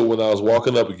get into it when I was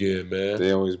walking up again, man.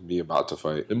 They always be about to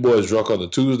fight. Them boys drunk on a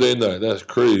Tuesday night. That's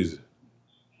crazy.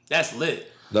 That's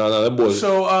lit. No, them boys.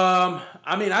 So,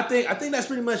 I think that's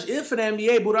pretty much it for the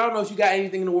NBA. But I don't know if you got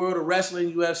anything in the world of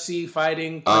wrestling, UFC,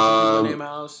 fighting, punching people in their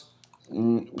mouths.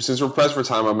 Since we're pressed for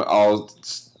time, I'll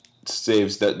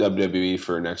save that WWE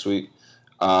for next week.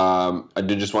 I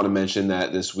did just want to mention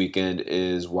that this weekend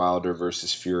is Wilder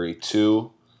versus Fury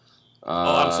 2.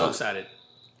 I'm so excited.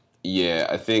 Yeah,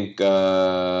 I think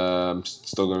I'm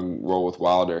still going to roll with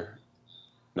Wilder.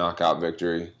 Knockout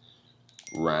victory.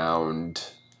 Round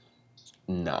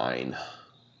 9.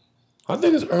 I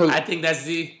think it's early. I think that's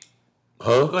the...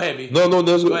 Huh? Go ahead, B. No,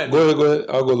 that's good. Go ahead.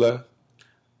 I'll go last.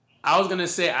 I was going to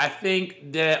say, I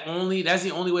think that's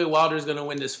the only way Wilder is going to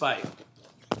win this fight.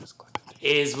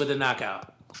 Is with a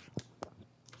knockout.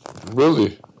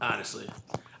 Really? Honestly.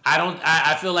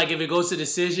 I feel like if it goes to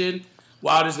decision,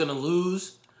 Wilder's going to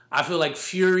lose. I feel like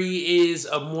Fury is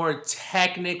a more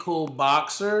technical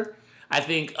boxer. I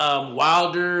think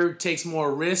Wilder takes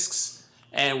more risks,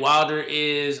 and Wilder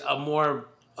is a more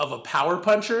of a power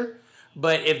puncher.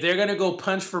 But if they're going to go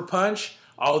punch for punch,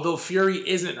 although Fury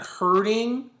isn't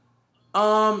hurting,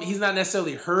 he's not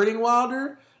necessarily hurting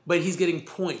Wilder, but he's getting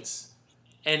points.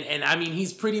 And I mean,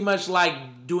 he's pretty much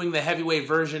like doing the heavyweight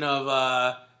version of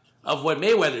what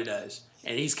Mayweather does.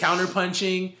 And he's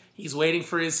counterpunching. He's waiting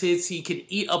for his hits. He can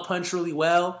eat a punch really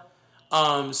well.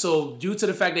 So due to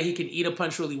the fact that he can eat a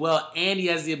punch really well and he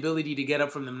has the ability to get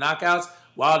up from the knockouts,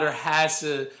 Wilder has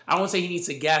to, I won't say he needs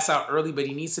to gas out early, but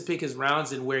he needs to pick his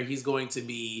rounds and where he's going to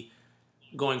be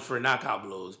going for knockout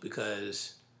blows,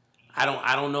 because I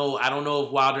don't know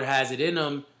if Wilder has it in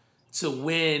him to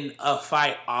win a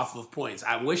fight off of points.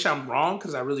 I wish I'm wrong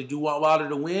because I really do want Wilder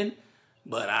to win,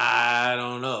 but I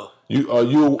don't know. I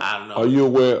don't know. Are you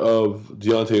aware of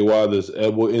Deontay Wilder's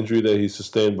elbow injury that he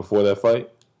sustained before that fight?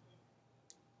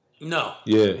 No.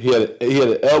 Yeah, he had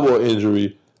an elbow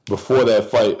injury before that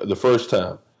fight the first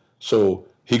time, so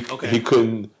he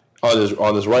couldn't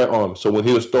on his right arm. So when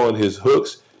he was throwing his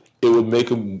hooks, it would make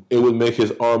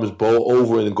his arms bow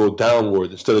over and go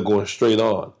downward instead of going straight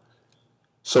on.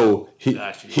 So he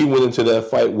went into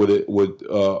that fight with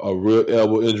a real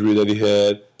elbow injury that he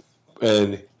had,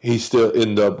 and he still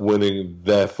ended up winning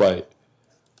that fight.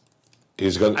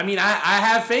 I mean, I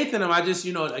have faith in him. I just,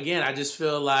 I just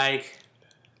feel like,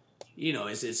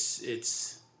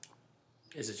 it's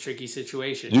a tricky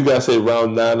situation. You gotta say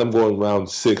round 9. I'm going round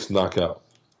 6 knockout.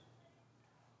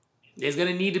 It's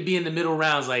gonna need to be in the middle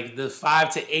rounds, like the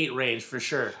 5 to 8 range for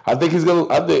sure. I think he's gonna.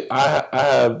 I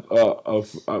have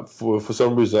for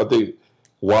some reason I think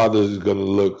Wilder is gonna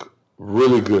look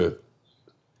really good.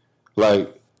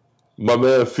 Like, my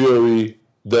man Fury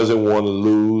doesn't want to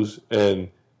lose, and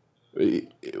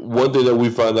one thing that we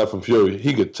found out from Fury,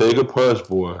 he could take a punch,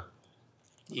 boy.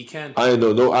 He can. I've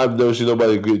never seen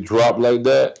nobody get dropped like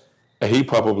that, and he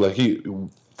pop up like he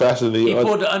faster than he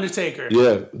pulled the Undertaker.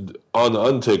 Yeah, on the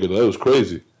Undertaker. That was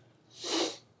crazy.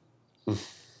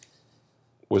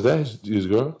 Was that his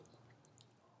girl?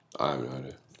 I have no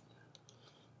idea.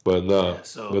 But nah,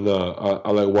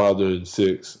 I like Wilder in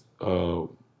 6.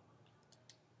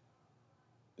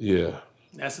 Yeah.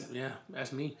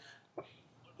 That's me.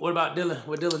 What about Dylan?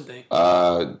 What Dylan think?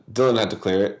 Dylan had to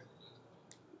clear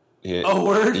it.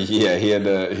 Word? Yeah, he had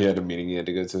a meeting he had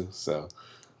to go to. So.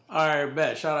 All right,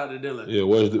 bet. Shout out to Dylan. Yeah,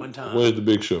 where's the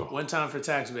Big Show? One time for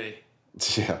Tax Bay.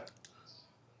 Yeah.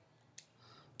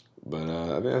 But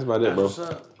I think that's about it, bro. What's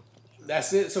up.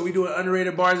 That's it. So we doing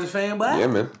underrated bars of fame, Black? Yeah,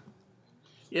 man.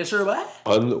 Yes, sir, Black.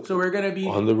 So we're gonna be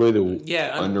underrated.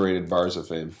 Yeah, underrated bars of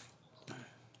fame.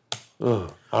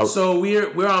 So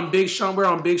we're on Big Sean. We're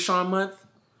on Big Sean month.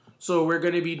 So we're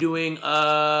gonna be doing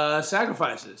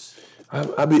sacrifices. I'm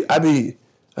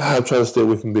trying to stay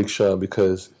away from Big Sean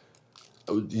because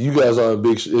you guys are on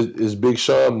it's Big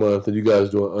Sean month and you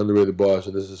guys doing underrated bars,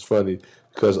 and this is funny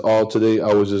because all today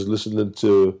I was just listening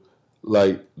to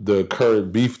like the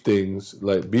current beef things,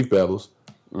 like beef battles,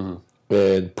 and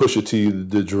Pusha T,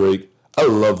 the Drake. I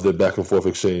love the back and forth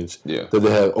exchange that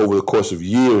they had over the course of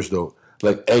years, though,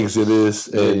 like Exodus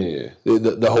and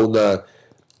the whole nine.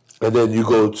 And then you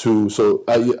go to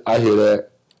I hear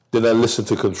that, then I listen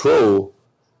to Control,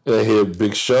 and I hear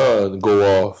Big Sean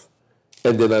go off,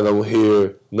 and then I don't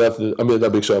hear nothing. I mean,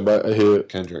 not Big Sean, but I hear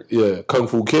Kendrick. Yeah, Kung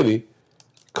Fu Kenny.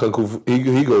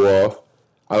 He go off.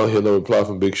 I don't hear no reply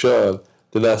from Big Sean.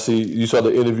 Then I see, you saw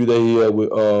the interview that he had with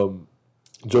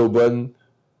Joe Budden.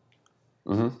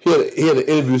 Mm-hmm. He had an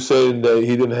interview saying that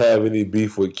he didn't have any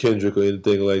beef with Kendrick or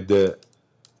anything like that,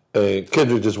 and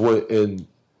Kendrick just went and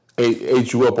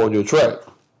ate you up on your track.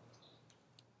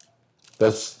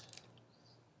 That's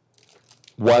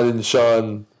why didn't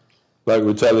Sean like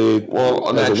retaliate? Well,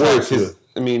 on that track,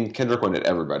 Kendrick went at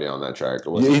everybody on that track. It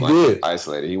wasn't he did.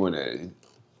 Isolated. He went at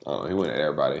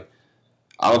everybody.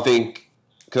 I don't think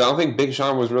Big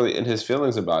Sean was really in his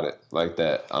feelings about it like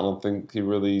that. I don't think you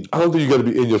got to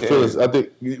be in your feelings. I think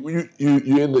you're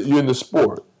in the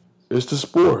sport. It's the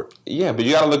sport. Yeah, but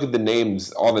you got to look at the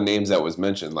names, all the names that was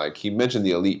mentioned. Like, he mentioned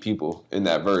the elite people in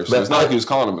that verse. So it's not like he was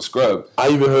calling him a scrub. I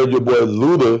even heard your boy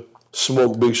Luda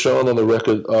smoke Big Sean on the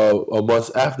record a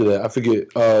month after that. I forget.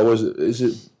 Is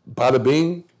it Bada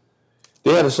Bing?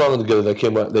 They had a song together that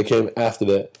came out. They came after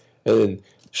that, and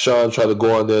Sean tried to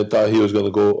go on there and thought he was going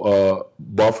to go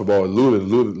bar for bar with Luda.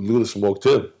 Luda smoked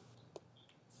him.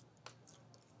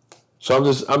 So I'm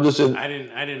just in. I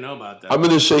didn't know about that. I'm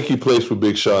in a shaky place with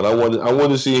Big Sean. I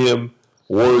want to see him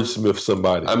wordsmith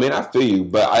somebody. I mean, I feel you,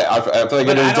 but I feel like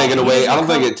it doesn't take it away. I don't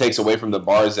think it takes away from the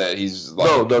bars that he's like.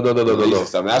 No.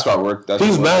 Stuff. That's why I work.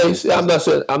 He's nice. I'm not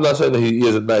saying that he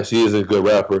isn't nice. He is a good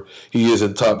rapper. He is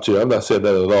in top tier. I'm not saying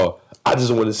that at all. I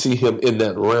just want to see him in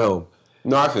that realm.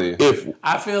 No, I feel you.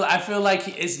 I feel like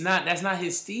that's not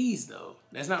his steez though.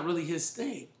 That's not really his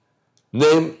thing.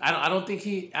 I don't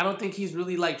think he's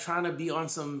really like trying to be on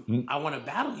some I want to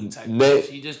battle you type of shit.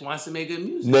 He just wants to make good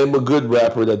music. Name a good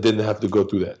rapper that didn't have to go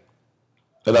through that.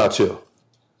 And I'll chill.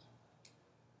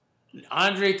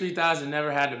 Andre 3000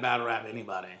 never had to battle rap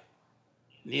anybody.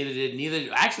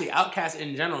 Neither actually Outkast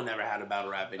in general never had to battle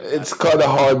rap anybody. It's kind of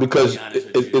hard because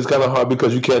it's kind of hard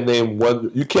because you can't name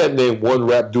one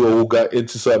rap duo who got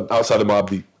into something outside of Mobb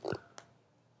Deep.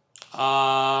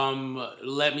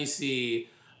 Let me see.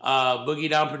 Boogie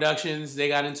Down Productions, they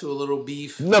got into a little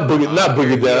beef. Not Boogie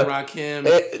Down.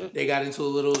 Rakim, they got into a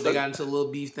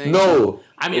little beef thing. No,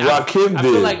 I mean, Rakim I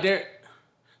feel like they're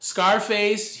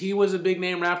Scarface. He was a big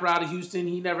name rapper out of Houston.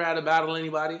 He never had to battle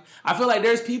anybody. I feel like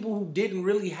there's people who didn't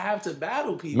really have to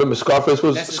battle people. Remember, Scarface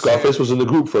was in the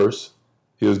group first.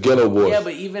 He was Ghetto Boy. Yeah,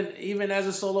 but even as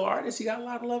a solo artist, he got a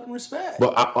lot of love and respect.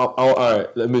 But all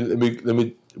right, let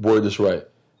me word this right.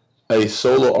 A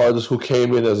solo artist who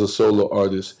came in as a solo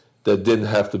artist that didn't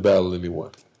have to battle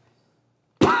anyone.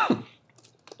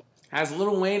 Has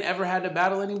Lil Wayne ever had to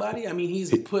battle anybody? I mean,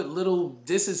 he's put little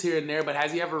disses here and there, but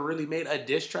has he ever really made a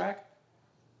diss track?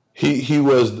 He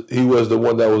was the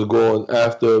one that was going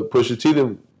after Pusha T.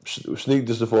 Didn't sneak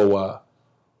this for a while.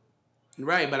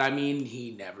 Right, but I mean,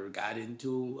 he never got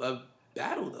into a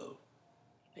battle though.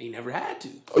 He never had to.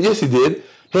 Oh yes, he did.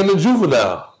 Him and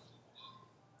Juvenile.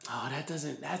 Oh,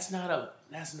 that's not a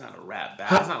rap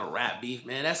battle. That's not a rap beef,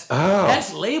 man.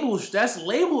 That's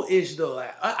label-ish though.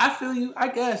 I feel you, I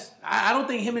guess. I don't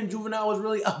think him and Juvenile was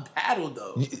really a battle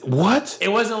though. What? It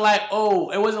wasn't like,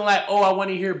 I want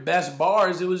to hear best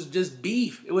bars. It was just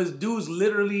beef. It was dudes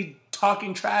literally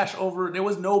talking trash over. There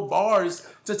was no bars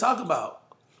to talk about.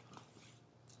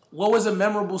 What was a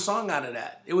memorable song out of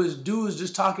that? It was dudes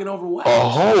just talking over Whack.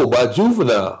 Oh, by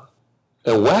Juvenile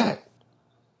and Whack.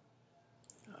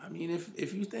 I mean,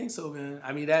 if you think so, man.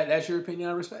 I mean, that's your opinion.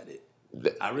 I respect it.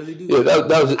 I really do. Yeah, that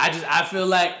was. I feel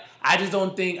like I just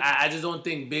don't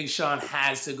think Big Sean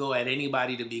has to go at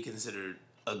anybody to be considered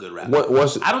a good rapper.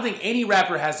 I don't think any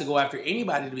rapper has to go after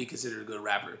anybody to be considered a good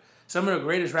rapper. Some of the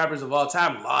greatest rappers of all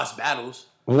time lost battles.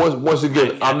 Once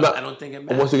again, I don't think it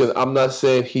matters. Once again, I'm not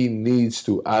saying he needs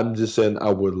to. I'm just saying I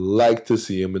would like to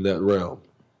see him in that realm.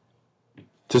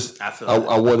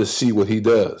 I want to see what he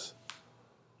does.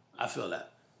 I feel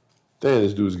that. Damn,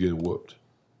 this dude's getting whooped.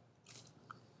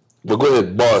 But go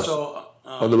ahead, bars. So,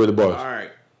 on the way to bars.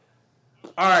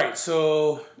 All right.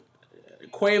 So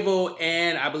Quavo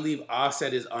and I believe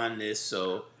Offset is on this.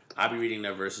 So I'll be reading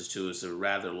their verses too. It's a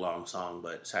rather long song,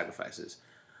 but sacrifices.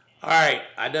 All right.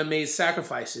 I done made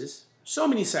sacrifices. So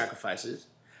many sacrifices.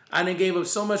 I done gave up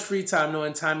so much free time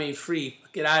knowing time ain't free.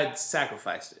 I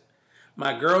sacrificed it.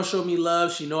 My girl showed me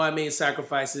love. She know I made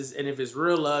sacrifices. And if it's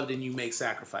real love, then you make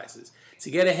sacrifices. To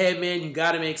get ahead, man, you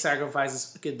got to make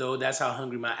sacrifices. Though that's how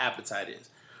hungry my appetite is.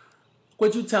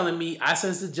 What you telling me? I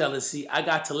sense the jealousy. I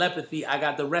got telepathy. I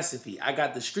got the recipe. I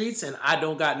got the streets, and I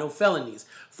don't got no felonies.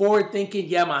 Forward thinking,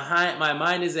 yeah, my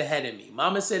mind is ahead of me.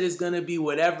 Mama said it's going to be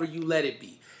whatever you let it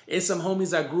be. It's some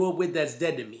homies I grew up with that's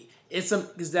dead to me. It's some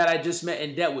niggas that I just met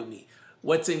in debt with me.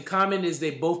 What's in common is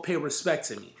they both pay respect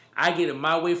to me. I get it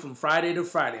my way from Friday to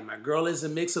Friday. My girl is a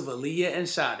mix of Aaliyah and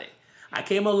Sade. I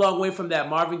came a long way from that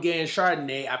Marvin Gaye and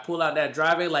Chardonnay. I pull out that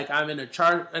driveway like I'm in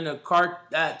a car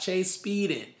chase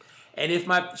speeding. And if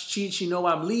my cheat, she know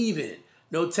I'm leaving.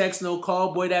 No text, no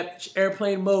call, boy, that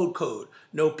airplane mode code.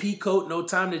 No P code, no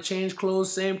time to change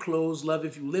clothes, same clothes. Love,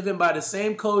 if you living by the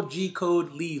same code, G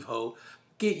code, leave, ho.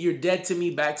 Get your debt to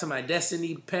me, back to my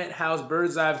destiny. Penthouse,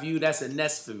 bird's eye view, that's a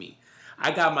nest for me.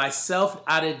 I got myself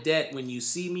out of debt. When you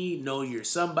see me, know you're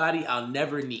somebody I'll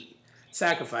never need.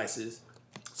 Sacrifices.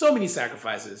 So many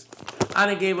sacrifices. I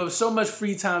done gave up so much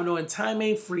free time knowing time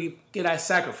ain't free. I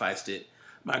sacrificed it.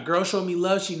 My girl showed me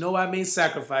love. She know I made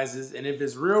sacrifices. And if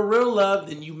it's real love,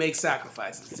 then you make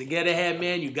sacrifices. To get ahead,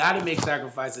 man, you got to make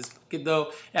sacrifices.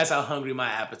 Though that's how hungry my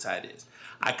appetite is.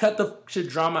 I cut the shit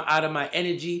drama out of my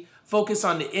energy. Focus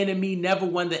on the enemy, never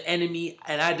won the enemy.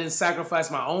 And I didn't sacrifice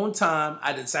my own time.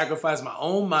 I didn't sacrifice my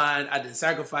own mind. I didn't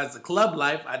sacrifice the club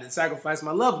life. I didn't sacrifice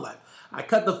my love life. I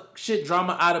cut the shit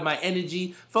drama out of my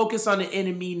energy. Focus on the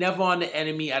enemy, never on the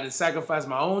enemy. I didn't sacrifice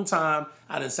my own time.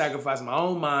 I didn't sacrifice my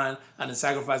own mind. I didn't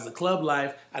sacrifice the club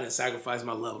life. I didn't sacrifice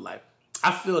my love life.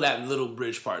 I feel that little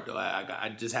bridge part though.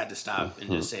 I just had to stop and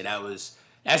just say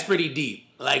that's pretty deep.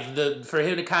 Like for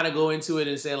him to kind of go into it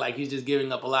and say like he's just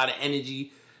giving up a lot of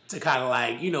energy to kind of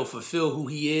like, fulfill who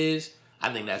he is.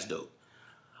 I think that's dope.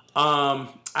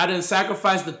 I done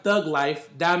sacrificed the thug life.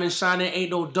 Diamond shining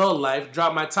ain't no dull life.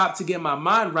 Drop my top to get my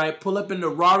mind right. Pull up in the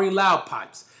Rari loud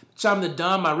pipes. Bitch, I'm the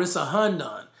Don, my wrist a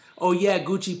Hundon. Oh yeah,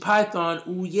 Gucci Python.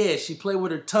 Ooh yeah, she play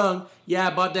with her tongue. Yeah,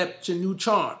 I bought that your new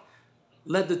charm.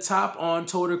 Let the top on,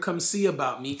 told her come see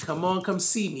about me. Come on, come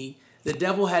see me. The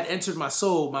devil had entered my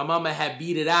soul. My mama had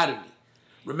beat it out of me.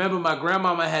 Remember my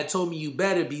grandmama had told me you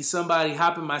better be somebody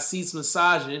hopping my seats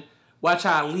massaging. Watch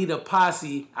how I lead a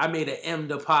posse. I made an M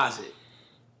deposit.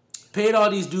 Paid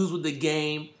all these dues with the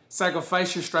game.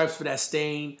 Sacrifice your stripes for that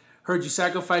stain. Heard you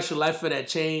sacrifice your life for that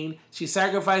chain. She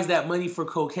sacrificed that money for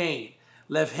cocaine.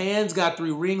 Left hands got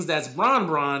 3 rings, that's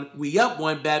bron. We up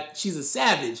one bet, she's a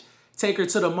savage. Take her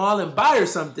to the mall and buy her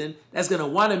something that's gonna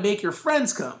wanna make your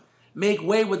friends come. Make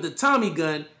way with the Tommy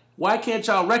gun. Why can't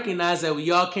y'all recognize that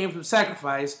we all came from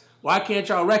sacrifice? Why can't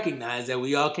y'all recognize that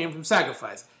we all came from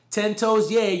sacrifice? 10 toes,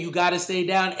 yeah, you gotta stay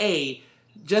down, A.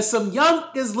 Just some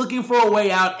youngsters looking for a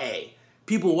way out, A.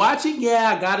 People watching,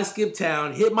 yeah, I gotta skip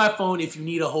town. Hit my phone if you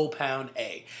need a whole pound,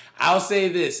 A. I'll say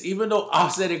this, even though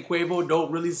Offset and Quavo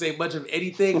don't really say much of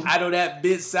anything, I know that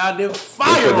bitch sounded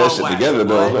fire on that shit Wax. together,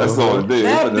 though. That's all it did.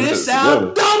 That bitch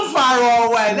sound dumb fire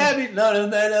on Wax. That bitch, no,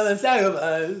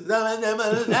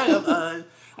 sacrifice.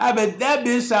 I bet that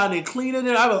bitch sounded cleaner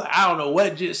than I don't know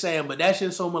what just saying, but that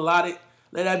shit's so melodic.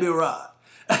 Let that be raw.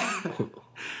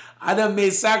 I done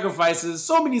made sacrifices,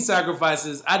 so many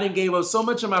sacrifices. I done gave up so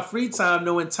much of my free time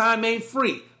knowing time ain't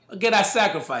free. Again, I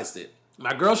sacrificed it.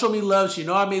 My girl showed me love. She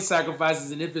know I made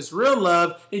sacrifices. And if it's real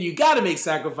love, then you got to make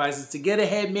sacrifices. To get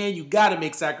ahead, man, you got to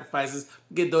make sacrifices.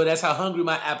 Though that's how hungry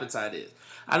my appetite is.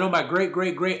 I know my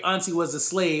great auntie was a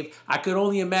slave. I could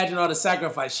only imagine all the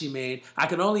sacrifice she made. I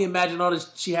could only imagine all that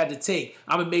she had to take.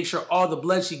 I'm going to make sure all the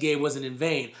blood she gave wasn't in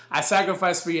vain. I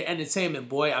sacrificed for your entertainment,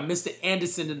 boy. I'm Mr.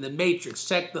 Anderson in The Matrix.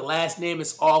 Check the last name.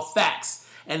 It's all facts.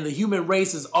 And the human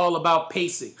race is all about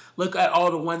pacing. Look at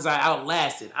all the ones I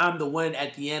outlasted. I'm the one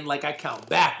at the end like I count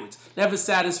backwards. Never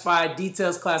satisfied,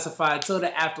 details classified, till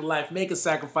the afterlife, make a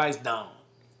sacrifice down.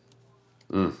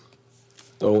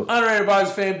 Underrated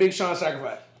Bars fan, Big Sean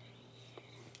Sacrifice.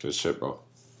 Good shit, bro.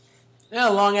 Yeah,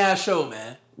 a long ass show,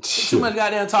 man. Too much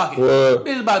goddamn talking. What?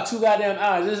 It's about 2 goddamn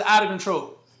hours. It's out of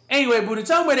control. Anyway, Buddha,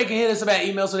 tell them where they can hit us about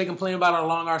email so they can complain about how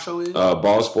long our show is.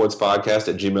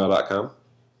 Ballsportspodcast@gmail.com.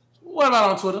 What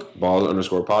about on Twitter?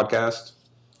 Balls_podcast.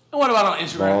 And what about on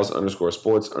Instagram?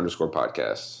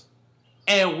 Balls_sports_podcast.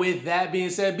 And with that being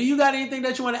said, B, you got anything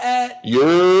that you want to add?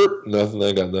 Nothing. I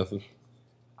ain't got nothing.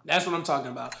 That's what I'm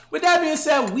talking about. With that being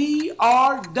said, we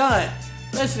are done.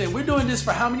 Listen, we're doing this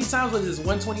for how many times? What is this?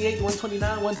 128,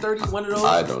 129, 130, one of those?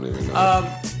 I don't even know.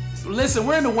 Listen,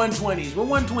 we're in the 120s. We're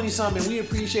 120 something. We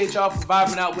appreciate y'all for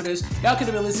vibing out with us. Y'all could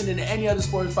have been listening to any other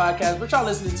sports podcast, but y'all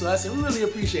listening to us, and we really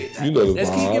appreciate that. You know the Let's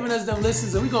vibe. keep giving us them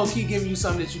listens, and we're going to keep giving you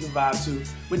something that you can vibe to.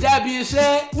 With that being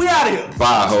said, we out of here.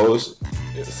 Bye, hoes.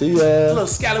 See ya. A little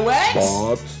scallywags.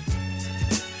 Bobs.